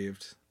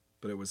received,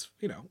 but it was,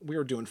 we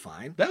were doing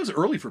fine. That was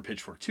early for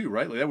Pitchfork too,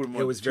 right? That would have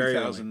been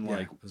 2000,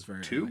 it was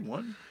very 2, early.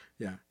 1?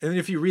 Yeah. And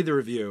if you read the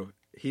review,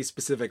 he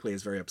specifically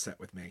is very upset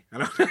with me. I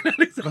don't know.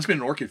 Must have been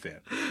an Orchid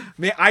fan.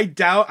 I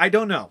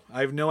don't know.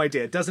 I have no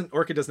idea.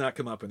 Orchid does not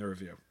come up in the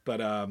review,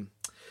 but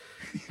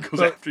he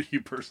goes after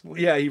you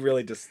personally. Yeah,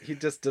 he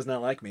just does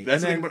not like me.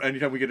 That's the thing about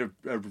anytime we get a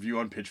review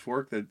on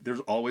Pitchfork, that there's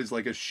always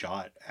a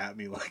shot at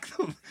me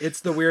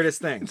it's the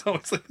weirdest thing. It's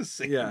always the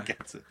same who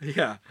gets it.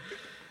 Yeah.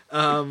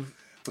 I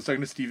was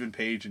talking to Stephen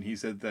Page, and he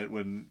said that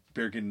when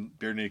Bare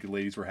Naked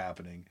Ladies were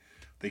happening,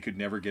 they could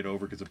never get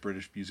over because the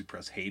British music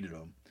press hated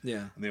them.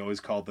 Yeah. And they always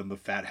called them the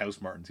Fat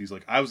House Martins. He's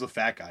like, I was the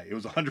fat guy. It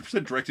was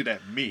 100% directed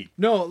at me.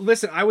 No,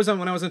 listen, when I was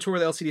on tour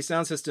with LCD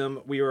Sound System,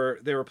 they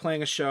were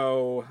playing a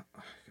show.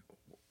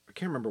 I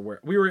can't remember where.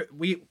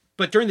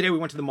 But during the day we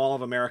went to the Mall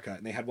of America,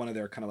 and they had one of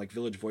their kind of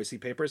Village Voicey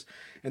papers,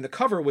 and the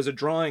cover was a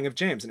drawing of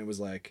James, and it was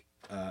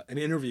an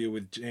interview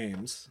with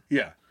James.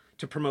 Yeah.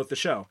 To promote the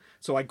show.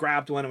 So I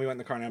grabbed one and we went in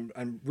the car, and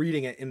I'm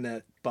reading it in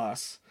the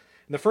bus.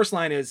 And the first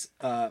line is,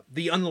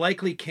 the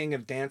unlikely king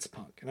of dance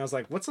punk. And I was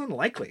like, what's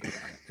unlikely about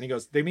it? And he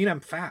goes, they mean I'm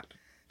fat.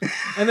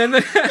 And then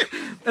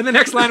the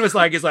next line was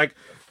he's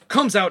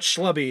comes out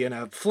schlubby in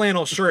a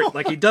flannel shirt.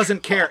 He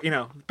doesn't care,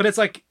 But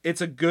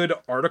it's a good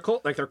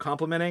article. They're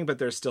complimenting, but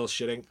they're still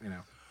shitting,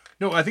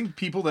 No, I think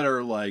people that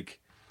are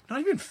not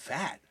even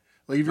fat.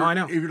 If you're, I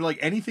know. If you're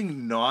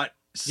anything not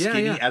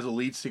skinny as a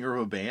lead singer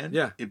of a band,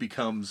 it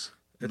becomes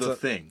the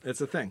thing.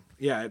 It's a thing.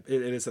 Yeah, it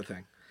is a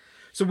thing.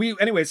 So we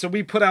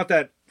put out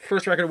that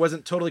first record. It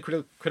wasn't totally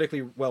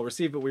critically well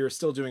received, but we were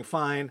still doing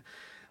fine.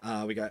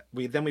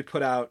 We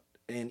put out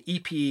an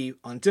EP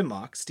on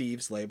Dimmock,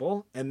 Steve's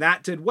label, and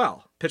that did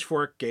well.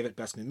 Pitchfork gave it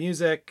Best New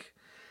Music,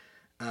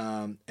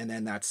 and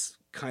then that's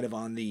kind of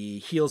on the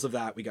heels of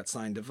that we got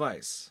signed to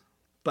Vice.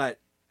 But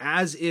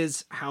as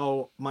is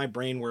how my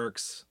brain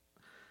works,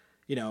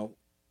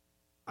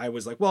 I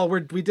was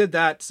we did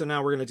that, so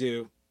now we're gonna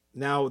do.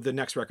 Now the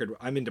next record,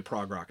 I'm into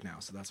prog rock now,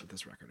 so that's what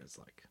this record is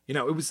like.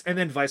 It was, and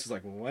then Vice was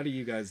like, well, what are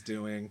you guys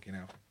doing?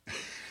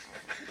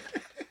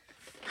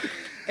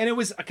 And it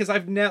was because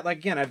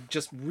I've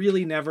just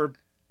really never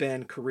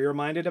been career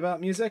minded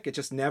about music. It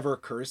just never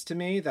occurs to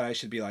me that I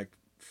should be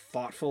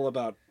thoughtful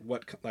about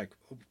what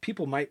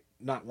people might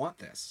not want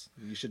this.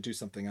 You should do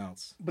something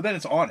else. But then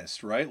it's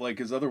honest, right?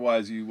 Because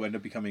otherwise you end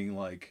up becoming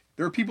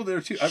there are people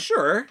there too.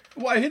 Sure.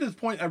 Well, I hit this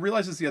point. I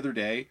realized this the other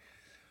day.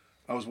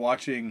 I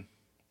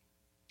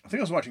think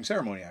I was watching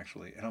Ceremony,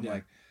 actually, and I'm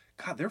like,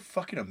 God, they're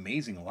fucking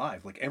amazing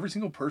live. Every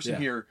single person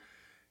here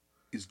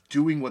is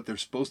doing what they're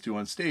supposed to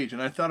on stage.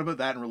 And I thought about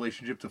that in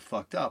relationship to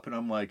Fucked Up, and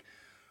I'm like,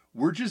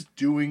 we're just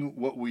doing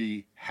what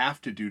we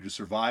have to do to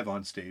survive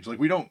on stage. Like,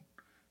 we don't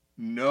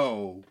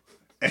know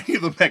any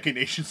of the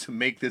machinations to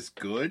make this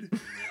good.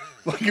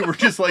 Like, we're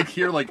just like,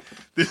 here, like,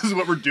 this is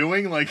what we're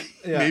doing. Like,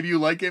 maybe you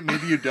like it,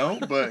 maybe you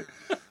don't. But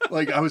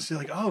like, I was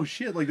like, oh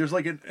shit, like there's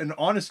like an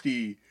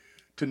honesty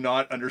to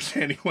not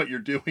understanding what you're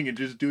doing and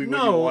just doing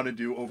what you want to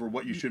do over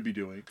what you should be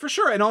doing. For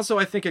sure. And also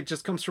I think it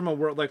just comes from a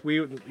world like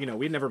we'd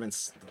never been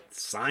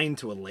signed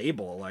to a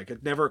label. Like,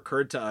 it never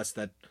occurred to us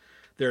that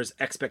there's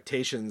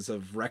expectations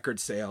of record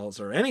sales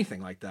or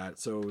anything like that.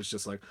 So it was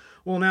just like,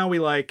 well, now we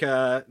like,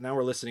 now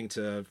we're listening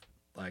to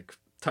like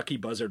Tucky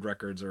Buzzard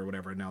records or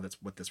whatever. Now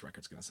that's what this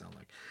record's going to sound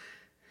like.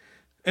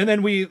 And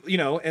then we,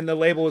 and the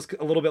label was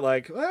a little bit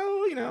like,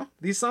 well,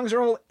 these songs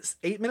are all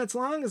 8 minutes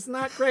long. It's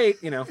not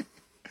great,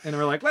 And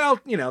we're like, well,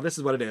 this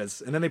is what it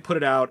is. And then they put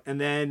it out,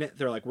 and then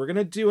they're like, we're going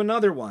to do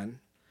another one,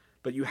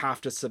 but you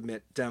have to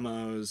submit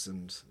demos,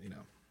 and,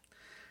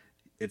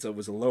 it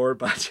was a lower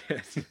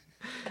budget.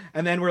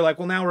 And then we're like,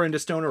 well, now we're into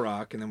stoner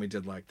rock. And then we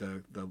did like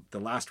the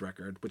last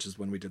record, which is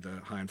when we did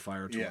the High on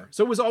Fire tour. Yeah.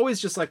 So it was always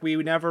just like, we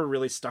never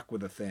really stuck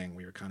with a thing.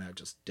 We were kind of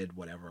just did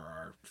whatever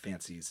our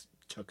fancies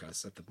took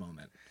us at the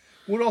moment.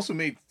 What also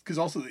made, because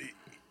also,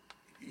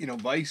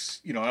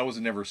 Vice, I was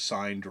never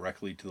signed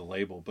directly to the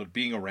label, but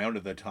being around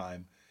at that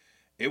time,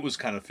 it was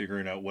kind of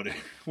figuring out what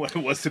it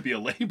was to be a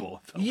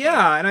label.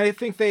 Yeah, and I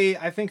think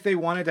they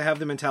wanted to have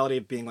the mentality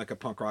of being like a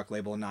punk rock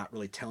label and not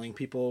really telling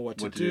people what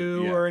to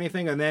do or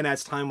anything. And then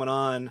as time went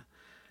on,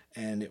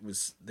 and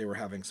they were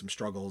having some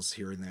struggles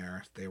here and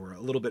there. They were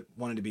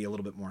wanted to be a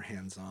little bit more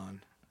hands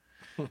on.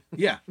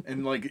 Yeah,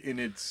 and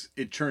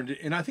it turned.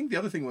 And I think the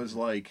other thing was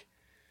like,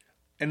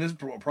 and this is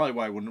probably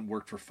why I wouldn't have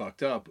worked for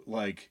Fucked Up.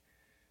 Like,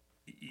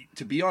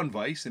 to be on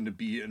Vice and to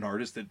be an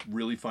artist that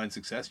really finds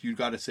success, you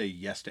got to say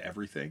yes to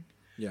everything.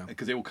 Yeah,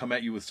 because they will come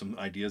at you with some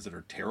ideas that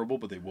are terrible,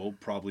 but they will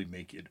probably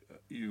make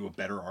you a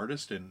better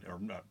artist or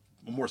not,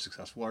 a more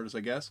successful artist, I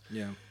guess.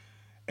 Yeah,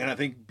 and I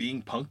think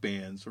being punk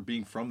bands or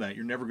being from that,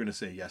 you're never going to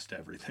say yes to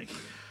everything.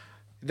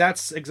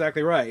 That's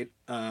exactly right.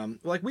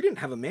 Like, we didn't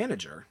have a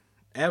manager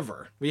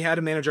ever. We had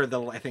a manager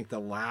I think the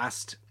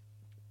last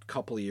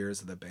couple of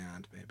years of the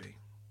band, maybe.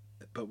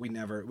 But we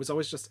never, it was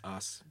always just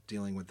us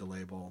dealing with the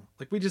label.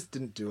 Like, we just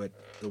didn't do it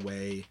the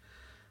way,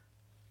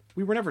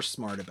 we were never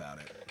smart about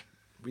it.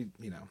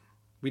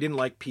 We didn't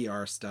like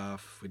PR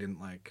stuff. We didn't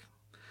like,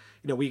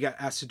 we got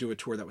asked to do a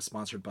tour that was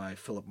sponsored by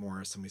Philip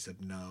Morris, and we said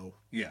no.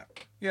 Yeah.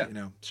 Yeah.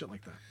 Shit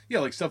like that. Yeah,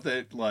 like stuff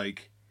that,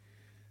 like,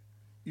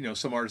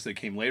 some artists that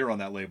came later on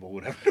that label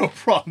would have no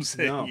problem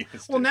saying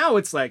yes. Well, now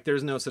it's like,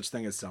 there's no such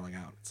thing as selling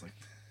out. It's like,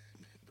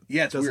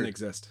 yeah, it doesn't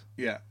exist.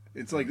 Yeah.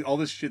 It's like all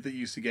this shit that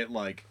used to get,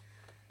 like,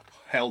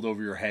 held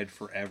over your head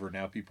forever.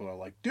 Now people are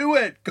like, do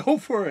it, go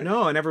for it.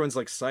 No, and everyone's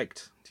like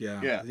psyched.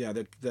 Yeah.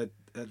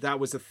 That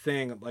was a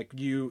thing. Like,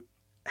 you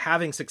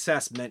having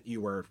success meant you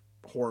were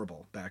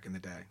horrible back in the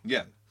day.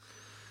 Yeah.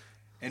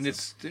 And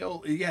it's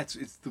still, it's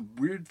the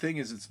weird thing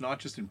is it's not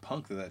just in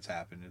punk that's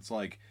happened. It's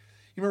like,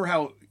 you remember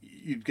how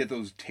you'd get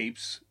those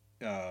tapes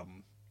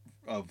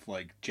of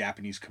like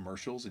Japanese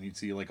commercials, and you'd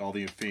see like all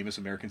the famous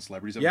American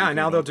celebrities. Yeah,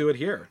 now they'll do it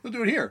here. They'll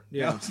do it here.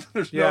 Yeah.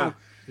 There's no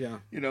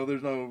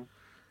there's no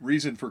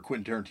reason for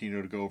Quentin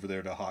Tarantino to go over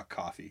there to hawk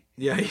coffee.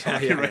 Yeah.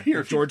 Right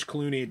here. George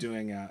Clooney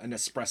doing an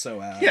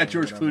espresso ad. Yeah,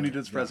 George Clooney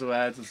does espresso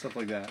ads and stuff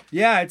like that.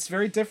 Yeah, it's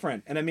very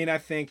different. And I mean, I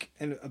think,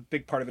 and a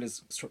big part of it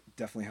is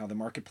definitely how the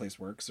marketplace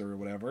works or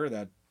whatever,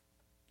 that,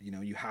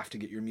 you have to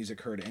get your music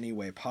heard any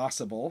way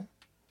possible.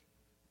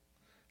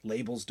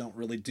 Labels don't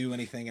really do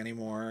anything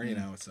anymore,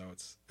 so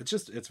it's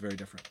very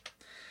different.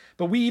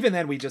 But we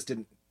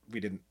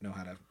didn't know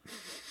how to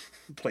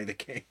play the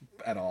game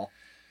at all.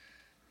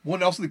 Well,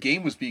 and also the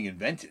game was being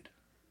invented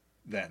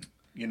then,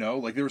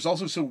 like there was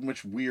also so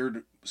much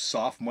weird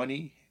soft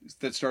money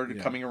that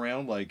started coming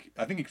around. Like,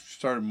 I think it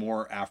started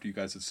more after you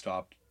guys had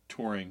stopped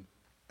touring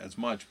as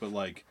much, but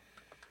like,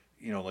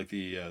 like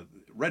the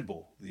Red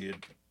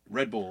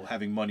Bull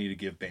having money to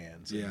give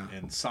bands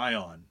and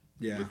Scion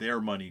with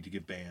their money to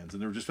give bands.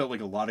 And there just felt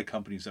like a lot of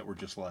companies that were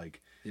just like,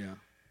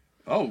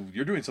 oh,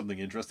 you're doing something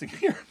interesting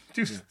here.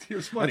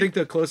 Here's money. I think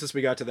the closest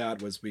we got to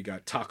that was we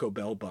got Taco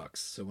Bell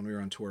bucks. So when we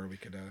were on tour, we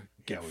could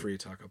get free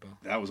Taco Bell.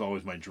 That was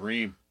always my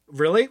dream.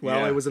 Really?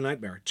 Well, it was a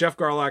nightmare. Jeff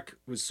Garlock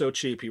was so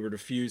cheap, he would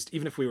refuse.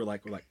 Even if we were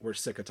like, we're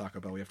sick of Taco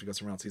Bell, we have to go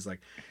somewhere else. He's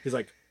like,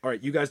 all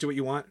right, you guys do what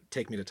you want.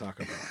 Take me to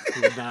Taco Bell.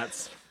 He would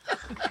not.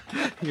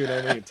 You would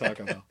only eat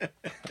Taco Bell.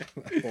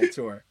 Full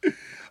tour.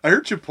 I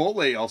heard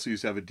Chipotle also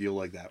used to have a deal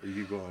like that where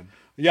you go on.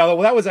 Yeah, well,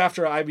 that was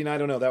after. I mean, I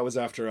don't know. That was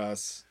after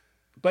us.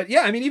 But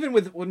yeah, I mean, even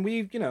when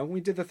we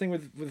did the thing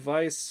with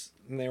Vice,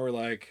 and they were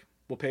like,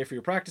 we'll pay for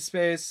your practice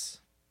space,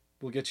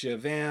 we'll get you a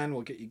van,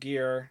 we'll get you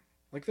gear.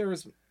 Like, there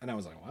was, and I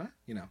was like, what?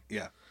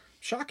 Yeah.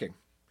 Shocking.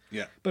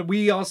 Yeah. But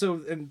we also,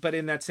 but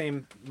in that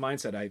same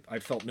mindset, I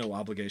felt no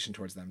obligation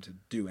towards them to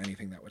do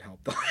anything that would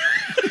help them.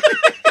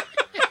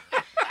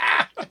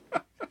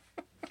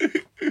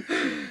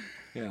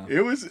 Yeah.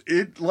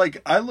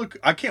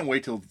 I can't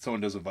wait till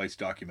someone does a Vice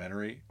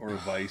documentary or a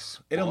Vice.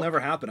 It'll book. never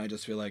happen. I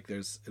just feel like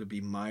it'll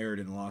be mired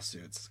in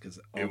lawsuits because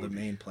all the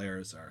main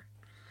players are.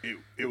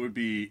 It would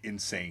be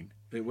insane.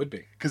 It would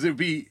be. Because it would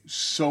be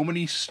so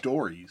many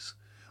stories.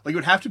 Like, it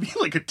would have to be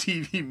like a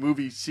TV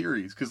movie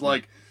series. Because,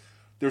 like,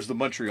 there's the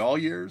Montreal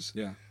years.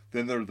 Yeah.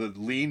 Then there are the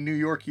lean New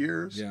York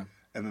years. Yeah.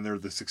 And then there are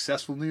the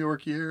successful New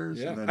York years.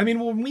 Yeah. And then... I mean,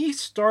 when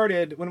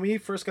we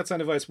first got signed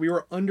to Vice, we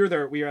were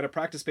at a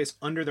practice space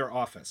under their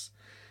office.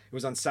 It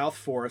was on South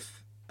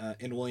 4th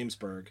in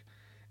Williamsburg.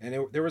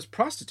 And there was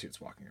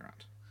prostitutes walking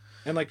around.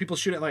 And, like, people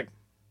shooting, like,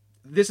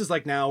 this is,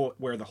 like, now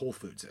where the Whole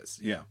Foods is.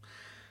 Yeah.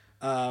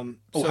 So,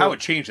 how it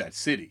changed that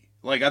city.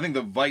 Like, I think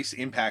the Vice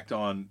impact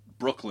on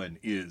Brooklyn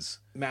is...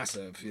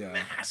 Massive, yeah.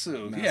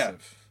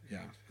 Massive.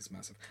 Yeah, it's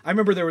massive. I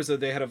remember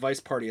they had a Vice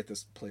party at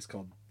this place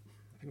called,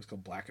 I think it was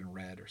called Black and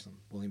Red or some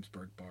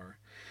Williamsburg bar.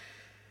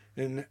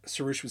 And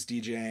Sarush was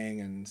DJing,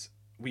 and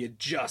we had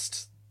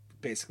just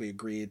basically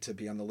agreed to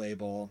be on the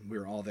label. We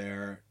were all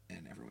there,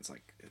 and everyone's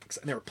like,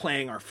 and they were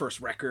playing our first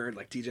record,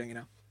 like DJing, you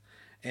know?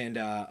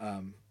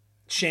 And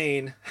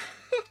Shane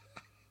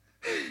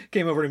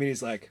came over to me and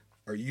he's like,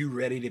 "Are you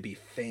ready to be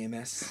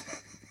famous?"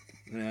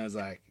 And I was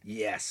like,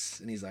 "Yes."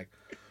 And he's like,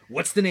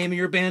 "What's the name of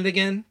your band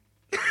again?"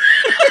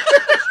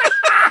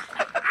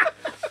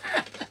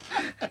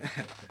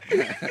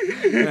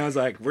 And I was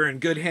like, "We're in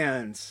good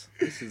hands.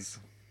 This is,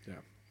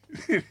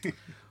 yeah."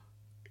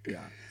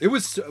 Yeah. It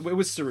was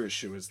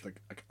Sarush. It was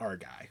like our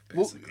guy,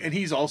 basically. Well, and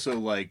he's also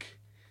like,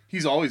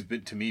 he's always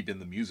been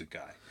the music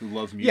guy who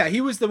loves music. Yeah,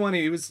 he was the one.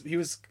 He was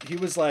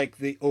like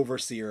the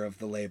overseer of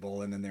the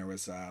label, and then there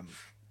was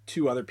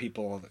two other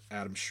people,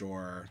 Adam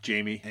Shore,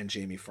 Jamie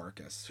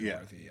Farkas, who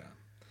are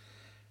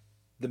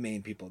the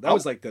main people. That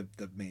was like the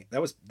main.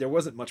 There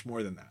wasn't much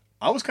more than that.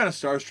 I was kind of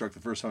starstruck the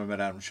first time I met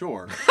Adam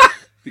Shore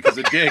because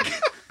of Dig.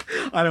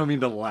 I don't mean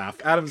to laugh.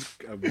 Adam's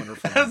a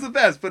wonderful. That's the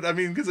best, but I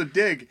mean because of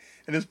Dig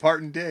and his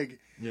part in Dig.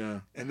 Yeah,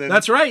 and then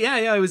that's right.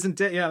 Yeah, it was in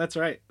Dig. Yeah, that's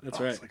right. That's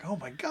right. It's like, oh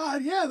my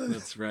god, yeah,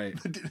 that's right.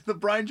 The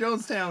Brian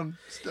Jonestown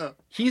stuff.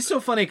 He's so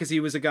funny because he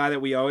was a guy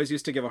that we always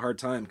used to give a hard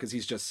time because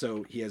he's just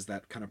he has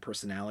that kind of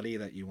personality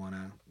that you want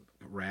to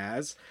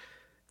razz.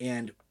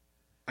 And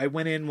I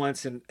went in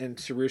once and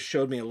Sarush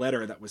showed me a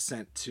letter that was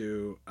sent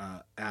to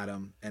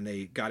Adam, and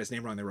they got his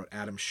name wrong. They wrote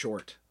Adam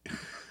Short.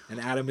 And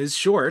Adam is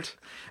short.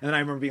 And then I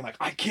remember being like,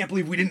 I can't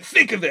believe we didn't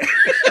think of it.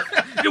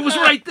 It was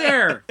right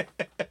there.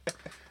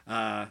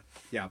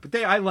 Yeah, but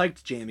I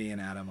liked Jamie and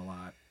Adam a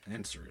lot.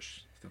 And Sarush.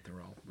 I thought they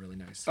were all really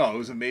nice. Oh, it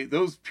was amazing.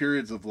 Those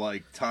periods of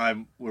like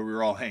time where we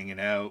were all hanging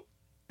out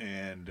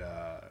and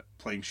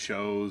playing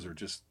shows or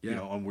just, you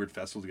know, on weird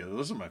festivals together.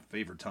 Those are my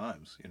favorite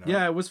times, you know?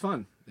 Yeah, it was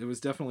fun. It was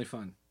definitely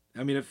fun.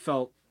 I mean, it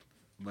felt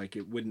like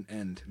it wouldn't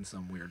end in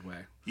some weird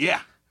way.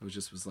 Yeah. It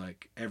was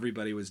like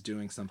everybody was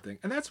doing something.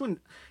 And that's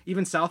when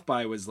even South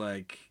by was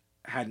like,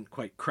 hadn't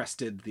quite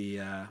crested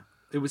the,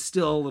 it was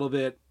still a little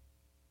bit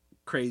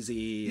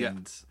crazy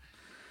and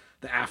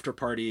the after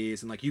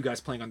parties and like you guys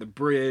playing on the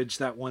bridge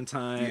that one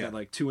time at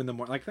like 2 a.m.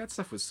 Like that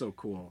stuff was so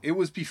cool. It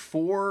was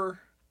before,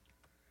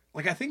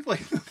 like, I think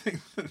like the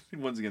thing,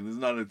 once again, this is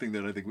not a thing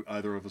that I think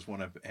either of us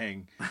want to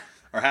hang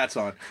our hats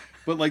on,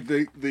 but like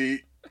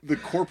the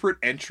corporate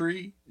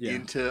entry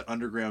into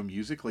underground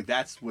music, like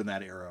that's when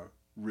that era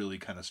really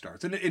kind of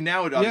starts. And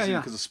now it obviously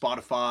because of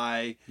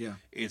Spotify,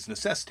 it's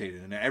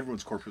necessitated and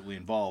everyone's corporately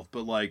involved.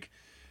 But like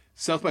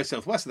South by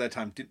Southwest at that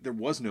time, there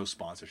was no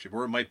sponsorship,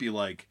 or it might be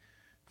like,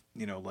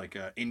 you know, like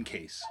In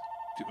Case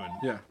doing.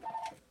 Yeah,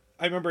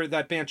 I remember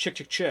that band Chick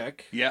Chick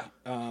Chick. Yeah,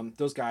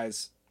 those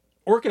guys.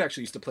 Orchid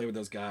actually used to play with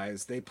those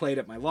guys. They played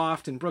at my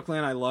loft in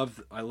Brooklyn. I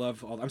love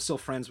all. I'm still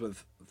friends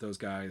with those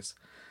guys,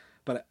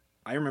 but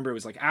I remember it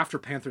was like after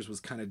Panthers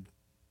was kind of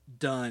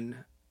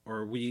done,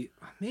 or I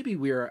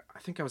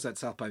think I was at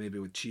South by maybe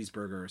with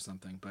Cheeseburger or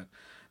something, but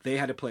they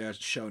had to play a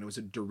show and it was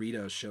a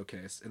Doritos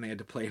showcase and they had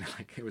to play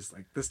like, it was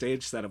like the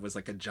stage setup was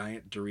like a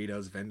giant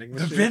Doritos vending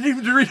machine.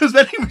 Doritos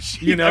vending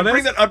machine. You know,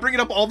 I bring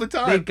it up all the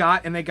time. They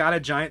got a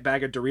giant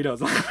bag of Doritos.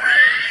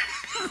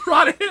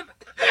 Brought it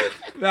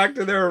back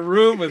to their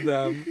room with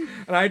them.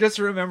 And I just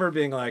remember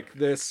being like,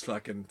 this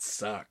fucking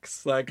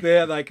sucks. Like they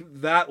had like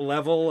that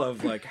level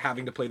of like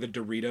having to play the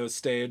Doritos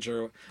stage,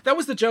 or that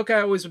was the joke I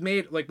always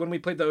made. Like when we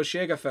played the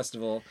Oshiega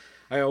festival,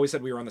 I always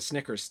said we were on the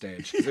Snickers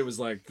stage because it was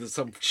like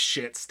some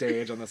shit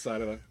stage on the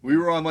side of it. We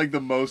were on like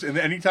the most, and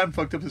anytime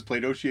Fucked Up has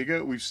played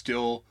Oshiega, we've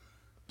still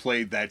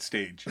played that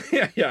stage.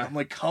 Yeah. I'm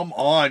like, come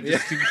on,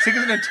 just stick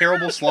us in a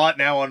terrible slot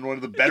now on one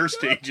of the better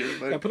stages.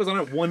 But put us on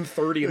at 1:30 in the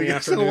afternoon. I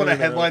still want to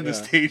headline the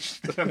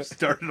stage that I'm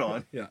started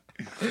on. Yeah,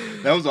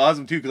 that was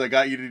awesome too because I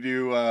got you to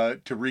do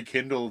to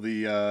rekindle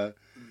the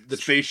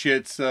Space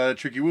Shit's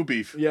Tricky Woo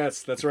beef.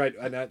 Yes, that's right.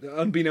 And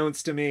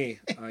unbeknownst to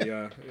me,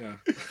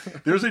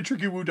 there's a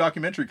Tricky Woo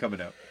documentary coming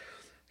out.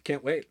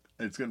 Can't wait.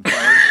 It's gonna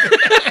fire.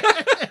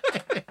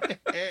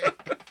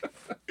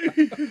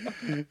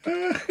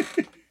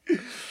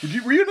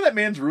 Were you into that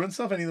Man's Ruin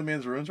stuff? Any of the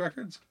Man's Ruins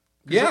records?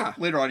 Yeah.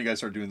 Later on, you guys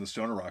started doing the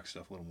stoner rock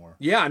stuff a little more.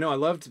 Yeah, no, I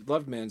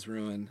loved Man's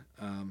Ruin.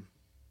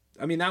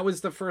 I mean, that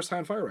was the first High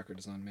on Fire record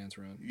is on Man's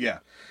Road. Yeah.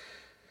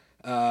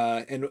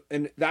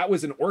 And that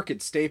was an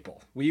Orchid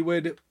staple.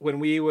 When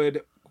we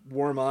would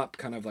warm up,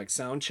 kind of like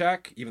sound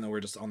check, even though we're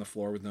just on the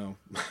floor with no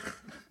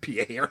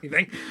PA or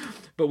anything,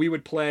 but we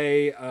would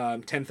play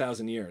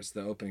 10,000 Years,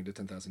 the opening to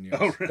 10,000 Years.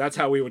 Oh, really? That's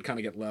how we would kind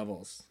of get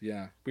levels.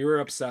 Yeah, we were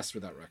obsessed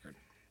with that record.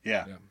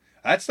 Yeah.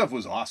 That stuff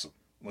was awesome.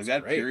 Like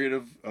that great. period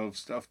of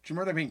stuff. Do you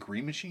remember that being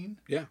Green Machine?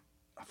 Yeah.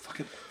 I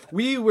fucking...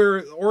 We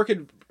were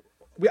Orchid.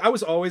 I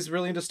was always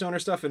really into stoner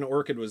stuff, and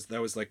Orchid was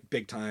like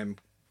big time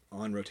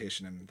on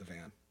rotation in the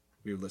van.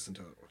 We would listen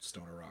to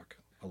stoner rock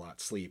a lot,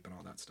 Sleep and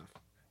all that stuff.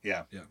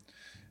 Yeah. Yeah.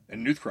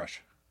 And Nooth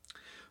Crush.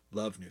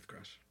 Love Nooth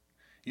Crush.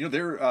 You know,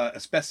 they're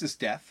Asbestos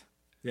Death.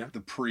 Yeah.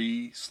 The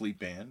pre-Sleep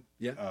band.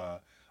 Yeah.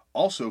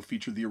 Also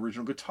featured the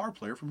original guitar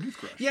player from Nooth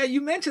Crush. Yeah, you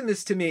mentioned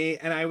this to me,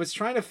 and I was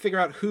trying to figure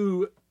out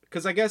who,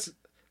 because I guess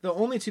the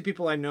only two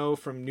people I know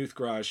from Nooth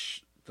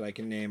Crush that I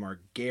can name are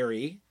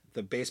Gary,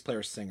 the bass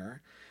player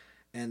singer,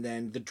 and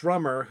then the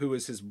drummer, who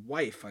is his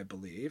wife, I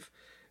believe.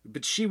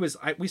 But she was,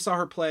 we saw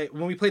her play,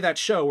 when we played that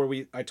show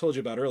where I told you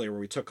about earlier, where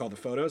we took all the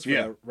photos for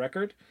the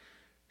record,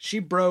 she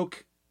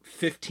broke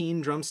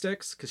 15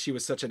 drumsticks because she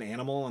was such an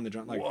animal on the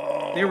drum. Like,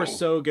 whoa. They were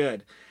so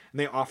good. And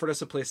they offered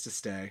us a place to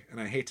stay. And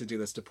I hate to do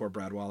this to poor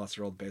Brad Wallace,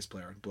 our old bass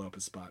player, and blow up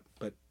his spot.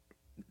 But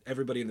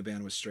everybody in the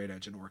band was straight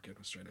edge, and Orchid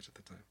was straight edge at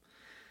the time.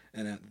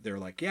 And they were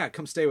like, yeah,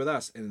 come stay with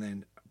us. And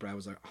then Brad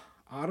was like,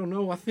 I don't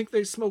know. I think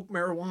they smoke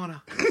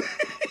marijuana.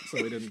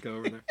 So we didn't go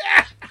over there.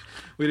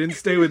 We didn't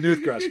stay with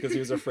Nooth Crush because he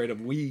was afraid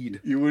of weed.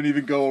 You wouldn't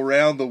even go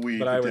around the weed.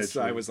 But I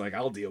was like,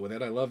 I'll deal with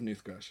it. I love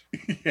Nooth Crush.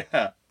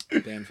 Yeah.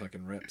 Band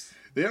fucking rips.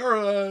 They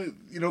are,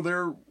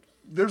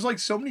 there's like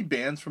so many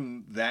bands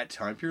from that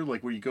time period,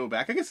 like where you go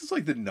back. I guess it's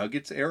like the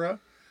Nuggets era.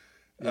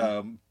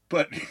 Yeah.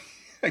 But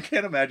I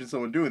can't imagine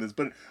someone doing this.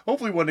 But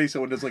hopefully one day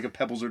someone does like a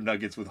Pebbles or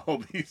Nuggets with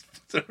all these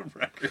sort of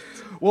records.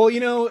 Well,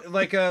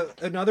 like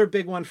another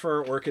big one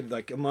for Orchid,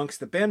 like amongst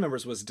the band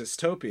members, was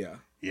Dystopia.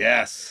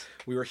 Yes.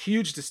 We were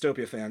huge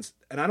Dystopia fans.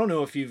 And I don't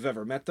know if you've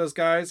ever met those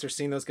guys or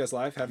seen those guys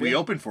live. Have you? We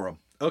opened for them.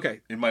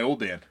 Okay. In my old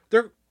band.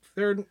 They're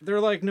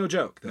like no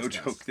joke. No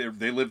joke.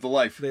 They live the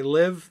life. They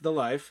live the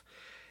life.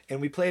 And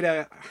we played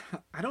I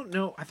don't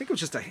know, I think it was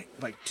just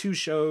like 2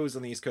 shows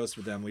on the East Coast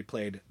with them. We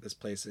played this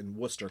place in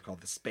Worcester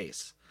called The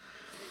Space,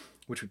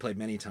 which we played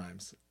many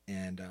times.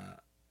 And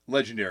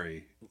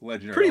legendary.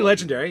 Pretty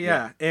legendary,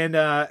 yeah. And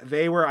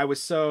I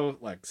was so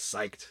like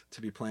psyched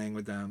to be playing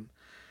with them.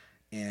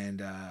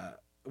 And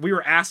we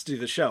were asked to do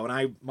the show,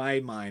 and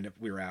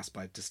we were asked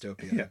by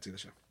Dystopia to do the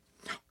show.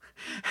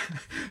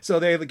 So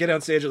they get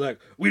on stage and like,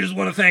 we just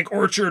want to thank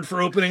Orchid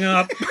for opening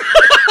up.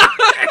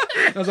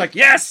 I was like,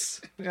 yes.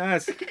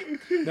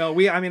 No,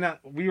 we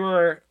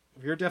were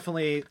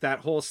definitely that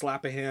whole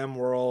Slap a Ham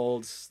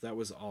world. That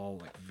was all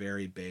like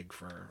very big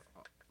for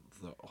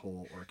the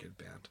whole Orchid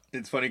band.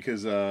 It's funny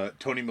because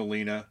Tony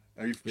Molina,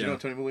 do you know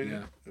Tony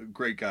Molina? Yeah.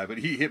 Great guy, but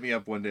he hit me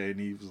up one day and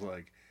he was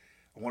like,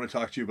 I want to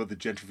talk to you about the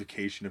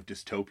gentrification of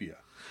Dystopia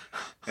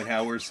and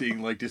how we're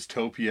seeing like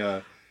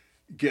Dystopia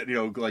getting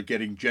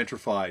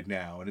gentrified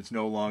now, and it's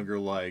no longer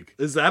like...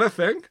 Is that a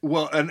thing?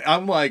 Well, and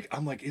I'm like,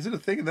 is it a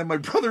thing? And then my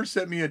brother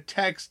sent me a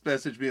text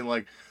message being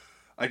like,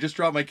 I just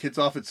dropped my kids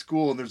off at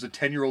school and there's a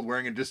 10-year-old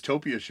wearing a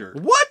Dystopia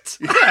shirt. What?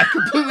 Yeah,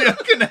 completely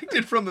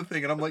unconnected from the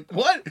thing. And I'm like,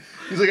 what?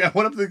 He's like, I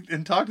went up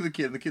and talked to the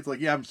kid, and the kid's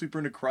like, yeah, I'm super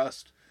into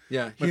crust.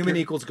 Yeah, human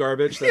equals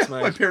garbage. That's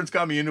my parents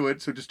got me into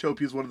it, so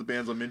Dystopia is one of the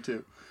bands I'm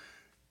into.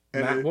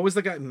 And what was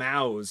the guy?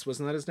 Mouse,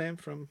 wasn't that his name?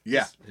 From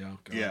Yeah.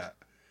 Yeah.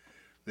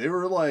 They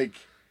were like...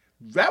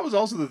 That was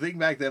also the thing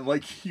back then.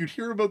 Like, you'd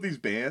hear about these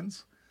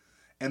bands,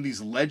 and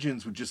these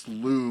legends would just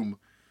loom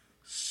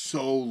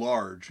so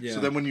large. Yeah.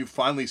 So then when you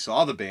finally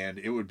saw the band,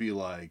 it would be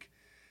like,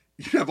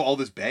 you'd have all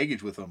this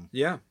baggage with them.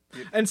 Yeah.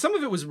 And some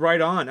of it was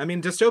right on. I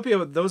mean,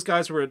 Dystopia, those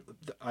guys were,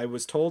 I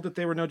was told that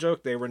they were no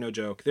joke. They were no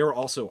joke. They were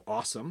also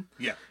awesome.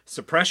 Yeah.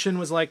 Suppression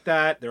was like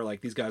that. They're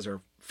like, these guys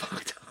are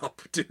fucked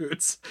up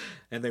dudes.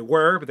 And they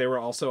were, but they were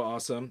also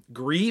awesome.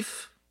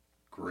 Grief.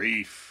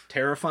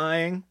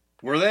 Terrifying.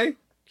 Were they?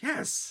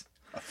 Yes.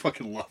 I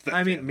fucking love that.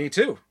 I mean, me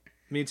too.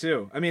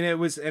 I mean, it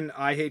was, and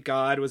I Hate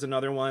God was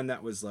another one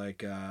that was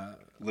like...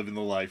 living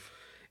the life.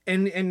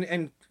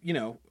 And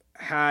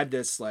had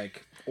this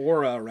like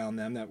aura around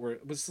them that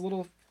was a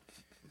little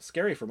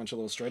scary for a bunch of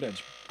little straight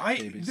edge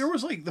babies. There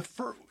was like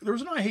there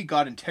was an I Hate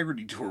God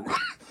Integrity tour.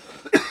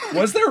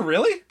 Was there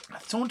really?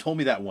 Someone told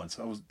me that once.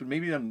 But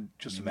maybe I'm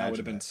just imagining. That would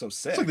have been so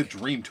sick. It's like the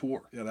dream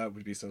tour. Yeah, that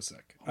would be so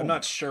sick. I'm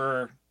not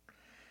sure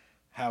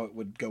how it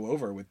would go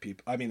over with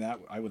people. I mean,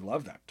 I would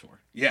love that tour.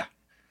 Yeah.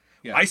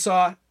 I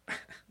saw.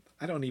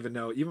 I don't even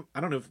know. I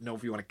don't know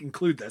if you want to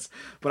include this,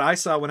 but I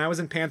saw when I was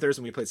in Panthers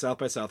and we played South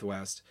by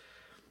Southwest.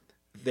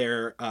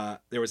 There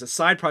was a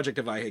side project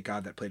of I Hate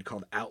God that played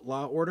called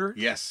Outlaw Order.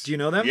 Yes. Do you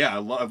know them? Yeah, I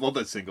love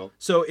that single.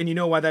 So, and you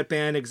know why that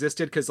band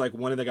existed? Because like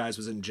one of the guys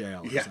was in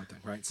jail or something,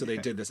 right? So they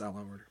did this Outlaw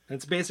Order. And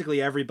it's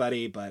basically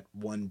everybody but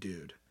one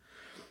dude.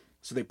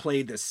 So they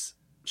played this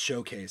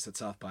showcase at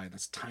South by in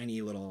this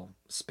tiny little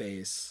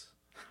space.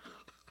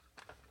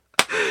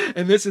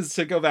 And this is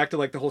to go back to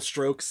like the whole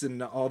Strokes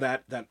and all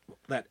that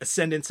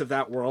ascendance of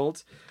that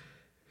world.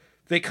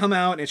 They come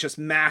out and it's just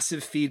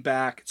massive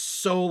feedback. It's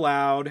so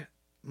loud.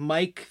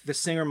 Mike, the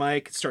singer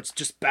Mike, starts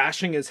just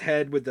bashing his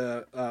head with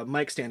the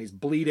mic stand. He's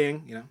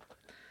bleeding, you know.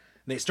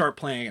 And they start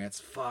playing and it's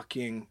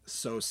fucking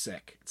so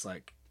sick. It's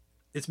like,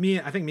 it's me.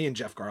 I think me and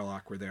Jeff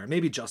Garlock were there.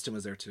 Maybe Justin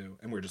was there too.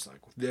 And we're just like,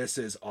 this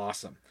is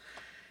awesome.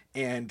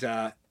 And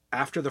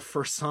after the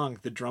first song,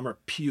 the drummer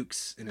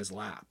pukes in his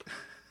lap.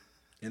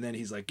 And then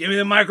he's like, give me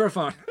the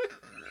microphone.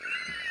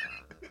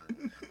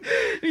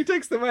 He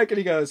takes the mic and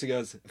he goes,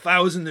 if I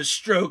was in the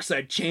Strokes,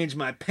 I'd change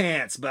my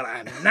pants, but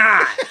I'm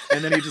not.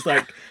 And then he just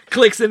like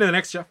clicks into the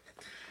next show.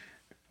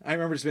 I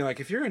remember just being like,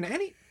 if you're in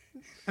any,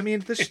 I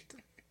mean,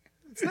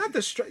 it's not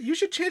the Strokes. You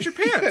should change your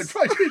pants.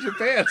 Probably change your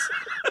pants.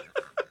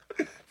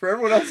 For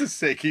everyone else's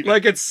sake. Even.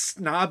 Like it's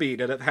snobby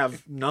to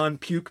have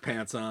non-puke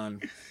pants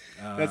on.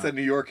 That's that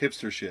New York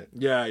hipster shit.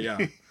 Yeah.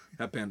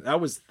 That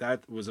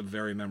was a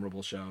very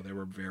memorable show. They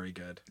were very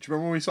good. Do you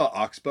remember when we saw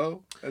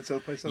Oxbow at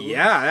South by Southwest?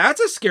 Yeah,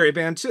 that's a scary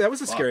band too. That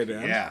was a scary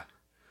band. Yeah.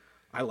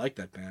 I like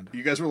that band.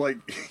 You guys were like,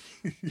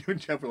 you and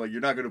Jeff were like,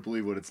 you're not going to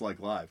believe what it's like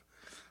live.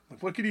 I'm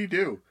like, what can he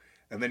do?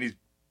 And then he's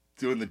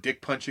doing the dick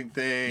punching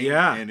thing.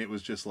 Yeah. And it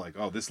was just like,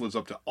 oh, this lives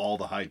up to all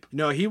the hype.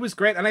 No, he was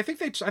great. And I think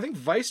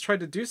Vice tried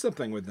to do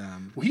something with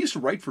them. Well, he used to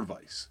write for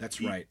Vice. That's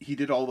right. He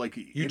did all like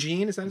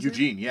Eugene, is that his name?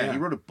 Eugene, yeah. He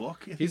wrote a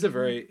book. He's a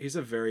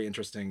very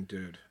interesting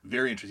dude.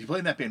 Very interesting. He played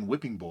in that band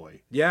Whipping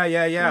Boy. Yeah.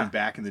 Going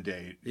back in the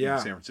day in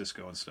San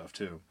Francisco and stuff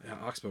too. Yeah,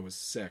 Oxbow was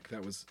sick.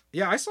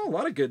 I saw a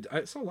lot of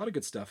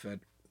good stuff at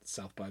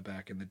South by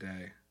back in the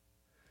day.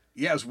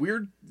 Yeah, it was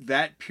weird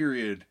that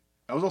period.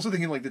 I was also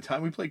thinking like the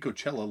time we played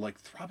Coachella, like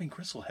Throbbing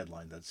Crystal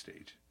headlined that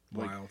stage.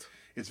 Like, wild.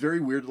 It's very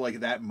weird,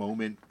 like that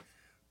moment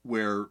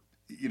where,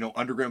 you know,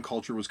 underground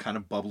culture was kind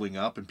of bubbling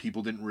up and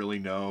people didn't really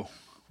know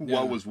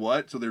what was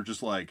what. So they're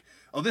just like,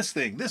 oh, this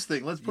thing, let's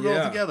put it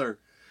all together.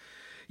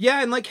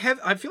 Yeah, and like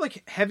I feel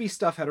like heavy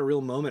stuff had a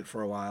real moment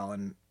for a while.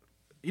 And,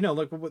 you know,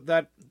 like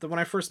when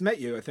I first met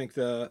you, I think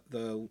it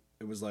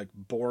was like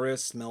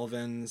Boris,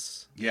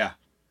 Melvins,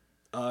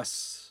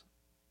 us.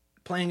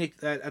 Playing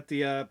at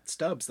the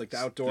Stubbs, like the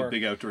outdoor, the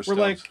big outdoor we're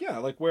Stubbs.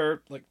 like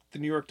where like the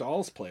New York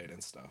Dolls played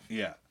and stuff.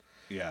 Yeah,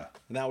 and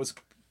that was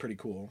pretty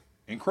cool.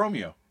 And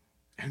Chromeo.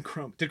 Did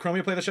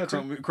Chromeo play the show too?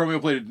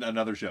 Chromeo played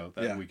another show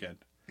that weekend.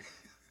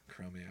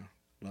 Chromeo,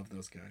 love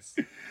those guys.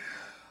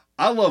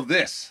 I love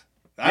this.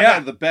 I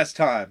had the best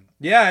time.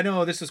 Yeah, I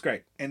know, this was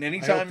great. And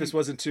anytime I hope this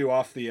wasn't too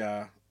off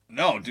the.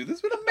 No, dude,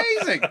 this has been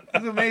amazing.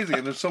 This is amazing,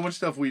 and there's so much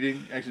stuff we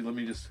didn't. Actually, let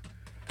me just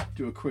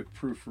do a quick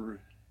proof for.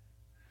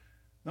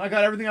 I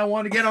got everything I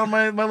wanted to get on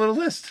my little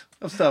list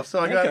of stuff, so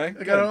I got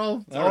it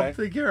all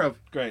taken care of.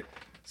 Great.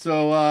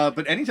 So,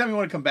 but anytime you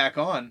want to come back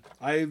on,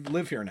 I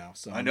live here now,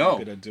 so I'm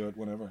happy to do it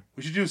whenever.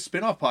 We should do a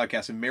spin-off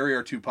podcast and marry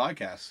our two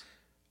podcasts.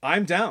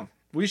 I'm down.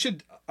 We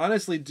should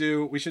honestly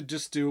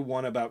just do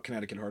one about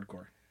Connecticut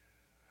hardcore.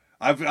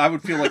 I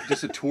would feel like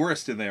just a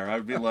tourist in there.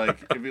 It'd be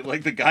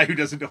like the guy who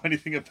doesn't know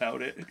anything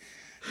about it.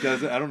 I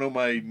don't know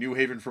my New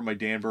Haven from my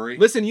Danbury.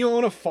 Listen, you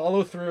own a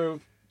follow-through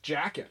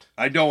jacket.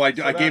 I know. I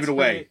gave it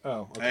away.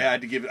 Okay. I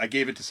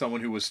gave it to someone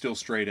who was still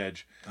straight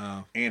edge,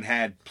 and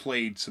had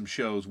played some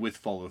shows with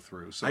follow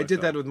through. So I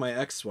did that with my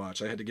X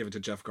Watch. I had to give it to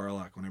Jeff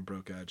Garlock when I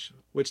broke edge.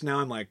 Which now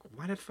I'm like,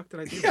 why the fuck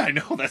did I do that? Yeah, I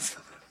know. That's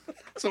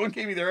someone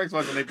gave me their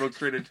Xbox when they broke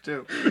straight edge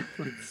too.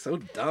 It's so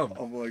dumb.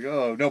 I'm like,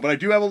 oh no, but I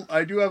do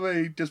have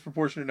a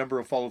disproportionate number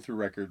of follow through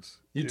records.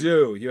 You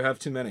do. You have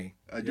too many.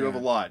 I do have a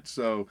lot.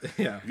 So if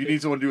you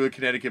need someone to do a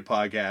Connecticut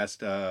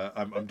podcast,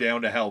 I'm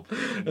down to help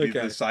and be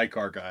the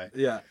sidecar guy.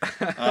 Yeah.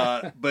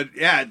 But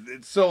yeah,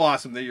 it's so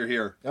awesome that you're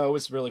here. Oh, it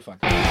was really fun.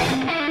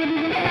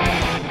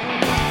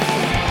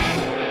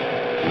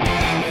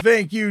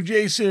 Thank you,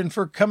 Jayson,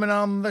 for coming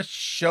on the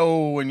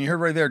show. And you heard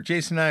right there,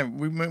 Jayson and I,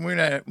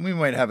 we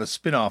might have a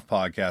spin-off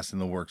podcast in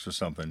the works or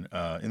something.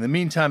 In the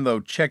meantime,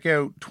 though, check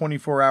out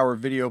 24-Hour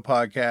Video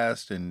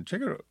Podcast and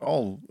check out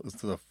all the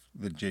stuff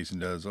that Jayson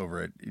does over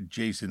at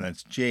Jayson.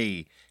 That's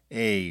JAYSON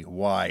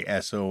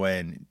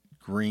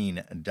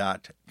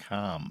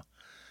green.com.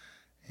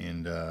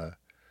 And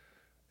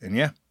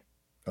yeah,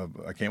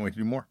 I can't wait to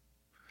do more.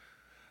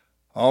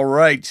 All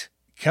right.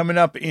 Coming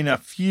up in a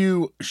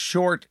few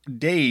short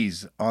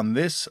days on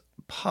this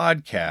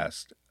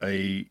podcast,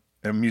 a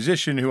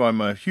musician who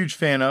I'm a huge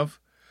fan of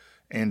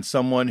and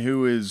someone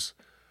who is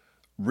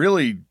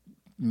really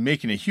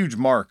making a huge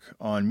mark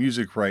on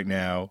music right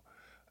now.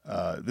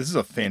 This is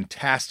a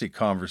fantastic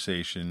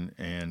conversation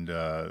and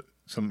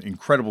some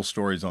incredible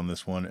stories on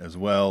this one as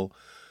well.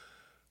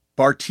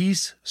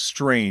 Bartees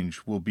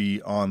Strange will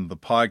be on the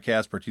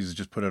podcast. Bartees has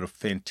just put out a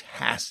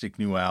fantastic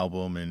new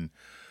album and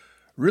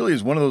really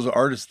is one of those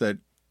artists that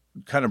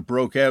kind of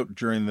broke out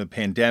during the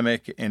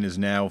pandemic and is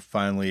now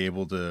finally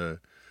able to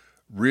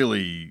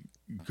really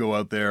go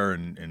out there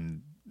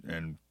and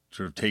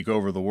sort of take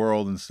over the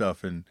world and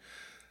stuff. And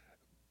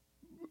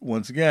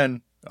once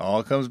again,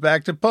 all comes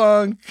back to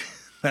punk.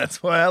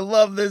 That's why I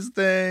love this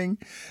thing.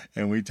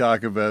 And we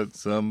talk about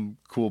some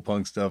cool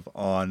punk stuff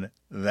on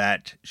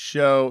that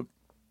show.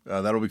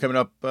 That'll be coming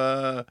up,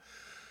 a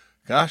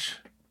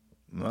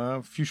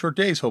few short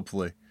days,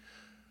 hopefully.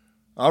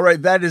 All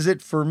right, that is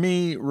it for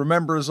me.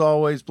 Remember, as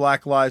always,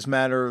 Black Lives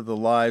Matter. The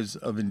lives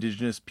of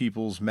Indigenous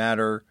peoples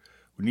matter.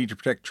 We need to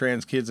protect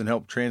trans kids and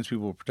help trans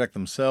people protect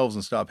themselves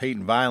and stop hate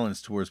and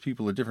violence towards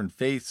people of different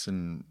faiths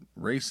and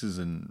races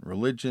and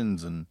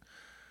religions. And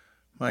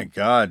my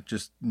God,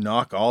 just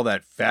knock all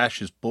that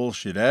fascist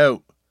bullshit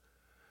out.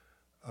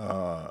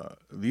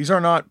 These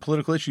are not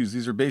political issues.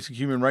 These are basic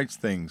human rights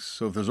things.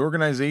 So if there's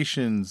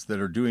organizations that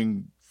are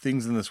doing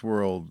things in this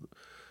world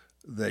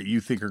that you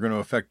think are going to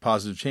affect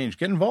positive change,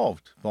 get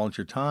involved.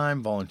 Volunteer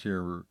time,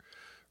 volunteer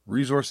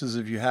resources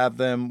if you have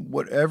them.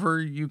 Whatever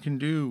you can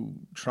do,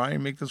 try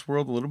and make this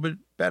world a little bit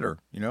better.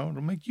 It'll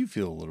make you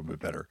feel a little bit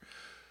better.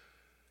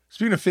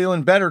 Speaking of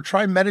feeling better,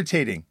 try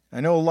meditating.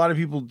 I know a lot of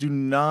people do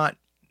not,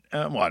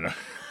 I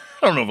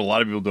don't know if a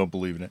lot of people don't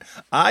believe in it.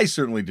 I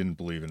certainly didn't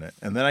believe in it.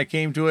 And then I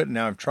came to it, and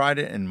now I've tried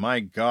it, and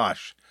my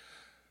gosh,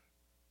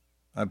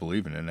 I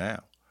believe in it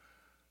now.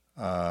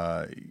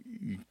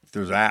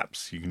 There's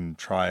apps you can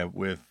try it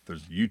with.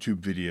 There's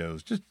YouTube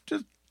videos.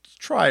 Just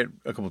try it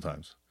a couple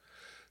times.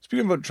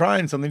 Speaking about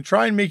trying something,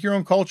 try and make your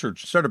own culture.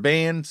 Start a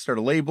band, start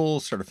a label,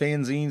 start a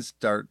fanzine,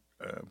 start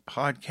a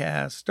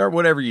podcast, start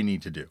whatever you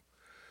need to do.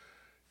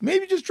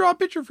 Maybe just draw a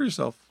picture for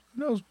yourself.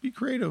 Who knows? Be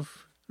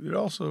creative. It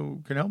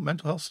also can help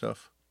mental health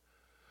stuff.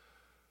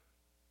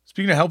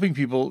 Speaking of helping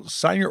people,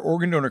 sign your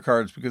organ donor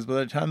cards, because by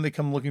the time they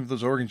come looking for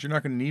those organs, you're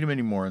not going to need them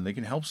anymore, and they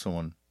can help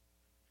someone.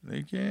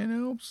 They can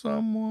help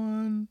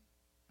someone.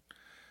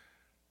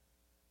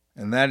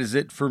 And that is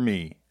it for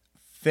me.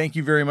 Thank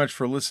you very much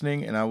for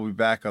listening, and I will be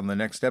back on the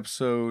next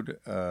episode.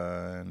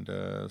 And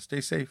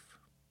stay safe.